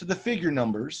answers to the figure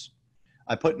numbers.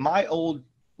 I put my old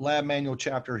lab manual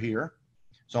chapter here.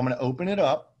 So I'm going to open it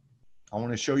up. I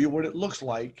want to show you what it looks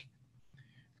like,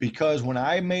 because when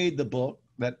I made the book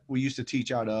that we used to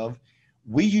teach out of,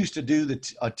 we used to do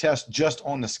a test just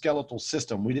on the skeletal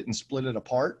system. We didn't split it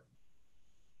apart.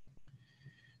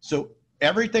 So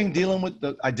everything dealing with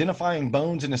the identifying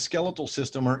bones in the skeletal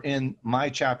system are in my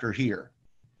chapter here.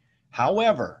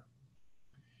 However,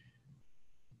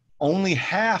 only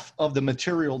half of the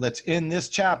material that's in this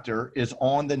chapter is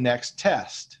on the next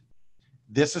test.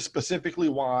 This is specifically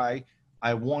why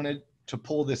I wanted to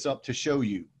pull this up to show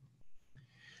you.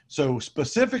 So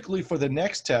specifically for the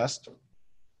next test,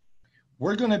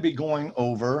 we're going to be going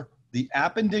over the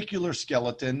appendicular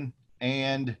skeleton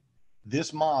and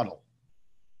this model.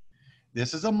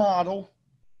 This is a model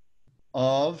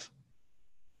of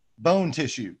bone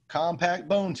tissue, compact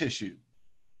bone tissue.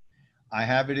 I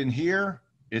have it in here.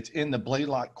 It's in the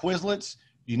Blaylock Quizlets.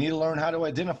 You need to learn how to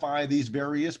identify these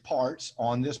various parts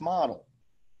on this model.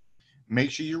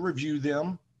 Make sure you review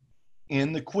them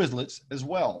in the Quizlets as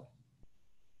well.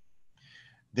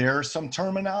 There's some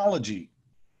terminology.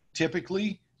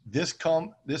 Typically, this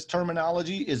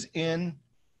terminology is in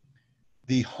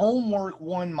the homework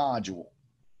 1 module,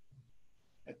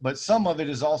 but some of it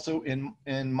is also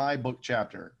in my book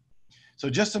chapter. So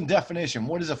just some definition.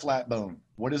 What is a flat bone?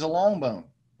 What is a long bone?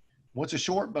 What's a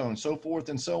short bone? So forth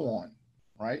and so on,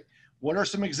 right? What are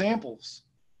some examples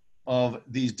of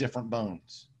these different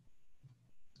bones?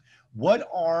 What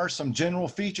are some general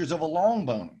features of a long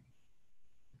bone?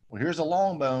 Well, here's a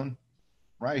long bone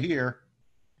right here.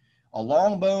 A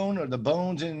long bone are the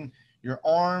bones in your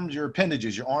arms, your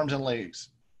appendages, your arms and legs,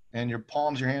 and your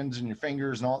palms, your hands, and your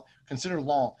fingers, and all considered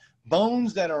long.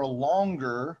 Bones that are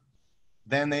longer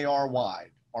than they are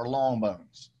wide are long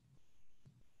bones,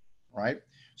 right?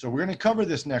 So we're going to cover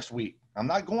this next week. I'm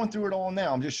not going through it all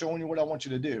now. I'm just showing you what I want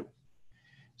you to do.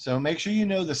 So make sure you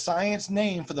know the science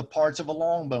name for the parts of a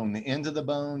long bone, the ends of the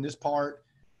bone, this part,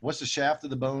 what's the shaft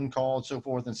of the bone called, so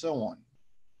forth and so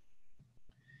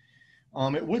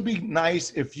on. It would be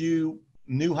nice if you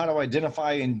knew how to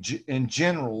identify in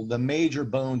general the major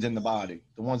bones in the body,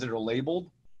 the ones that are labeled.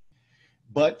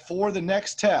 But for the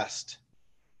next test,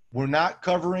 we're not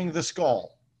covering the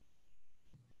skull.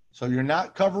 So you're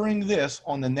not covering this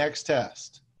on the next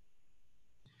test.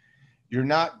 You're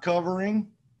not covering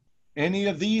any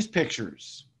of these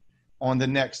pictures on the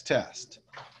next test.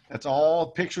 That's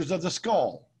all pictures of the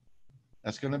skull.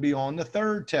 That's going to be on the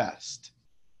 3rd test.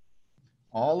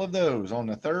 All of those on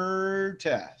the 3rd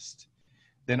test.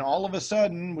 Then all of a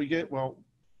sudden we get, well,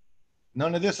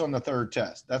 none of this on the 3rd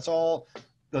test. That's all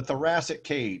the thoracic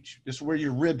cage. This is where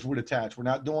your ribs would attach. We're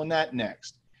not doing that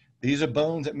next. These are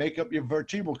bones that make up your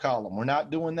vertebral column. We're not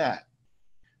doing that.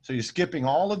 So you're skipping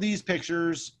all of these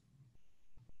pictures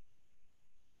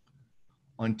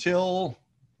until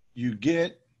you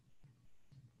get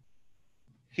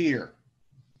here.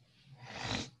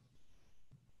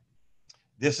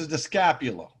 This is the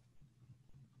scapula.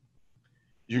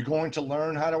 You're going to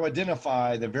learn how to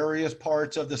identify the various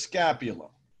parts of the scapula.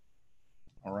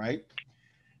 All right.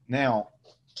 Now,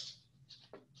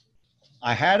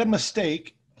 I had a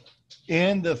mistake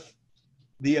in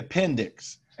the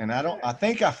appendix, and I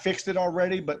think I fixed it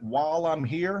already, but while I'm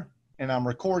here and I'm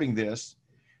recording this,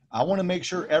 I want to make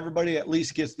sure everybody at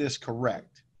least gets this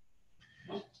correct.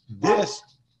 This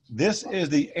is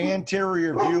the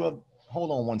anterior view of,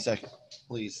 hold on one second,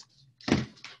 please.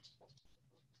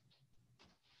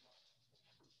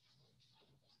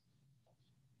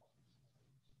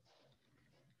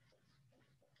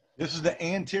 This is the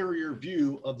anterior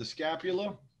view of the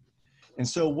scapula. And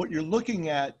so what you're looking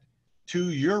at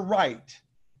to your right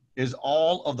is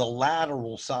all of the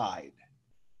lateral side.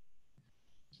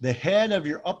 The head of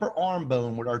your upper arm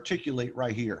bone would articulate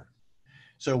right here.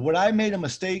 So what I made a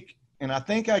mistake, and I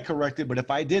think I corrected, but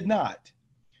if I did not,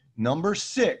 number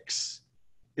 6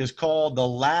 is called the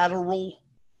lateral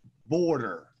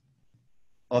border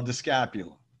of the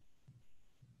scapula.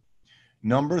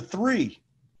 Number 3,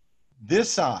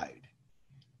 this side,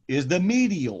 is the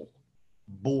medial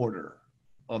border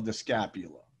of the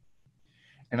scapula.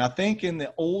 And I think in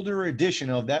the older edition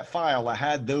of that file, I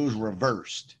had those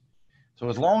reversed. So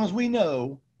as long as we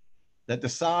know that the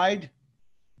side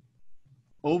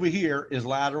over here is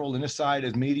lateral and this side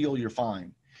is medial, you're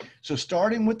fine. So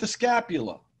starting with the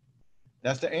scapula,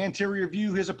 that's the anterior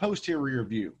view. Here's a posterior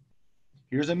view.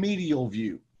 Here's a medial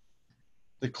view.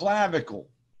 The clavicle,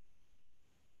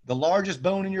 the largest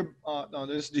bone in your, no,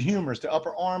 this is the humerus, the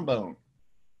upper arm bone.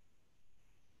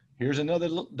 Here's another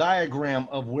diagram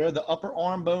of where the upper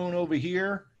arm bone over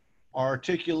here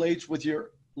articulates with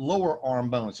your lower arm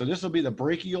bone. So this will be the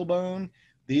brachial bone.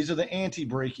 These are the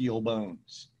antebrachial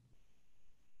bones.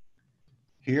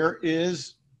 Here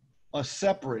is a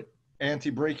separate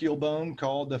antebrachial bone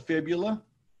called the fibula.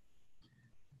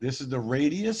 This is the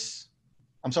radius.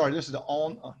 I'm sorry, this is the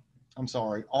ulna. I'm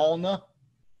sorry, ulna.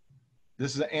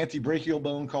 This is the antebrachial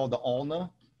bone called the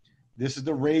ulna. This is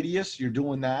the radius. You're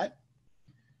doing that.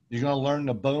 You're going to learn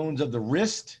the bones of the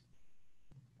wrist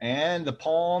and the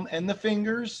palm and the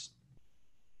fingers.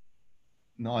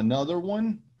 Now another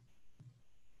one.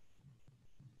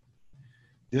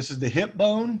 This is the hip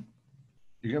bone.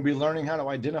 You're going to be learning how to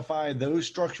identify those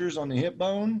structures on the hip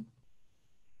bone.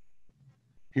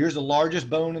 Here's the largest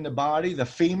bone in the body, the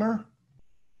femur.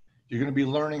 You're going to be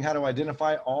learning how to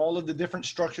identify all of the different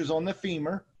structures on the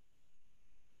femur.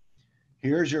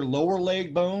 Here's your lower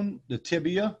leg bone, the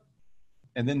tibia,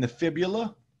 and then the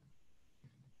fibula.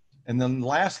 And then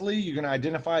lastly, you're going to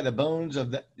identify the bones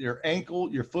of your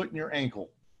ankle, your foot, and your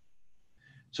ankle.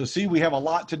 So see, we have a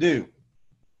lot to do.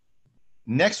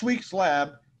 Next week's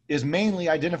lab is mainly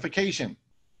identification.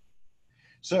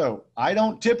 So I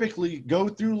don't typically go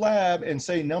through lab and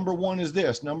say number 1 is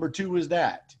this, number 2 is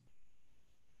that.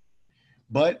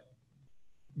 But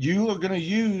you are going to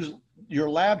use your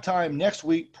lab time next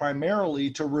week primarily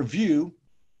to review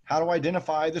how to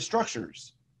identify the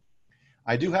structures.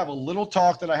 I do have a little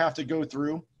talk that I have to go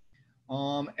through,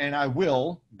 and I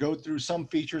will go through some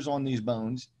features on these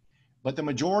bones, but the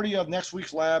majority of next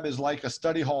week's lab is like a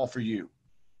study hall for you.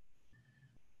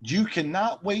 You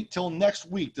cannot wait till next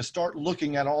week to start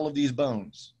looking at all of these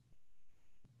bones.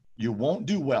 You won't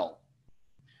do well.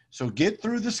 So get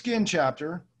through the skin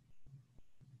chapter,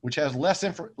 which has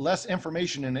less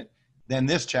information in it than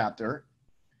this chapter,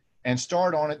 and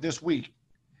start on it this week.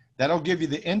 That'll give you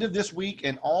the end of this week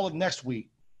and all of next week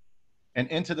and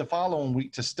into the following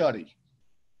week to study.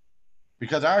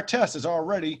 Because our test is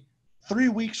already 3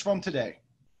 weeks from today.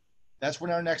 That's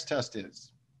when our next test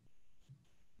is.